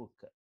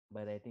workbook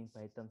by writing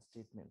Python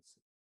statements,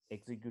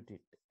 execute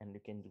it, and you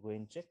can go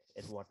and check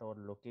at whatever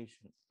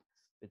location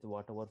with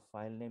whatever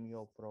file name you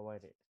have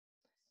provided.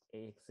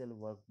 A Excel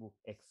workbook,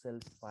 Excel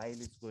file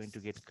is going to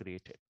get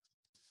created.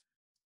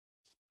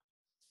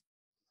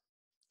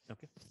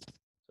 Okay,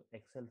 so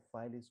Excel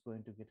file is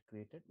going to get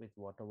created with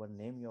whatever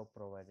name you have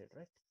provided,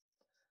 right?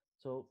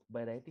 So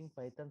by writing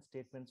Python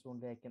statements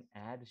only, I can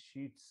add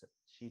sheets,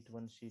 sheet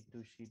 1, sheet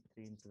 2, sheet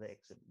 3 into the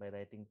Excel by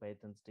writing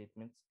Python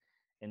statements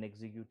and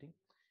executing.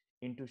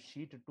 Into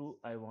sheet 2,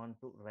 I want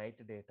to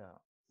write data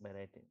by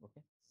writing,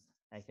 okay?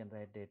 I can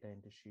write data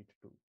into sheet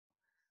 2.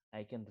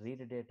 I can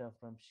read data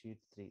from sheet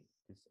 3.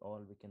 This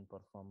all we can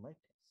perform, right?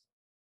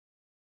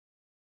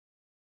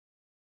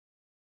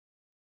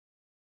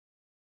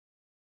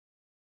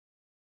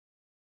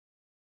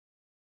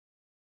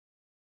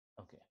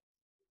 Okay.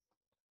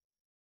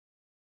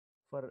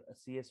 For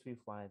CSV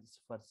files,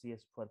 for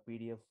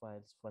PDF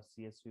files, for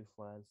CSV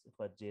files,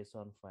 for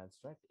JSON files,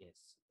 right?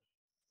 Yes.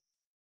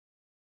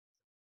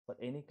 For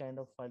any kind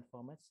of file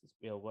formats,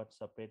 we have got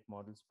separate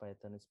models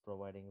Python is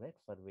providing, right?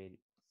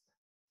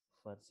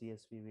 For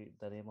CSV,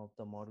 the name of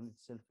the model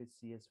itself is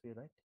CSV,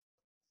 right?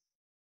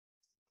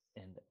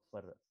 And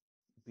for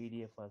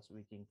PDF files,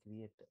 we can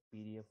create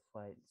PDF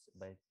files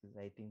by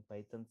writing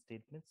Python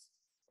statements,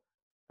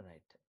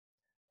 right?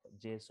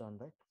 JSON,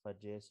 right? For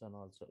JSON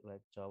also,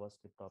 like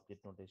JavaScript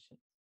object notation,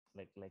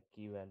 like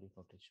key value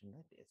notation,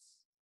 right? Yes.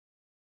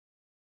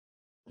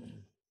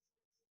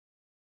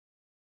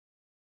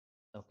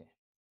 Okay.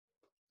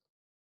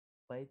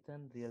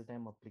 Python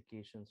real-time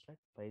applications,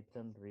 right?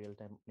 Python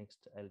real-time.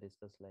 Next, I'll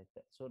discuss like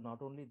that. So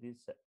not only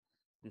this,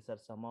 these are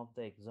some of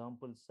the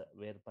examples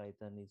where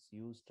Python is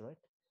used, right?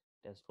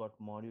 It has got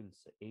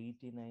modules,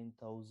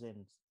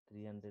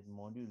 89,300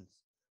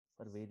 modules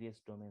for various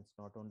domains,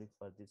 not only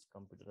for these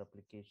computer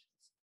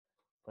applications,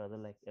 for other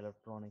like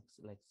electronics,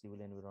 like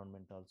civil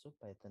environment also,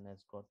 Python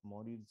has got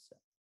modules.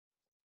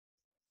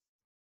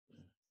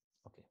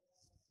 Okay.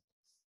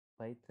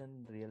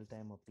 Python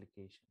real-time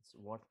applications.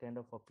 What kind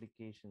of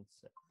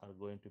applications are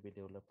going to be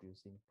developed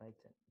using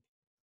Python?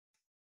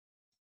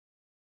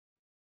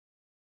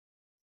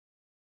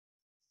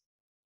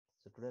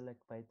 So today, like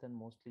Python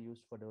mostly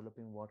used for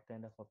developing what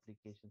kind of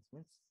applications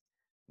means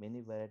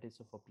many varieties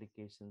of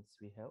applications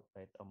we have,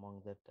 right?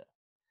 Among that,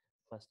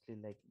 firstly,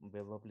 like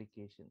web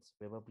applications.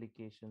 Web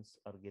applications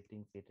are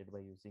getting created by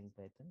using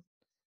Python.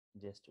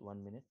 Just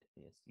 1 minute.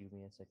 Yes, give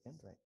me a second,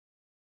 right?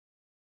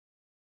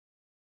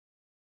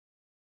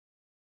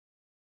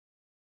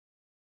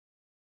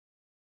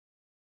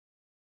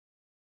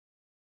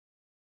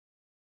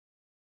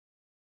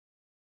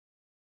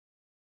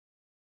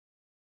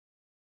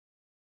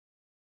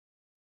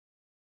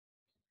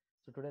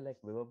 So today,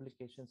 like web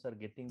applications are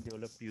getting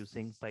developed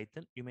using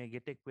Python. You may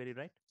get a query,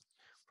 right?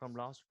 From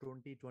last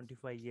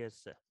 20-25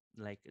 years,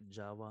 like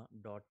Java,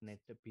 .NET,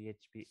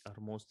 PHP are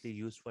mostly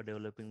used for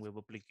developing web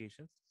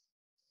applications.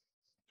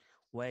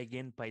 Why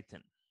again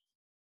Python?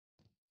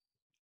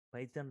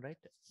 Python, right?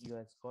 You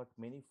has got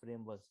many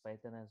frameworks.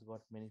 Python has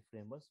got many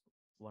frameworks.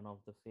 One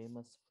of the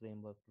famous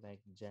framework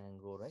like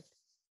Django, right?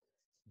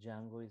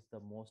 Django is the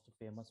most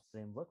famous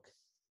framework.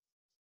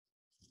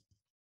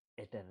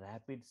 At a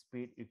rapid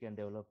speed, you can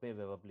develop a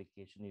web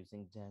application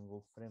using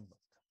Django framework.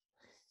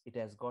 It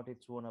has got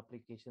its own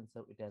application,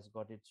 so it has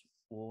got its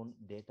own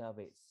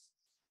database.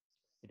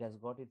 It has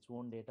got its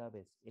own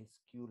database,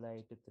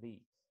 SQLite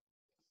 3.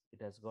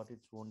 It has got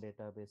its own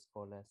database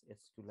called as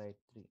SQLite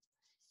 3.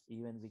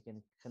 Even we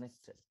can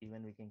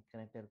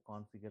connect and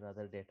configure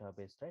other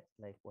database, right?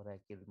 Like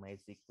Oracle,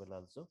 MySQL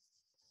also.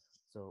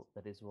 So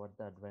that is what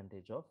the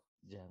advantage of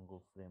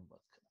Django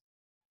framework.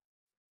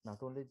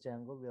 Not only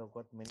Django, we have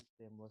got many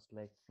frameworks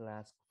like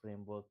Flask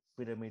framework,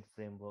 Pyramid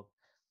framework,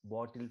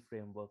 Bottle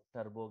framework,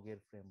 TurboGear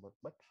framework.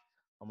 But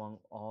among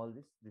all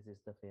this is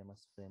the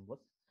famous framework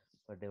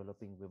for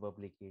developing web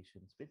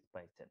applications with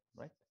Python,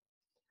 right?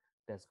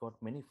 It has got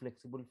many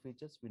flexible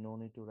features. We no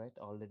need to write,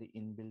 already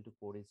inbuilt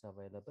code is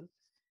available.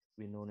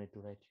 We no need to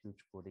write huge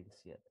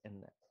codings here.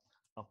 And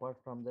apart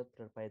from that,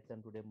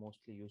 Python today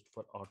mostly used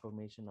for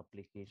automation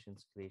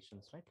applications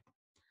creations, right?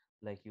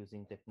 Like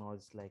using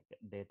technologies like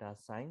data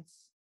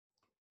science,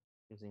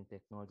 using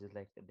technologies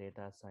like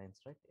data science,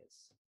 right?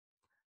 Yes.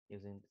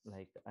 Using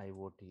like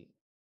IoT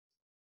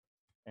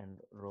and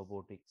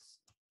robotics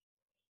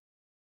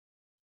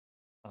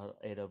or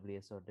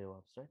AWS or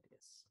DevOps, right?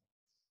 Yes.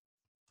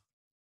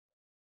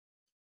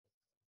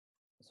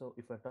 So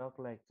if I talk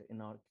like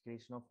in our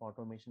creation of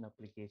automation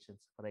applications,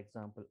 for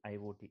example,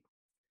 IoT,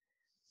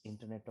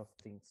 Internet of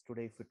Things.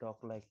 Today, if we talk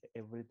like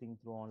everything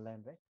through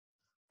online, right?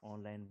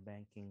 Online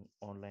banking,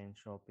 online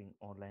shopping,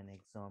 online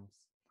exams,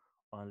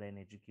 online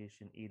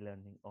education,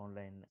 e-learning,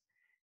 online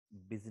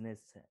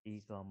business,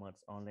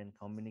 e-commerce, online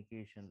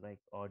communication like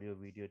audio,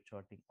 video,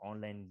 chatting,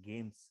 online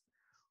games,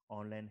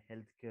 online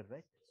healthcare,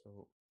 right?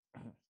 So,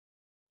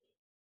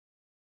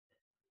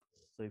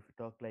 so if you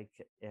talk like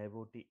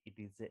IoT, it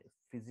is a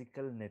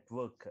physical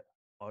network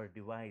or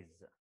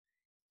device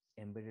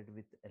embedded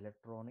with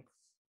electronics,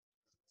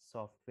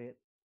 software,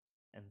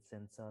 and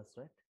sensors,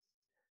 right?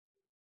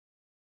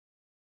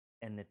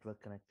 And network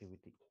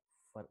connectivity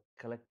for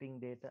collecting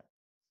data,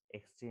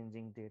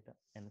 exchanging data,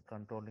 and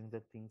controlling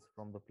the things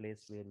from the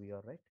place where we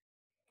are, right?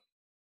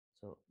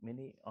 So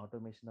many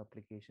automation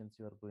applications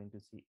you are going to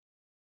see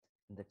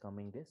in the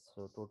coming days.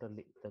 So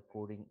totally the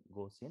coding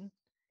goes in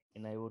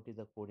IoT,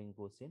 the coding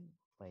goes in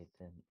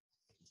Python.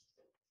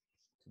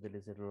 So there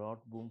is a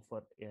lot boom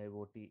for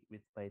IoT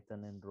with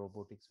Python and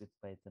robotics with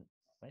Python,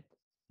 right?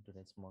 In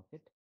today's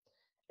market.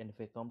 And if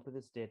I come to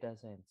this data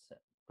science,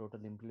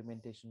 total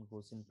implementation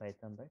goes in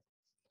Python, right?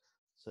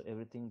 So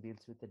everything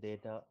deals with the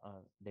data,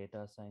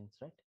 data science,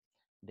 right?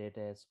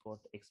 Data has got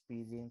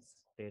experience,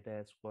 data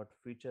has got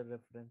future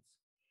reference.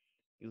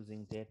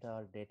 Using data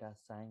or data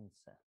science,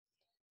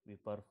 we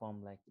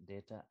perform like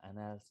data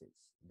analysis,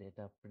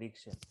 data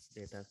prediction,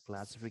 data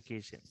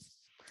classification,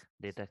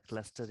 data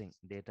clustering,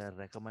 data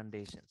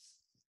recommendations.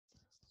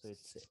 So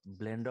it's a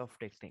blend of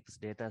techniques.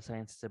 Data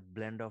science is a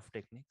blend of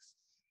techniques.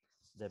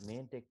 The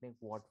main technique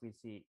what we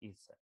see is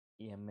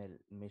ML,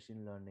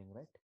 machine learning,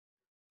 right?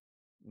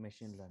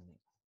 Machine learning.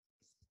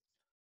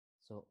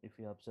 So if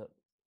you observe,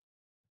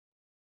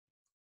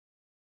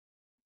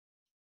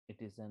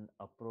 it is an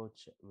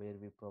approach where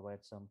we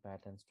provide some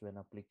patterns to an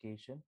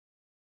application,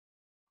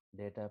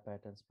 data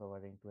patterns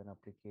providing to an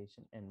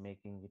application and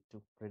making it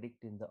to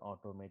predict in the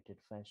automated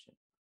fashion.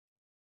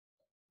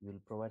 You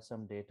will provide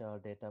some data or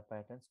data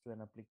patterns to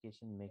an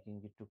application,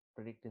 making it to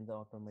predict in the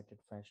automated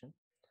fashion.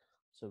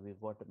 So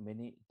we've got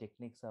many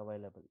techniques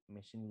available,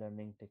 machine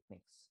learning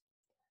techniques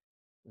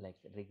like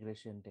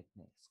regression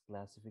techniques,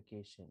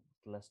 classification,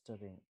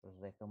 clustering,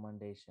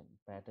 recommendation,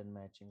 pattern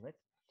matching, right?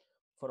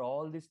 For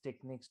all these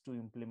techniques to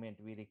implement,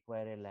 we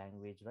require a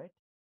language, right?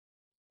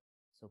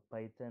 So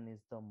Python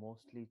is the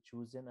mostly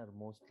chosen or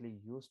mostly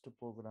used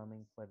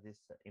programming for this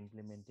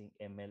implementing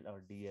ML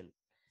or DL,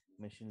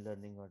 machine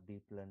learning or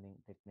deep learning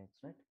techniques,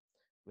 right?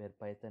 Where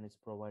Python is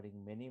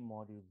providing many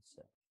modules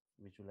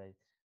visualize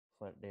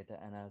for data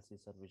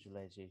analysis or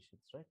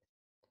visualizations, right?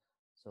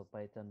 So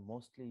Python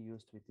mostly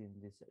used within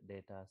this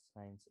data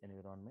science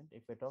environment.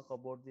 If I talk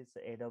about this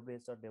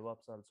AWS or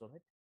DevOps also,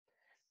 right?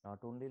 Not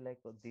only like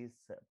this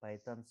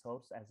Python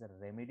serves as a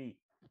remedy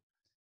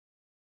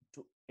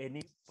to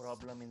any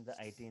problem in the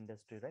IT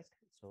industry, right?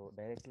 So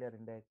directly or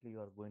indirectly,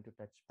 you are going to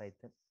touch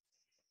Python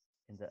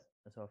in the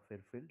software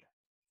field.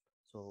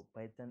 So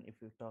Python, if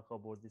you talk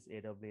about this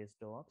AWS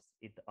DevOps,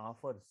 it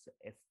offers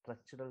a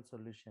structural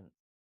solution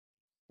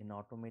in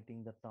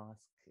automating the task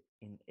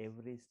in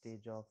every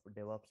stage of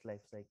DevOps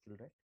lifecycle,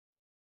 right?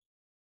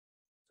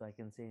 So I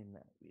can say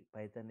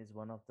Python is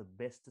one of the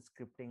best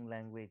scripting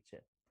language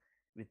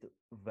with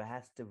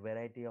vast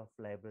variety of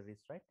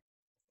libraries, right?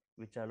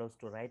 Which allows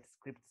to write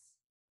scripts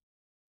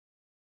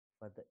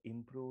for the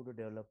improved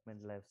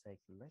development life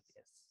cycle, right?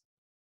 Yes.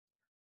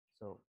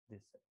 So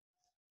this,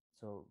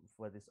 so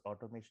for this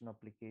automation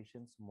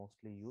applications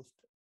mostly used,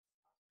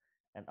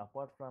 and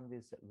apart from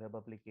these web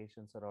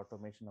applications or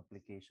automation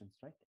applications,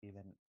 right?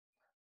 Even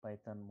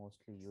Python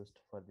mostly used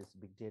for this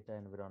big data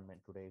environment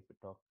today. If we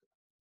talk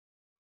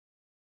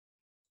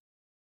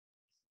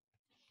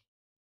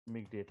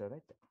big data,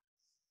 right?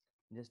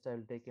 Just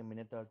I'll take a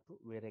minute or two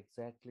where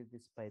exactly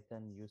this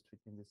Python used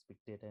within this big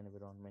data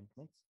environment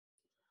means.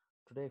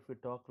 Today, if we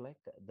talk like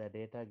the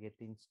data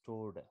getting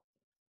stored,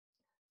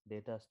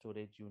 data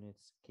storage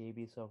units,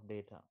 KBs of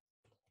data,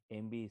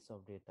 MBs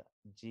of data,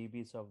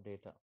 GBs of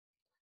data,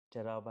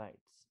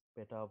 terabytes,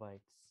 petabytes,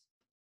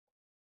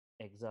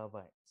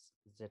 exabytes,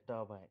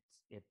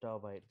 zettabytes,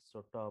 yottabytes,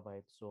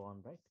 sottabytes, so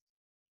on, right?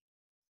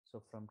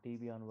 So from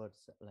TB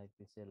onwards, like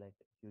we say, like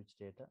huge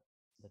data,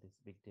 that is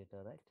big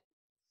data, right?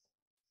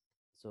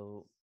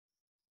 So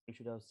you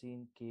should have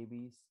seen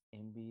KBs,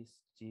 MBs,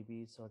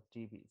 GBs, or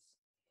TBs.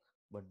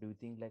 But do you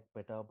think like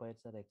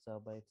petabytes or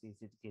exabytes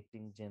is it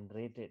getting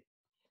generated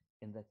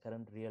in the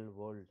current real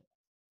world?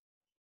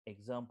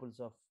 Examples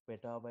of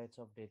petabytes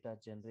of data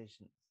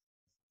generation: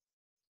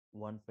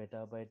 1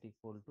 petabyte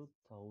equal to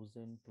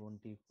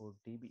 1024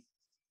 TB.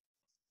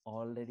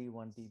 Already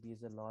 1 TB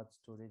is a large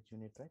storage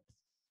unit, right?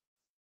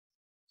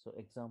 So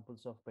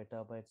examples of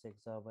petabytes,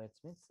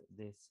 exabytes means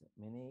this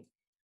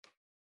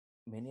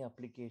many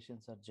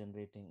applications are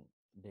generating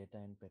data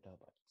in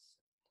petabytes.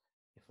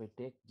 If we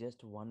take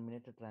just 1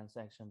 minute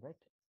transaction,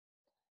 right?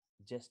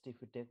 Just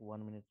if you take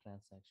 1 minute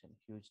transaction,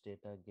 huge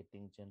data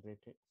getting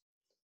generated.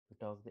 We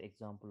talk the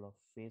example of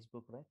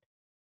Facebook, right?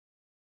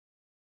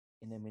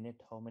 In a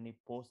minute, how many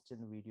posts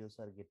and videos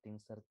are getting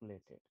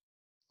circulated?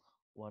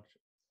 What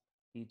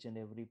each and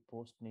every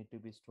post need to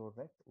be stored,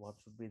 right? What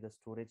should be the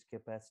storage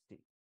capacity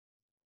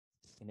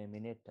in a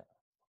minute?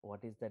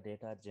 What is the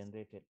data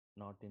generated?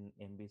 Not in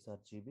MBs or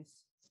GBs,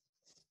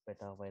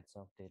 petabytes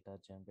of data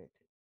generated.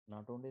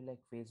 Not only like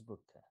Facebook,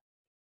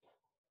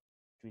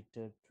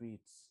 Twitter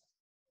tweets,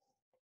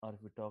 or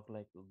if we talk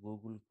like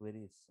Google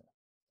queries,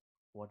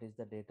 what is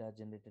the data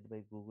generated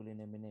by Google in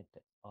a minute?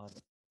 Or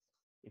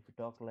if you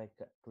talk like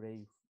today,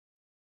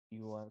 if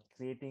you are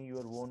creating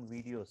your own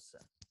videos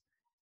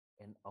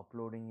and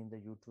uploading in the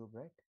YouTube,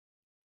 right?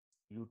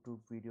 YouTube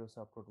videos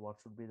upload, what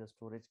should be the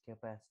storage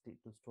capacity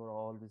to store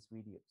all these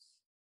videos?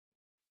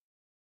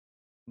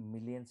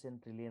 Millions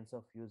and trillions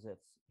of users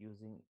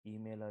using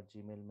email or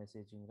Gmail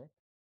messaging, right?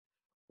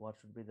 What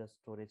should be the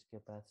storage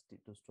capacity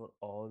to store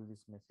all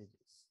these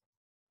messages?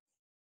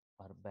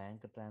 Or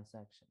bank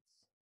transactions,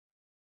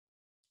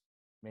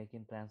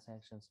 making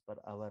transactions per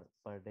hour,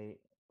 per day,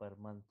 per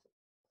month,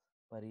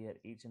 per year.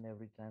 Each and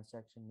every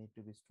transaction need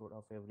to be stored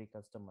of every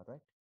customer,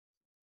 right?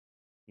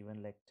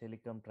 Even like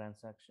telecom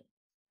transaction,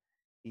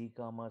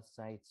 e-commerce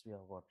sites, we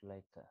have got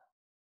like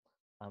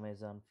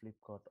Amazon,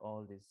 Flipkart,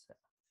 all this,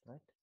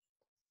 right?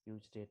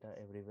 Huge data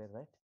everywhere,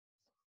 right?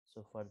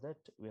 So for that,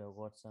 we have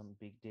got some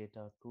big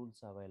data tools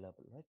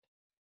available, right?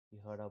 We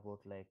heard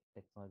about like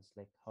technologies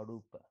like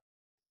Hadoop,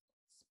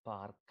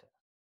 Spark.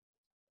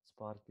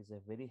 Spark is a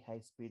very high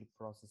speed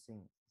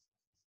processing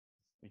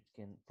which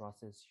can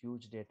process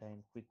huge data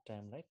in quick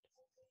time, right?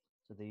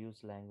 So they use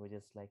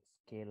languages like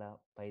Scala,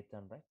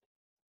 Python, right?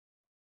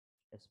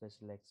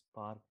 Especially like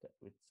Spark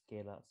with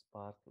Scala,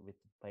 Spark with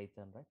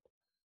Python, right?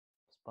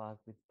 Spark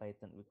with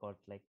Python, we call it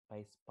like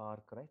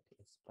PySpark, right?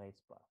 It's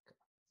PySpark.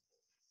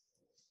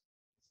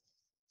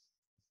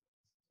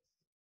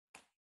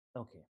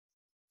 Okay.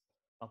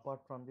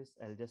 Apart from this,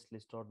 I'll just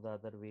list out the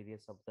other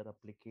various other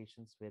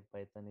applications where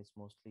Python is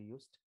mostly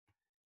used.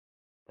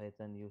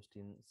 Python used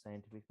in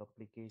scientific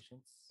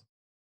applications.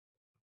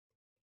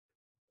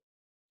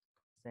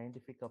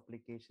 Scientific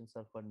applications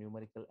are for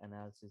numerical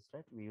analysis,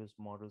 right? We use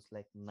models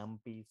like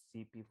NumPy,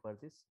 CP for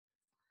this.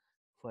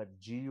 For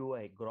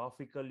GUI,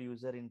 graphical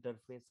user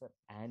interface or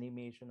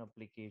animation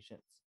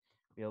applications,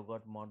 we have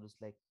got models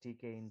like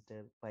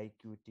TK-Inter,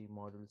 PyQt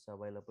models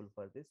available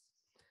for this.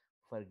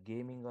 For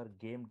gaming or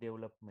game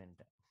development,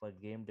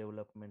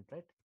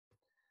 right?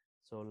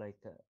 So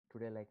like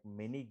today, like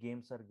many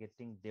games are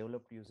getting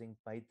developed using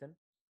Python,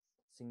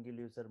 single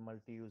user,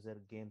 multi-user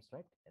games,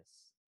 right?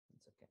 Yes,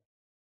 it's okay.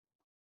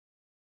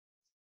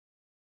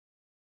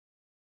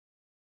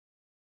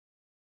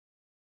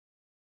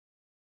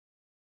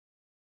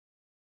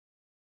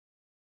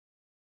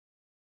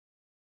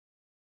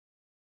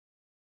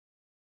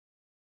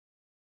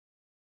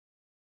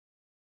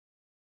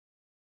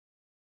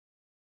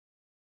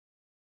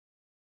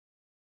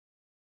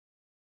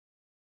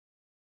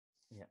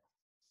 Yeah,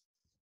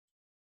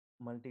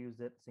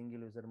 multi-user,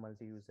 single user,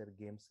 multi-user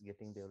games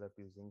getting developed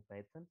using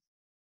Python,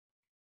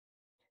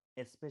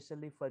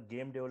 especially for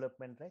game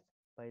development, right?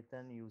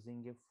 Python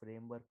using a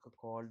framework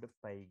called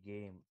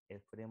Pygame, a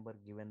framework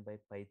given by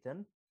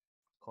Python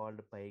called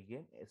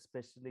Pygame,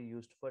 especially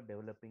used for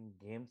developing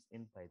games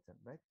in Python,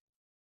 right?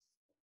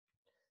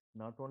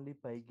 Not only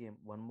Pygame,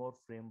 one more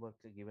framework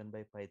given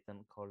by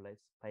Python called as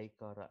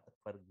PyCara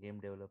for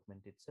game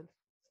development itself.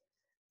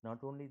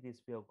 Not only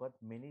this, we have got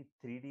many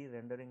 3D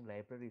rendering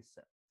libraries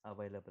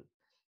available,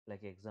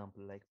 like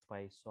example like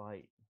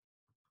PySoy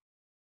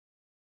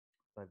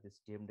for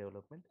this game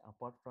development.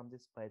 Apart from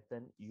this,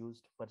 Python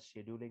used for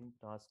scheduling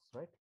tasks,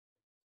 right?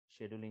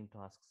 Scheduling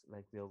tasks,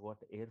 like we have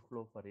got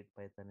Airflow for it,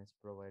 Python is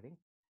providing.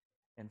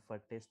 And for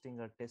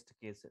testing or test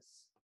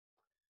cases,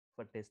 right?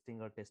 For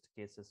testing or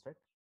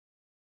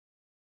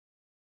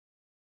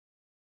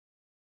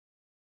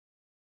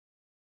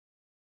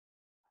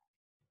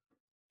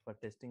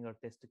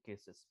test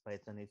cases,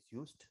 Python is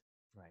used,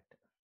 right?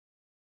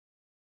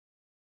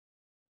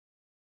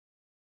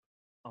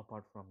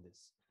 Apart from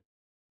this,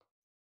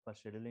 for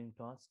scheduling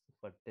tasks,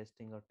 for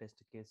testing or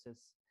test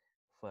cases,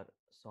 for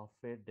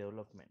software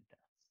development,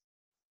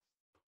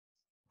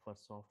 for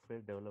software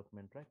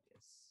development, right?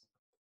 Yes.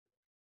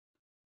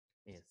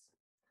 Yes.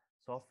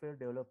 Software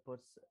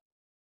developers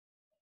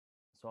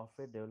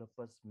software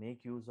developers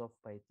make use of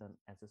Python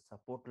as a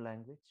support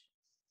language.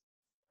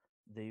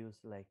 They use,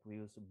 like, we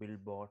use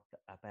Buildbot,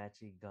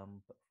 Apache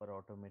Gump for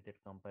automated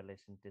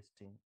compilation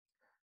testing,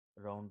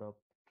 Roundup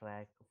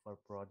Track for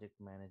project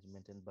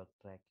management and bug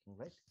tracking,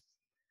 right?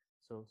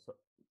 So, so,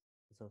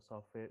 so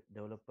software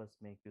developers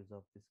make use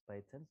of this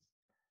Python.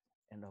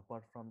 And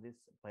apart from this,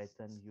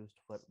 Python used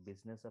for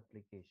business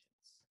applications.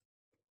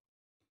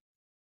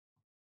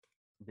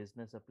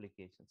 Business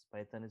applications.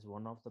 Python is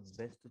one of the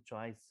best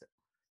choice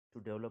to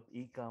develop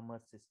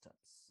e-commerce systems.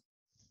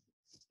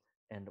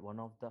 And one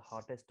of the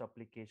hottest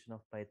application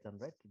of Python,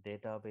 right?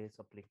 Database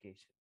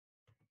application.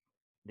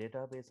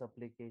 Database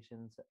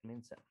applications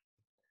means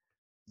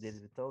there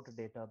is, without a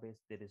database,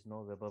 there is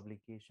no web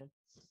application.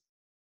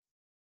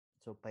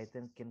 So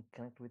Python can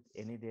connect with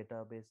any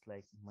database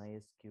like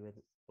MySQL,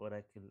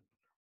 Oracle,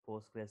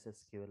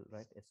 PostgreSQL,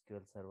 right?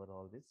 SQL Server,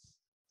 all this.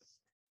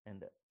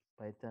 And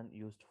Python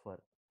used for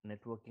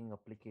networking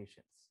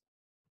applications.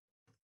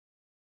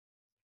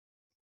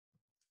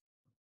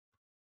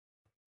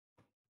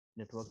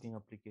 Networking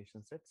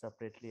applications, right?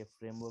 Separately, a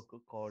framework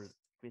called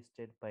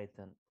Twisted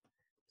Python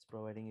is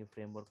providing a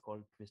framework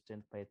called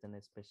Twisted Python,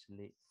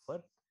 especially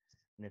for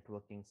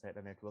networking side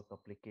and network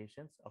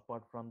applications.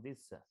 Apart from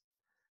this,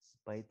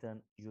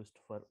 Python used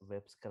for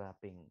web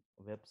scraping,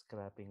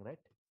 right?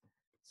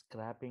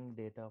 Scraping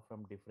data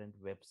from different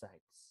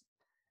websites,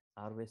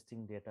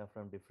 harvesting data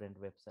from different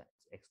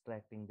websites,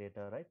 extracting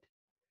data, right?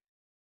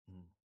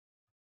 Mm.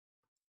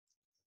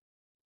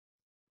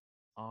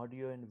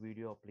 Audio and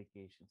video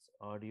applications.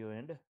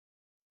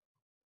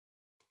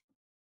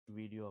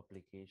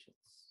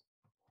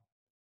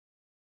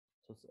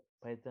 So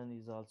Python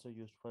is also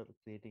used for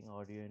creating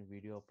audio and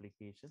video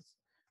applications.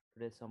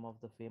 Today, some of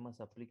the famous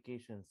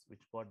applications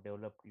which got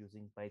developed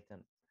using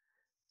Python,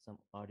 some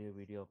audio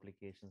video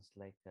applications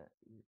like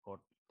we got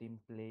Team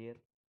Player,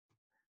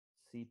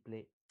 C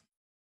Play.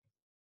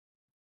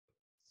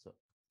 So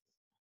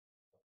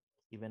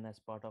even as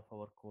part of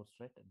our course,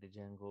 right, the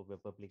Django web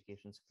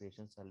applications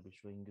creations, I'll be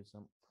showing you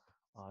some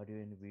audio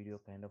and video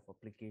kind of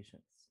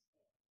applications.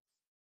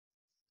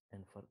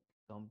 And for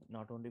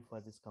not only for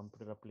this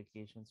computer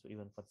applications,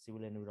 even for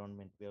civil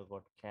environment, we have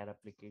got CAD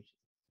application,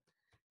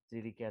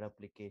 3D CAD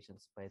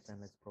applications.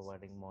 Python is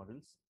providing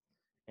models,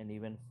 and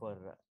even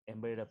for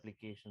embedded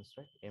applications,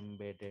 right?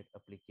 Embedded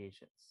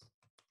applications.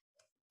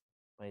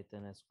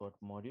 Python has got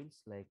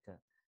modules like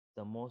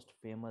the most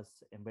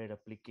famous embedded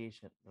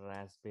application,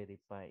 Raspberry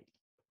Pi,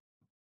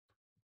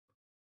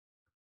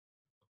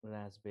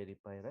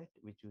 right?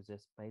 Which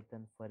uses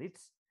Python for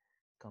its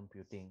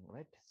computing,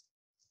 right?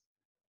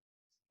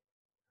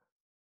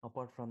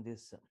 Apart from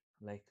this,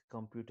 like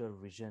computer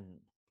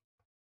vision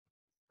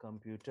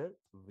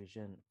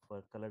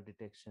for color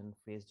detection,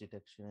 face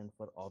detection, and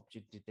for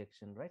object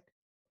detection, right?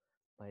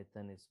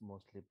 Python is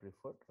mostly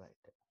preferred,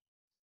 right?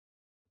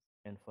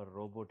 And for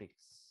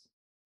robotics,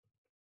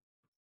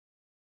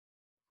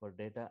 for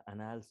data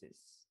analysis,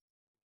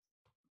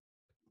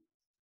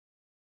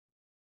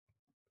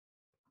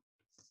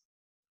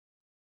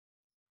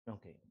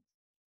 okay.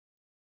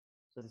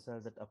 So these are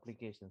the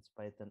applications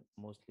Python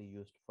mostly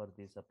used for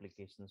these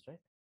applications,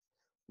 right?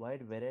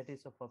 Wide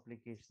varieties of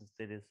applications.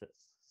 There is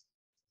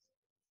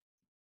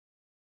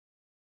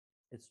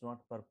it's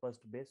not purpose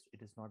based.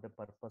 It is not a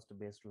purpose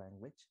based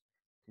language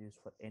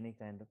used for any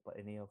kind of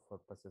any of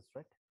purposes,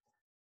 right?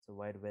 So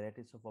wide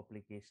varieties of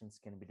applications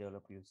can be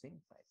developed using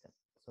Python.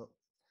 So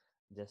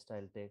just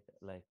I'll take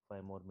like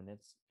 5 more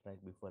minutes, like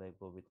before I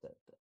go with that,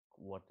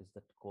 what is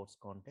that course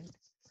content.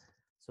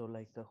 So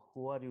like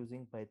who are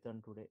using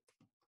Python today?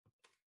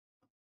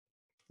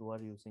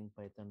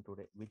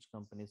 Which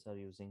companies are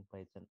using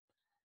Python?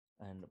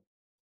 And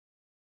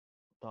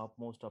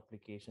topmost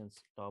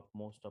applications,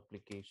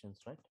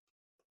 right?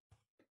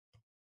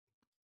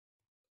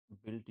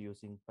 Built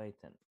using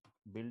Python.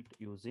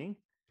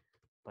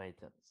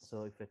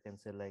 So if I can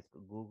say like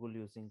Google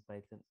using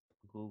Python,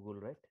 Google,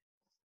 right,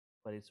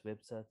 for its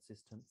web search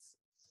systems.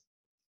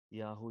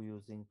 Yahoo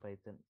using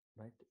Python,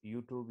 right?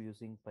 YouTube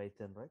using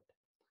Python, right,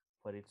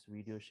 for its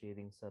video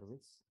sharing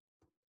service.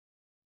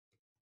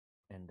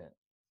 And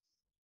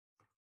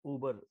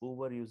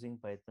Uber using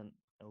Python,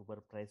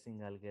 Uber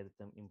pricing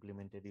algorithm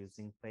implemented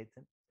using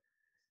Python.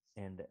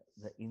 And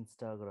the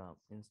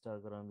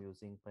Instagram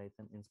using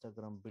Python,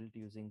 Instagram built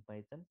using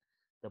Python.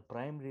 The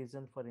prime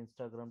reason for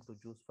Instagram to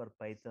choose for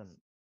Python,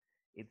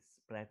 its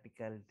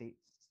practicality,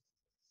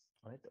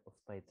 right, of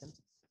Python.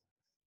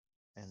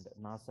 And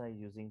NASA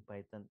using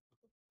Python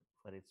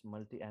for its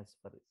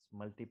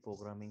multi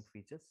programming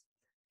features,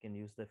 can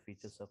use the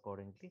features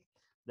accordingly.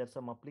 There's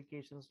some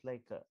applications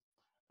like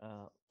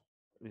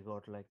we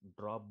got like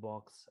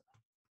Dropbox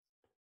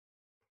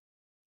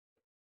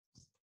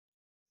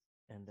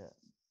and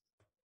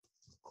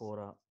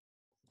Quora.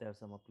 There are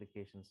some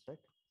applications, right,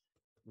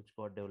 which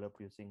got developed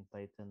using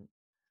Python.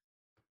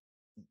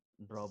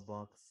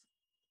 Dropbox,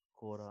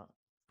 Quora,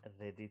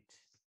 Reddit,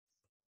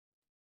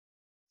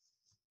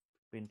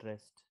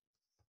 Pinterest,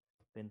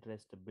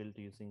 Pinterest built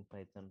using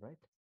Python, right?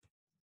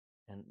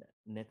 And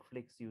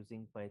Netflix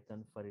using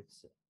Python for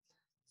its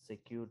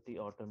security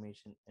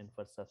automation and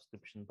for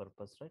subscription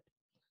purpose, right?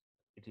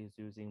 It is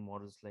using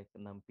models like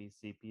NumPy,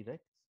 CP,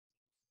 right?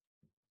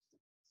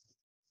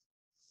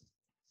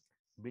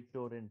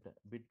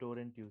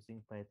 BitTorrent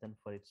using Python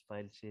for its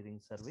file sharing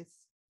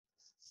service.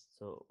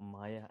 So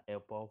Maya, a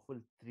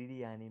powerful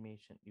 3D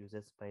animation,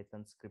 uses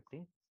Python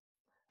scripting.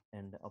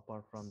 And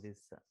apart from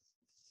this,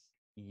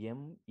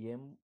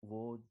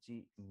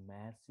 MMOG,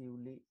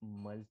 massively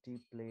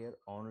multiplayer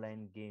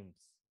online games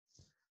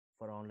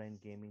for online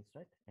gaming,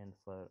 right? And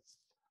for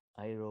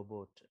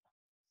iRobot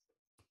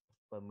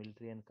for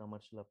military and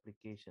commercial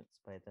applications,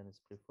 Python is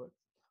preferred.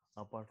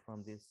 Apart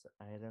from this,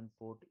 Iron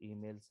Port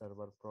email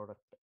server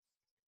product,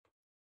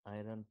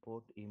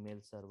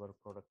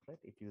 right?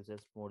 It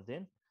uses more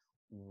than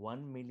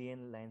 1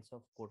 million lines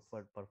of code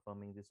for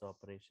performing these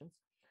operations.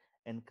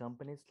 And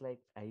companies like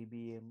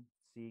IBM,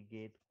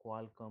 Seagate,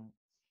 Qualcomm,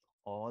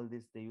 all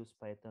this they use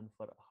Python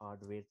for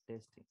hardware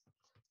testing.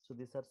 So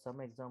these are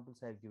some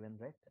examples I've given,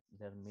 right?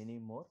 There are many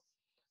more,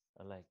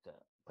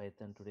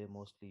 Python today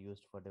mostly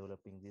used for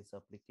developing these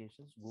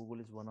applications. Google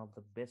is one of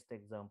the best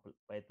example,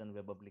 Python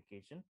web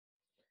application,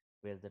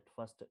 where that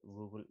first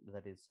Google,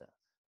 that is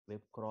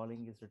web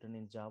crawling, is written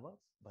in Java,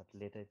 but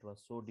later it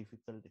was so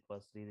difficult it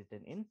was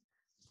rewritten in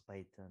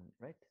Python,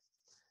 right?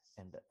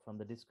 And from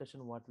the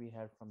discussion what we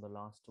had from the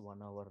last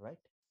 1 hour, right?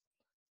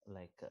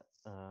 like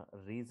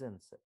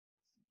reasons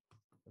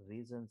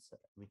reasons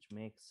which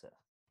makes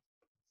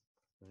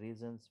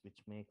reasons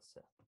which makes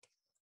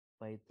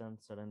Python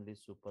suddenly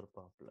super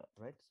popular,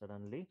 right?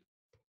 Suddenly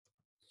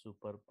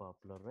super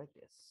popular, right?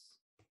 Yes.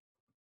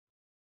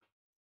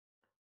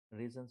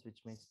 Reasons which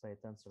makes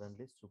Python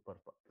suddenly super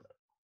popular.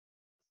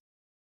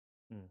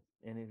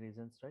 Any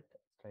reasons, right?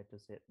 Try to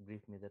say,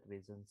 brief me that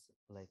reasons.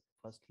 Like,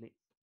 firstly,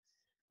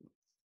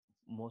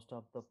 most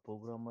of the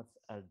programmers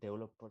or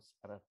developers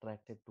are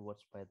attracted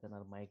towards Python,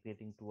 are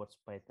migrating towards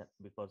Python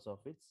because of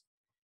its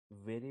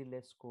very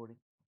less coding.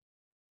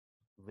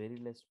 Very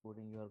less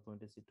coding. You are going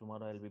to see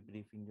tomorrow. I'll be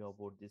briefing you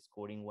about this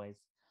coding wise,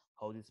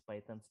 how these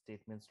Python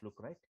statements look,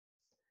 right?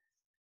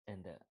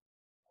 And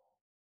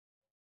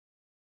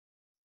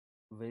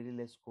very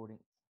less coding.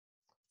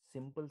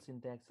 Simple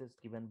syntaxes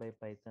given by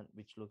Python,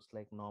 which looks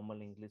like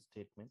normal English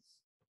statements.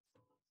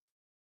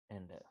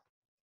 And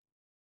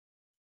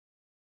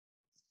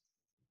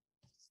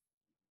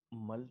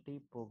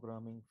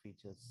multi-programming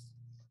features,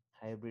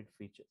 hybrid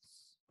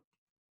features.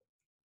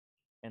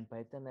 And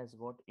Python has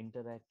got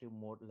interactive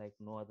mode like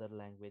no other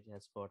language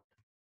has got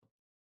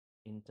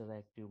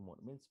interactive mode.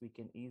 Means we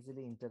can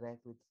easily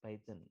interact with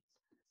Python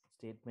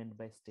statement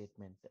by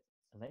statement,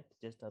 right?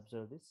 Just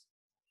observe this.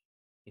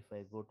 If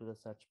I go to the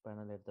search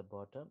panel at the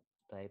bottom,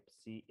 type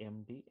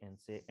CMD and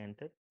say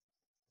enter.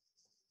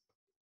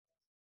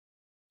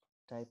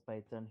 Type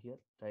Python here,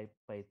 type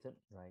Python,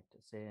 right?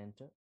 Say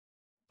enter.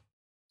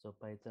 So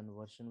Python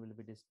version will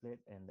be displayed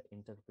and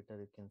interpreter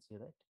you can see,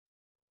 right?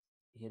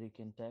 Here you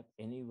can type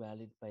any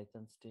valid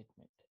Python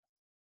statement.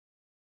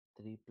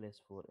 3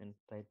 plus 4 and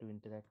try to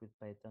interact with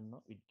Python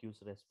now. It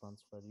gives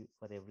response for you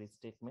for every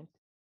statement.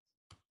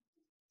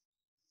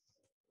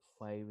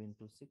 5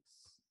 into 6,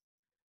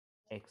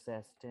 x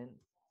as 10,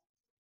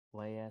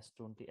 y as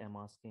 20. I'm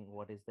asking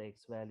what is the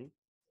x value,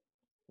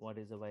 what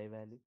is the y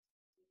value,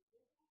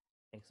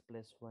 x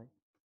plus y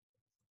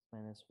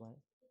minus y,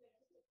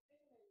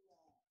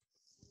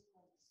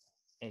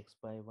 x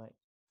by y,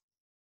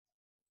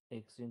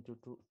 x into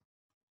 2.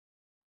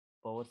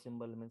 Power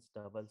symbol means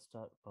double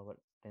star, power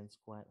 10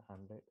 square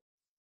 100,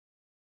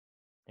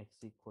 x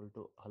equal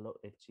to hello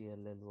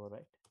HELLO,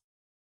 right?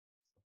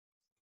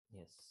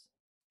 Yes.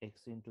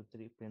 X into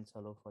 3 prints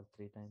hello for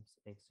 3 times,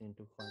 x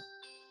into 5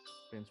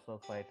 prints for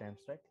 5 times,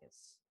 right?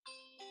 Yes.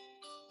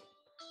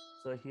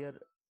 So here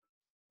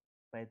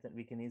Python,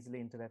 we can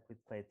easily interact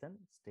with Python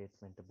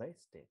statement by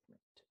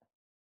statement.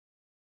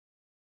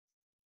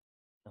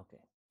 Okay.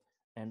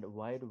 And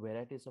wide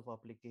varieties of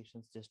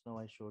applications, just now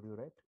I showed you,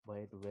 right?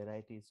 Wide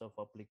varieties of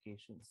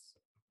applications.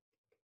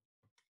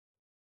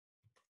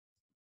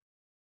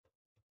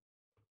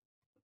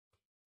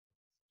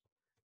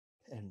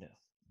 And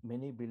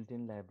many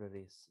built-in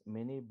libraries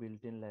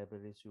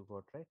you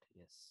got, right?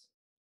 Yes.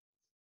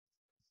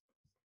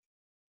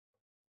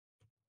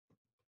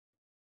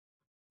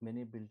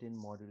 Many built-in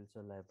modules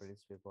or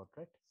libraries we got,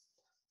 right?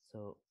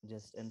 So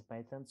just in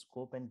Python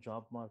scope and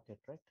job market,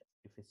 right?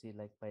 If you see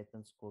like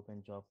Python scope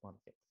and job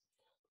market.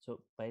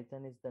 So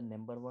Python is the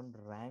 #1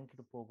 ranked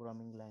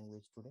programming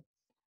language today.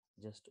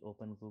 Just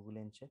open Google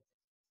and check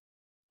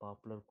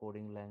popular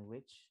coding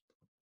language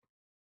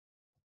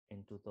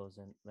in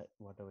 2000, like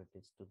whatever it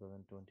is,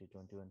 2020,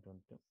 21,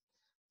 22.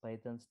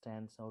 Python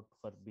stands out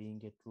for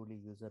being a truly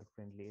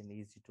user-friendly and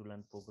easy to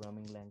learn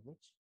programming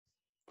language.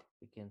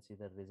 You can see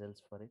the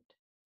results for it.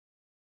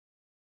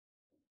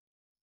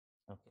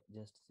 Okay,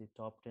 just see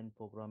top 10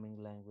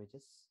 programming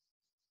languages.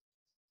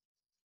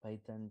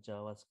 Python,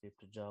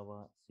 JavaScript,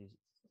 Java. See,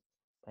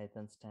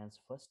 Python stands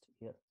first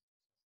here.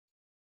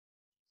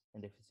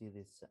 And if you see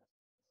this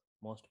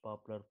most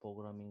popular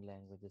programming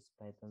languages,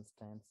 Python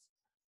stands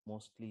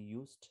mostly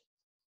used.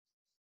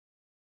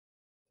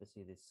 If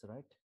you see this,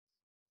 right?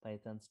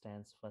 Python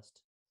stands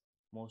first,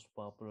 most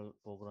popular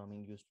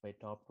programming used by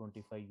top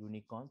 25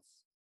 unicorns.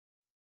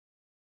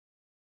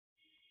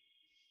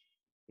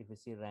 If you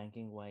see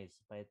ranking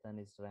wise, Python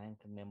is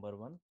ranked number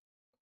one,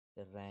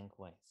 the rank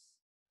wise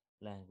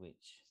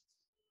language.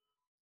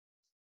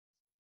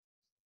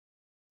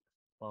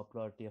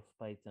 Popularity of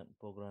Python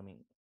programming,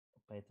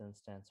 Python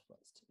stands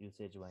first,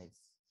 usage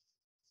wise.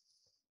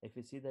 If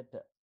you see that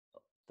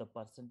the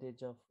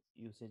percentage of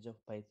usage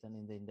of Python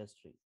in the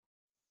industry,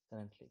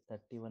 currently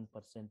 31%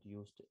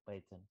 used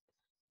Python,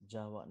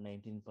 Java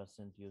 19%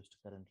 used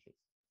currently,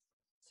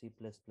 C++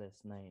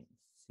 9,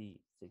 C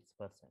 6%.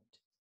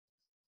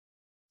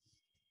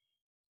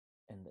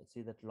 And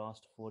see that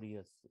last 4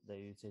 years the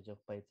usage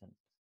of Python,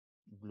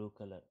 blue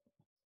color,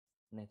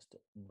 next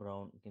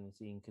brown, you can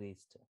see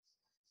increased,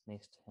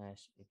 next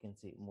hash you can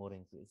see more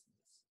increase.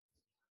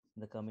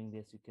 In the coming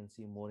days you can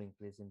see more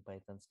increase in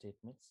Python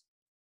statements.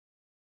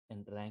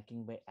 And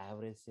ranking by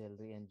average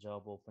salary and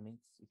job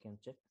openings, you can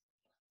check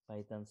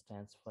Python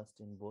stands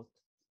first in both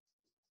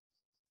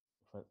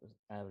for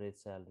average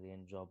salary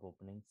and job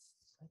openings,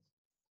 right?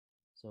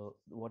 So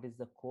what is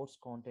the course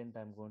content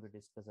I'm going to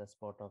discuss as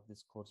part of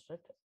this course, right?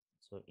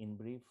 So in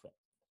brief,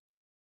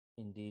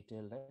 in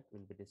detail, right,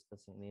 we'll be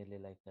discussing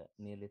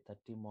nearly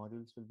 30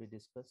 modules will be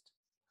discussed,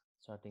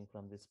 starting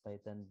from this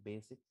Python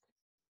basic,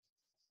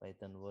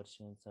 Python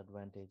versions,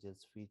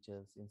 advantages,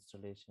 features,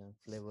 installation,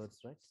 flavors,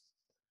 right?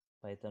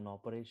 Python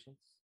operations,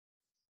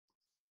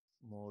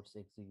 modes,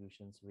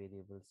 executions,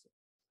 variables,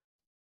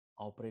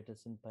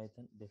 operators in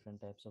Python,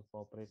 different types of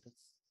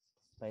operators,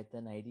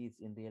 Python IDs.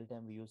 In real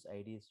time we use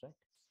IDs, right?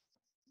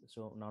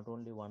 So not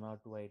only one or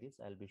two IDs,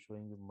 I'll be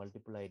showing you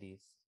multiple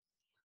IDs,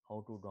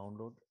 how to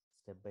download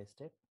step by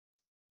step,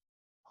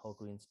 how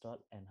to install,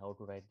 and how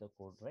to write the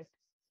code, right?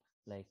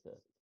 Like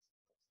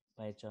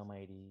PyCharm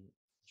ID,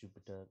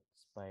 Jupyter,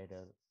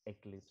 Spider,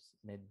 Eclipse,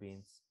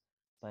 NetBeans,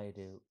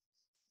 PyDev,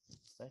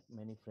 right?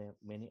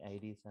 Many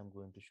IDs I'm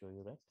going to show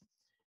you, right?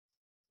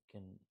 You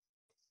can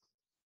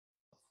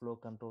flow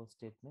control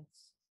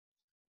statements,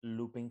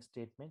 looping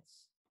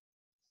statements,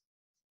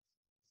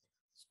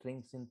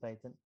 strings in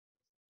Python,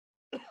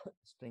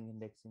 string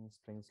indexing,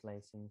 string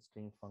slicing,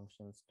 string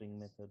functions, string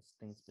methods,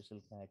 string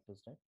special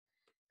characters, right?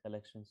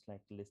 Collections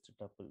like list,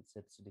 tuple,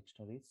 sets,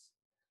 dictionaries.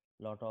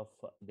 Lot of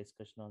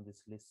discussion on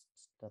this list,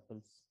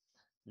 tuples,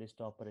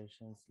 list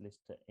operations,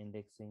 list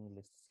indexing,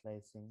 list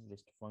slicing,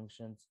 list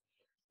functions,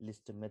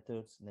 list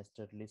methods,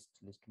 nested list,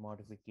 list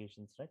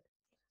modifications, right?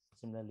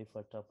 Similarly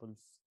for tuples,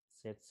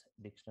 sets,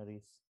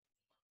 dictionaries,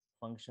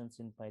 functions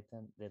in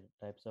Python, there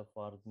are types of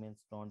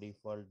arguments,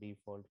 non-default,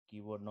 default,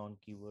 keyword,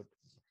 non-keyword,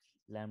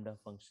 lambda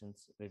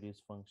functions,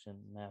 reduce function,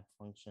 map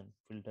function,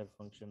 filter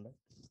function,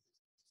 right?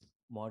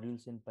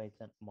 Modules in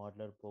Python,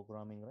 modular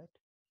programming, right?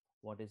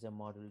 What is a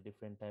module,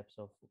 different types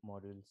of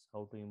modules,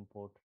 how to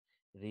import,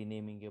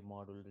 renaming a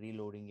module,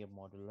 reloading a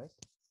module, right?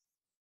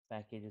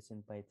 Packages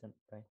in Python,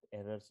 right?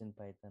 Errors in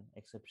Python,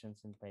 exceptions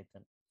in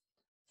Python,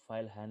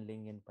 file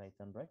handling in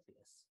Python, right?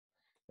 Yes,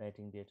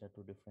 writing data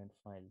to different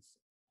files.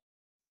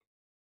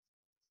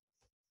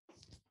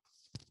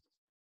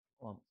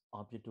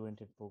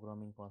 Object-oriented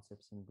programming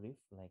concepts in brief,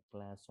 like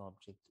class,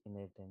 object,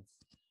 inheritance,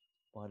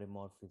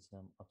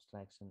 polymorphism,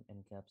 abstraction,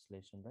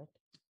 encapsulation, right?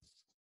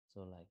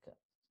 So like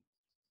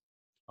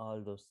all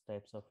those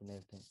types of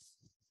inheritance.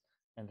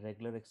 And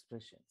regular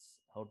expressions,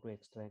 how to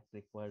extract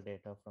required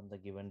data from the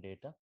given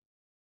data.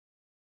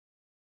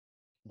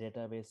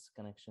 Database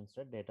connections,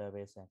 right?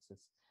 Database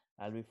access.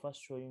 I'll be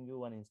first showing you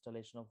one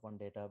installation of one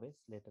database.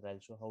 Later I'll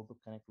show how to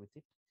connect with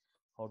it,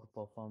 how to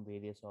perform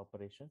various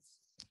operations.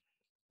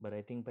 By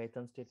writing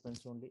Python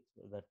statements only,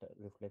 that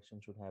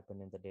reflection should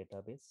happen in the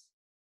database,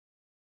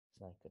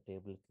 like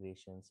table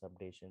creations,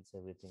 updations,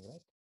 everything,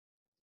 right?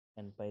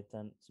 And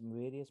Python, some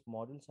various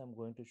models I'm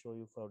going to show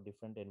you for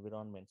different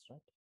environments,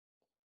 right?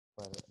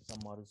 For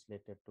some models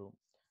related to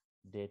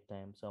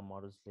datetime, some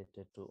models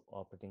related to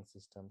operating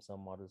system,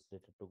 some models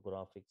related to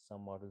graphics,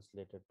 some models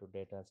related to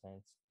data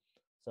science,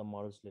 some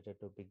models related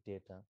to big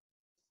data.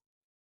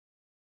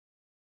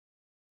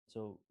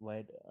 So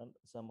why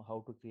some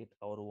how to create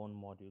our own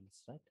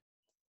modules, right?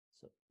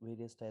 So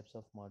various types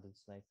of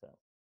modules like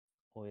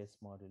OS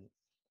module,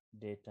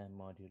 datetime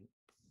module,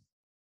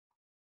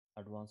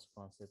 advanced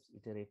concepts,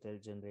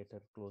 iterator,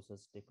 generator,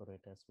 closures,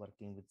 decorators,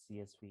 working with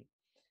CSV,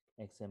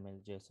 XML,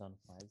 JSON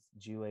files,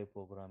 GUI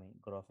programming,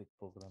 graphic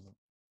programming,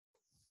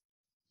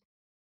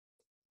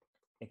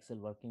 Excel,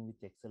 working with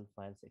Excel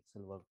files,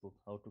 Excel workbook,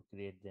 how to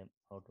create them,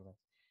 how to write.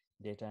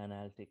 Data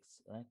analytics,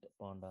 right?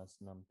 Pandas,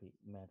 NumPy,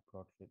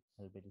 Matplotlib,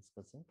 I'll be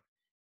discussing.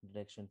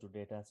 Introduction to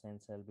data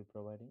science, I'll be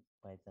providing.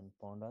 Python,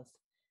 Pandas,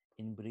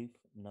 in brief,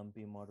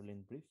 NumPy model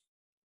in brief,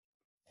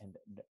 and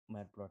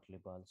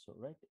Matplotlib also,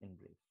 right? In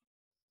brief.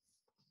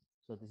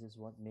 So this is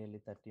what nearly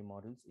 30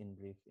 models in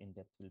brief, in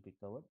depth will be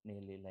covered,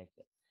 nearly like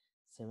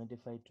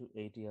 75 to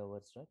 80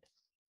 hours, right?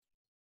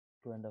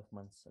 2.5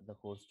 months the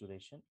course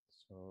duration.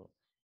 So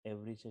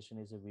every session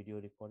is a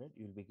video recorded.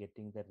 You'll be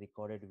getting the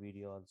recorded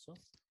video also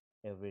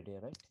every day,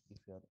 right? If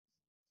you're,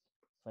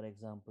 for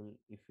example,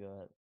 if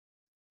you're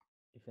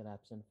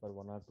absent for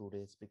 1 or 2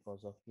 days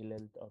because of ill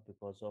health or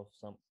because of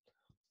some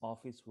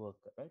office work,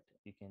 right,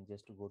 you can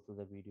just go to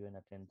the video and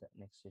attend the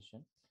next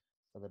session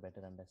for the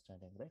better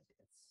understanding, right?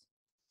 Yes,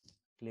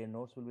 clear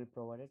notes will be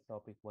provided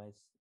topic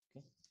wise.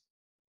 Okay,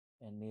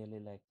 and nearly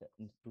like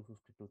 250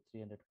 to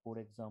 300 code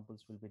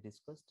examples will be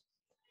discussed,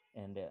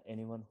 and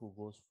anyone who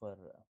goes for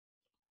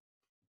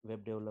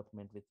web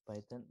development with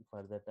Python,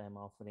 for that I'm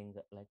offering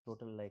like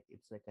total, like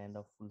it's a kind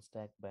of full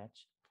stack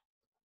batch.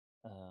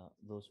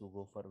 Those who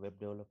go for web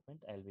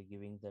development, I'll be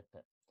giving that.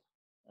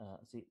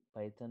 See,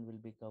 Python will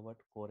be covered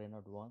core and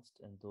advanced,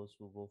 and those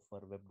who go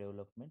for web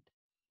development,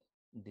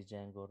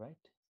 Django, right?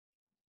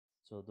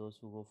 So those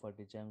who go for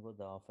Django,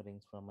 the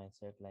offerings from my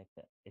side like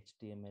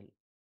HTML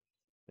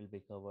will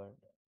be covered,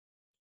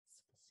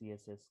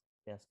 CSS,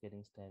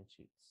 cascading style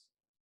sheets,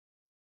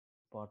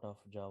 part of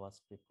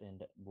JavaScript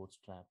and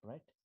Bootstrap,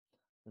 right?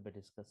 We'll be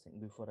discussing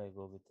before I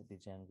go with the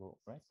Django,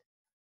 right?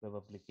 Web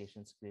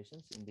applications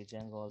creations in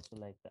Django also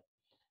like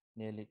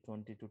nearly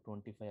 20 to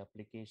 25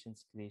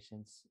 applications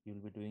creations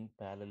you'll be doing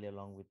parallelly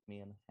along with me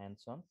and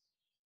hands-on.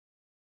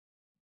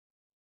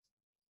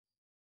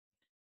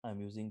 I'm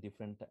using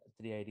different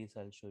three IDs.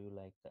 I'll show you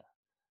like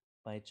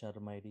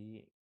PyCharm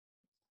ID,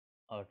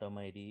 Atom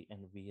ID,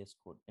 and VS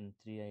Code. In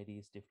three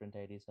IDs, different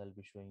IDs, I'll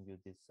be showing you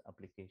these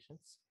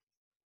applications.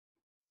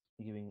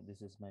 Giving this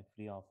is my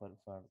free offer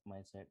for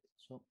my side.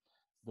 So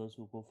those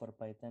who go for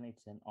Python,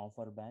 it's an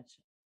offer batch.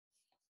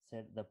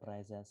 Set the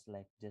price as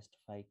like just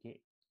 5k,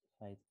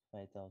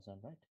 5,000,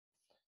 right?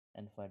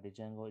 And for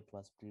Django, it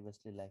was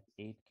previously like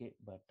 8k,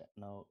 but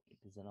now it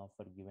is an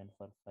offer given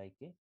for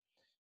 5k.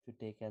 If you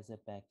take as a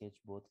package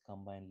both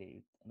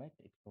combinedly, right,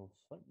 it goes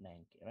for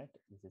 9k, right?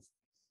 This is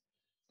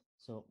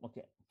so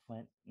okay,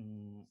 fine.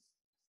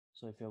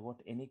 So if you've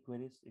got any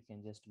queries, you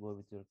can just go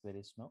with your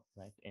queries now,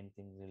 right?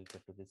 Anything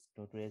related to this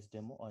today's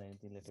demo or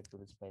anything related to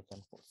this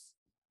Python course.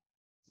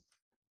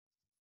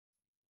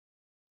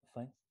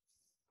 Fine.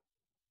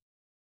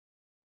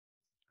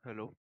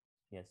 Hello.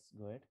 Yes,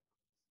 go ahead.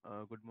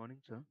 Good morning,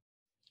 sir.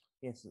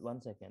 Yes,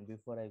 1 second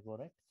before I go,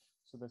 right?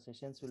 So the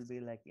sessions will be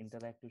like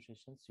interactive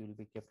sessions. You will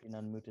be kept in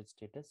unmuted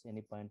status.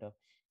 Any point of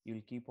you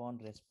will keep on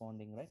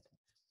responding, right?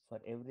 For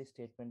every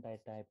statement I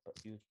type,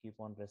 you keep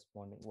on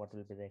responding. What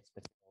will be the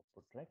expected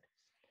output, right?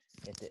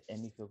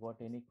 And if you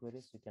got any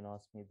queries, you can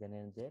ask me then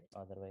and there.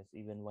 Otherwise,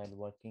 even while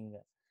working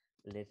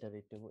later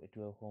at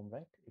your home,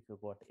 right? If you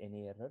got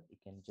any error, you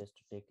can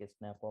just take a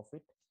snap of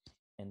it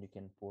and you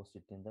can post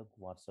it in the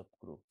WhatsApp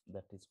group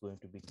that is going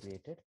to be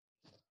created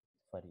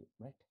for you,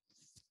 right?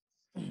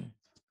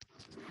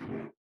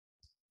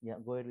 Yeah,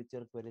 go ahead with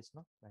your queries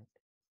now, right?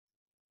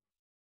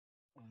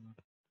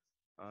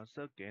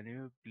 Sir, can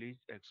you please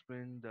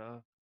explain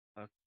the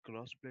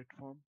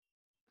cross-platform?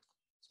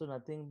 So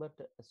nothing but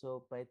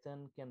so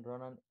Python can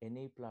run on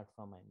any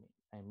platform.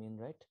 I mean,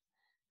 right?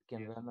 It can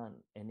Yes. run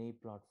on any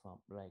platform.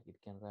 Like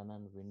it can run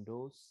on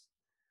Windows,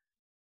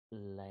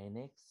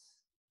 Linux,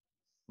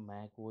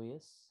 Mac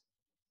OS,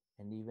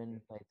 and even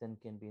Yes. Python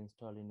can be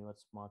installed in your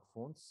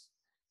smartphones,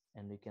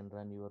 and you can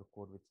run your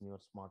code within your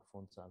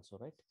smartphones also,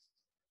 right?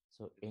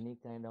 So Yes. any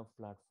kind of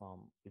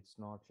platform, it's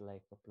not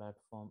like a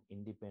platform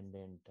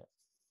independent.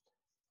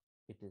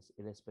 It is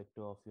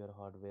irrespective of your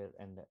hardware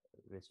and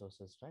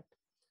resources, right?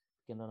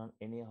 You can run on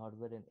any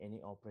hardware and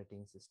any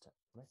operating system,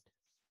 right?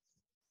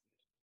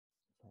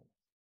 Fine.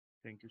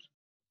 Thank you, sir.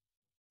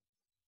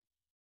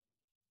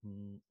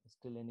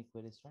 Still any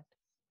queries, right?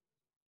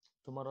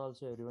 Tomorrow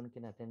also everyone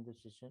can attend the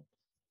session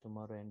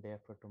tomorrow and day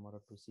after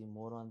tomorrow to see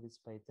more on this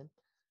Python.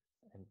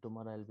 And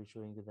tomorrow I'll be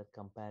showing you the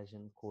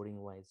comparison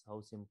coding wise,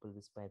 how simple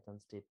this Python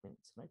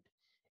statements, right?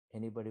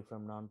 Anybody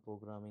from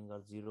non-programming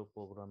or zero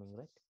programming,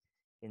 right?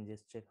 Can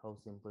just check how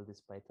simple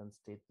this Python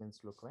statements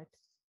look, right?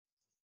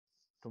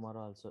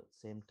 Tomorrow also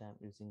same time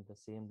using the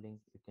same link,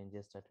 you can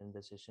just attend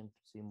the session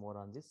to see more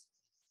on this.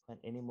 And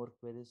any more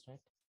queries, right?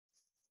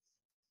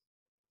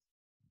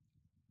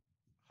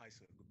 Hi,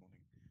 sir. Good morning.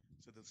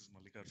 So this is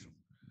Mallikarjun.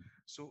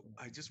 So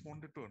I just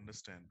wanted to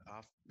understand,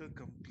 after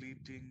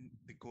completing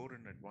the core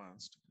and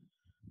advanced,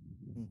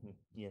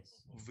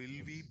 Yes.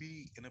 will we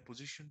be in a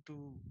position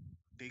to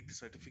take the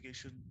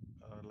certification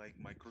like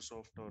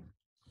Microsoft or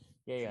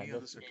Yeah, yeah, any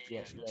other that's yeah,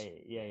 yeah, certifications?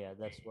 yeah, yeah.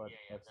 That's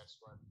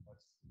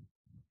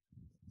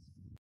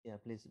yeah.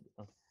 Please.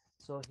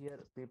 So here,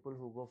 people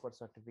who go for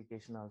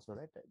certification also,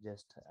 right?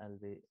 Just I'll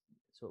be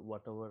so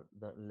whatever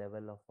the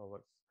level of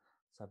our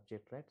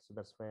subject, right? So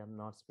that's why I'm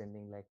not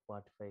spending like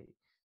 45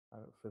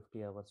 or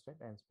 50 hours, right?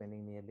 I'm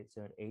spending nearly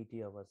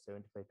 80 hours,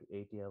 75 to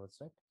 80 hours,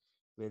 right?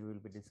 Where we'll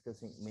be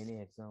discussing many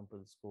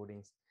examples,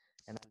 codings,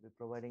 and I'll be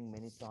providing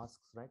many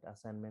tasks, right?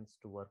 Assignments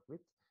to work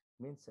with.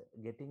 Means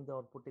getting the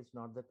output is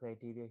not the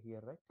criteria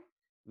here, right?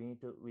 We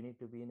need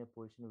to be in a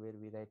position where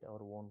we write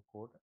our own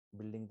code,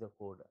 building the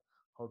code.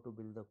 How to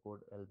build the code,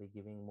 I'll be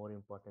giving more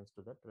importance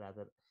to that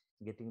rather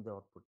getting the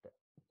output.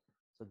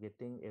 So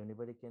getting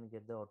anybody can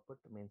get the output,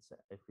 means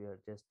if you are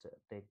just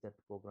take that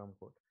program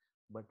code,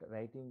 but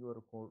writing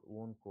your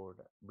own code,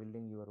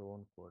 building your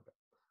own code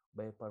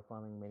by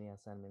performing many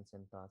assignments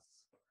and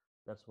tasks.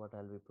 That's what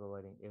I'll be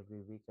providing.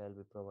 Every week I'll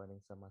be providing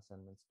some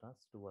assignments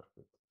tasks to work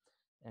with.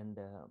 And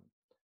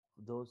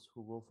those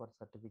who go for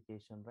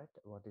certification, right?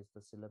 What is the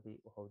syllabi?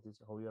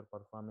 How your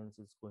performance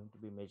is going to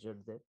be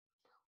measured there?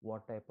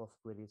 What type of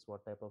queries,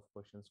 what type of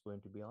questions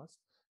going to be asked?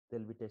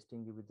 They'll be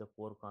testing you with the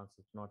core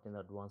concepts, not in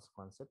advanced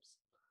concepts.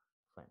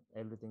 Fine.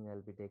 Everything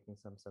I'll be taking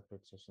some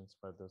separate sessions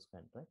for those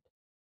kind, right?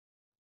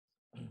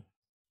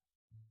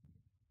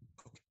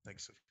 Okay,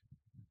 thanks, sir.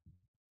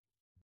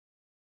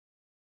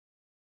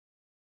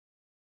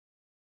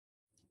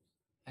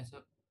 So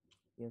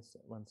Yes,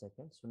 one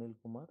second. Sunil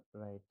Kumar,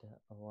 right?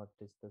 What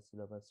is the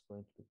syllabus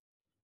going to be?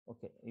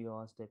 Okay, you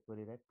asked a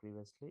query, right,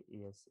 previously?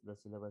 Yes, the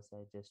syllabus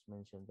I just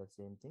mentioned the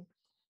same thing.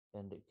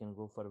 And you can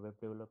go for web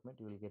development,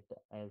 you will get,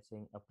 I am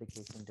saying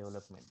application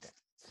development.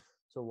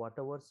 So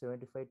whatever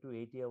 75 to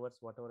 80 hours,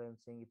 whatever I'm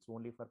saying, it's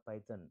only for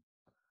Python,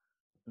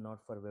 not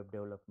for web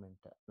development,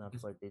 not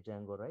yes, for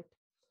Django, right?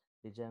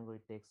 Django,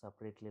 it takes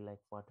separately like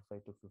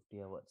 45 to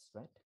 50 hours,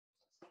 right?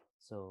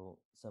 So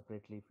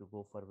separately, if you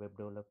go for web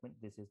development,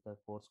 this is the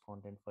course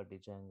content for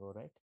Django,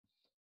 right?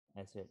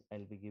 I said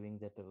I'll be giving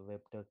that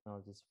web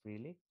technologies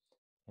freely.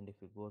 And if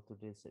you go to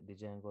this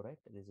Django, right,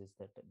 this is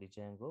that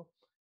Django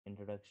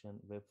introduction,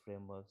 web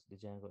frameworks,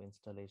 Django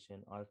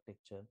installation,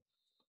 architecture,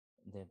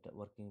 that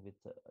working with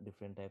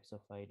different types of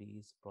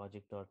IDEs,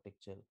 project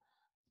architecture.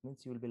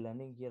 Means you will be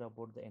learning here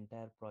about the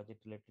entire project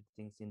related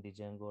things in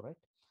Django, right?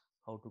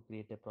 How to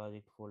create a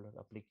project folder,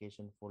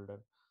 application folder,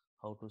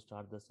 how to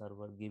start the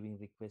server, giving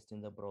request in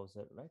the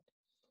browser, right?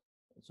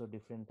 So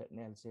different,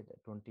 I'll say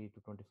 20 to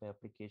 25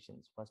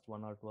 applications, first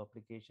one or two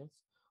applications.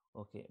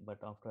 Okay, but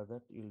after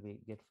that you'll be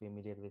get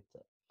familiar with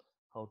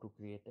how to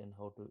create and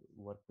how to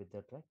work with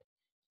that, right?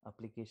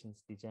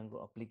 Applications,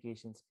 Django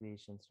applications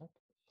creations, right?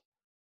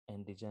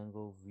 And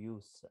Django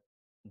views,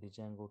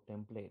 Django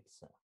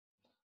templates.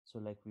 So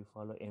like we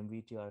follow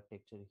MVT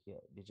architecture here,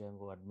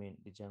 Django admin,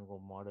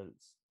 Django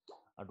models,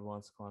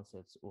 advanced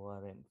concepts,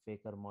 ORM,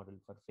 faker model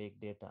for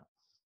fake data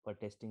for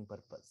testing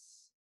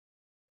purpose.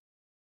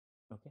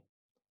 Okay,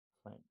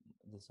 fine.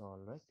 This all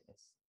right? Yes.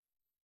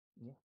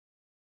 Yeah.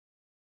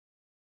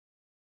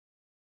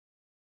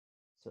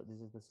 So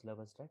this is the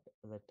syllabus, right?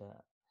 That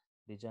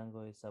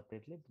Django is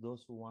separately.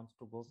 Those who wants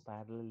to go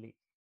parallelly,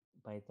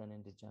 Python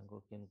and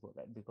Django can go,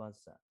 right?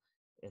 Because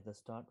at the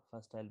start,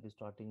 first I'll be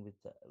starting with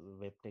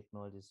web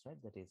technologies, right?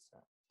 That is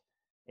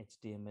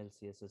HTML,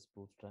 CSS,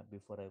 Bootstrap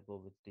before I go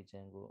with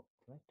Django,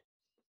 right?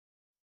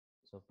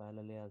 So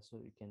parallelly also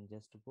you can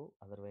just go.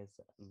 Otherwise,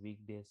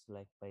 weekdays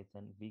like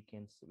Python,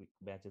 weekends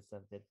batches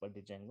are there for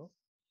Django.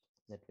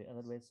 That way.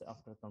 Otherwise,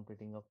 after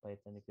completing of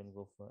Python, you can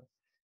go for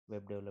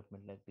web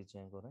development like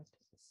Django, right?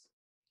 Yes.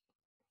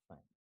 Fine.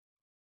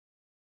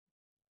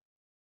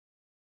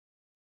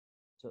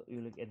 So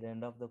you will, at the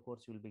end of the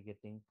course, you will be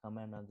getting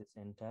command on this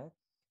entire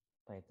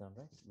Python,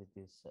 right? With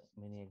these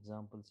many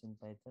examples in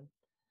Python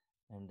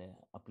and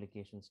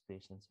applications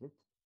creations with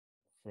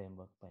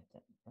framework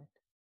Python, right?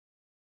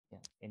 Yeah.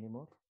 Any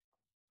more?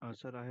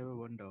 Sir, I have a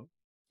one doubt.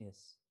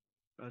 Yes.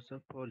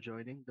 Sir, for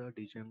joining the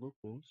Django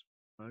course,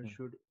 Hmm.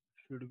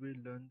 should we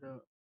learn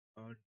the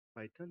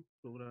Python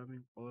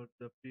programming or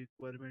the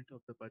requirement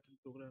of the Python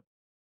program?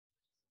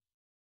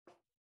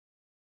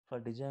 For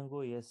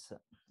Django, yes.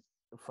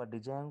 For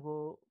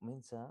Django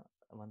means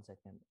one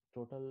second.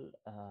 Total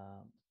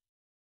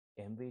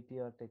MVT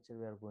architecture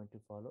we are going to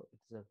follow.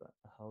 It's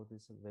how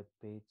this web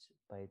page,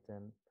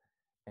 Python,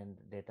 and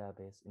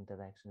database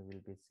interaction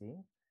will be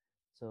seen.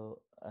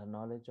 So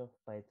knowledge of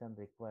Python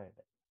required,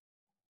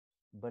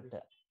 but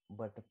Yes.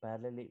 but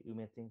parallelly you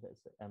may think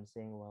I'm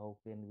saying, well, how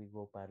can we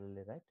go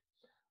parallelly, right?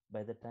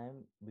 By the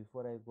time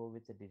before I go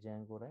with the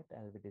Django, right,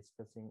 I'll be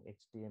discussing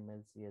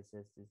HTML,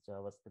 CSS, this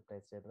JavaScript I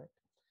said, right?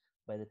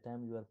 By the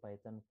time your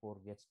Python core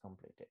gets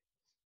completed,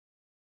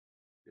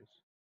 Yes.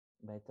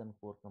 Python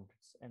core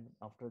completes, and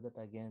after that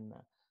again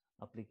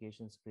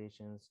applications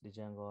creations,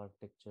 Django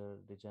architecture,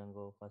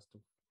 Django first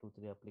two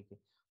three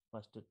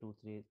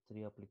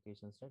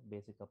applications, right?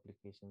 Basic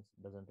applications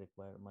doesn't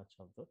require much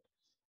of that.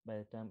 By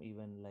the time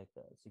even like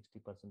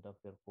 60% of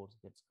your course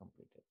gets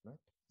completed, right?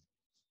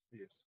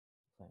 Yes.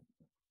 Fine.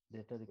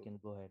 Later you So, can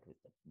go ahead with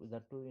that. With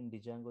that too, in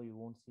Django you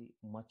won't see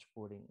much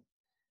coding,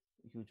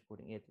 huge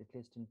coding. At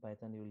least in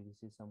Python you will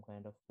see some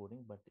kind of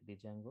coding, but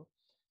Django,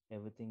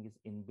 everything is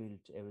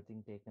inbuilt,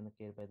 everything taken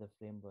care by the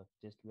framework.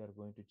 Just we are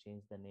going to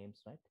change the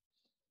names, right?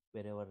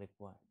 Wherever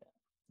required.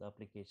 The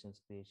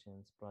applications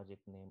creations,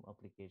 project name,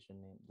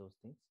 application name, those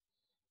things.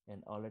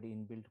 And already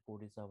inbuilt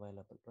code is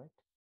available, right?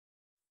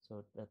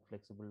 So that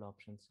flexible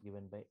options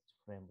given by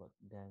framework,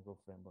 Django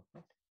framework,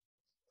 right?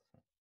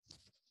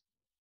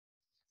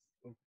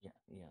 okay.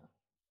 Yeah,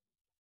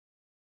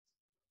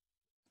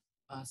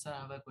 yeah. sir,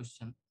 I have a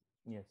question.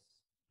 Yes.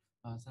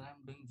 Sir,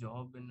 I'm doing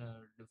job in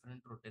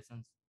different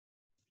rotations,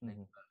 like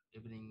Mm-hmm.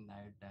 evening,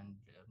 night, and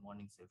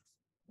morning shifts.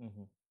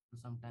 Mm-hmm. So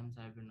sometimes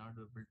I will not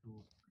be able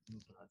to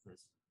attend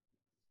classes.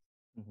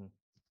 Mm-hmm.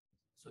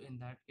 So in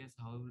that case,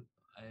 how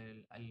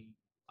I'll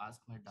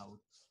ask my doubt.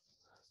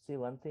 See,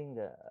 one thing,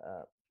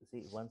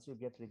 see, once you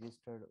get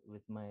registered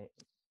with my,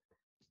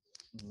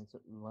 so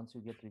once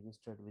you get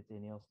registered with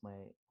any of my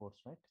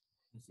course, right,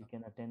 Yes, you sir.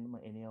 can attend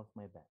any of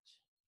my batch.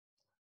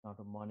 Not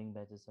a morning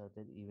batches are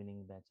there,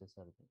 evening batches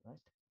are there, right?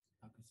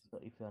 Okay, sir. So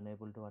if you are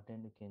unable to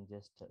attend, you can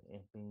just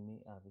ping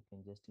me or you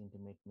can just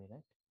intimate me,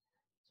 right?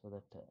 So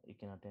that you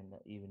can attend the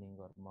evening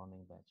or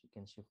morning batch. You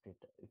can shift it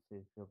if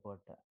you got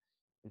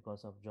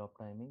because of job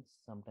timings.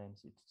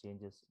 Sometimes it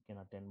changes. You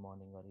can attend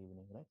morning or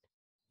evening, right?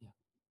 Yeah.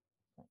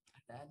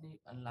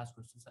 And last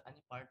question, sir.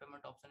 Any part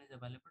payment option is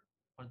available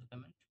for the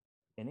payment?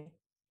 Any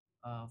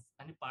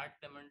Any part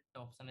payment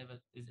option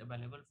is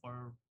available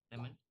for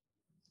payment,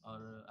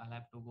 or I'll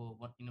have to go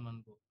one in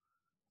one go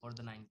for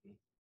the 9K?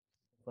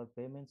 for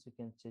payments, you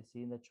can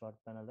see in the chart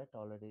panel that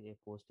already a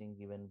posting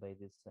given by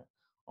this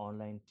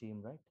online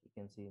team, right? You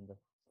can see in the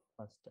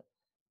first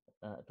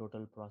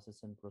total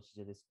process and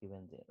procedure is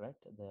given there, right?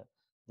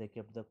 They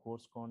kept the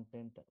course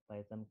content,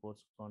 Python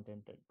course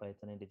content,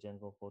 Python and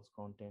Django course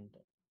content.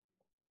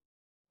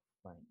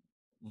 Fine.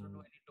 So do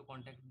Mm. I need to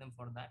contact them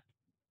for that?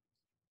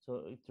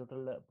 So it's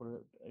total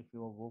if you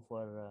go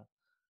for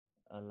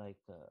like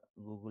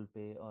Google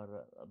Pay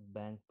or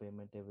bank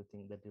payment,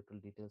 everything the total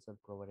details are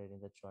provided in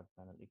the chart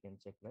panel. You can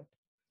check, right?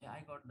 Yeah,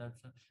 I got that,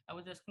 sir. I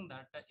was asking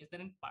that is there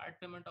any part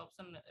payment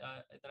option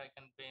that I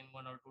can pay in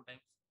 1 or 2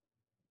 times?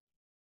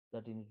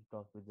 That you need to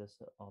talk with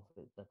this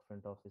office, that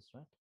front office,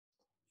 right?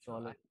 So Sure,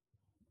 all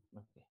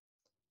okay,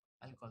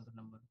 I'll call the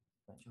number.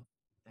 fine. Sure.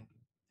 Thank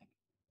you. Thank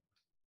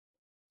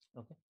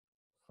you. Okay,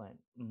 fine.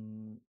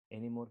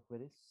 Any more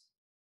queries?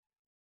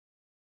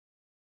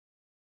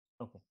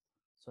 Okay.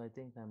 So I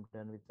think I'm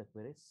done with the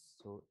queries.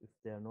 So if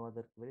there are no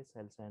other queries,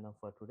 I'll sign off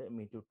for today.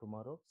 Meet you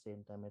tomorrow,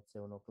 same time at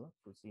 7 o'clock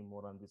to see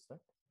more on this, right?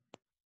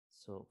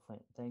 So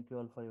fine. Thank you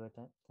all for your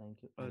time. Thank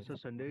you. And So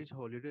Sunday is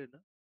holiday, na?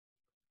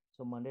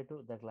 so Monday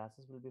to the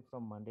classes will be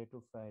from Monday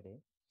to Friday.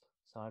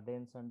 Saturday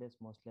and Sundays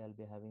mostly I'll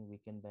be having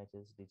weekend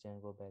batches,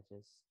 Django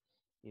batches.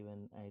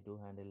 Even I do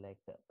handle like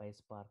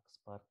PySpark,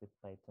 Spark with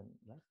Python,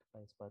 right?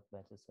 PySpark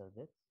batches are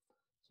there.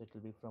 So it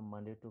will be from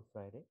Monday to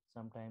Friday.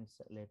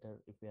 Sometimes later,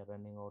 if we are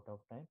running out of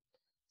time,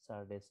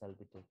 Saturdays I'll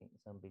be taking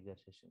some bigger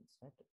sessions, right?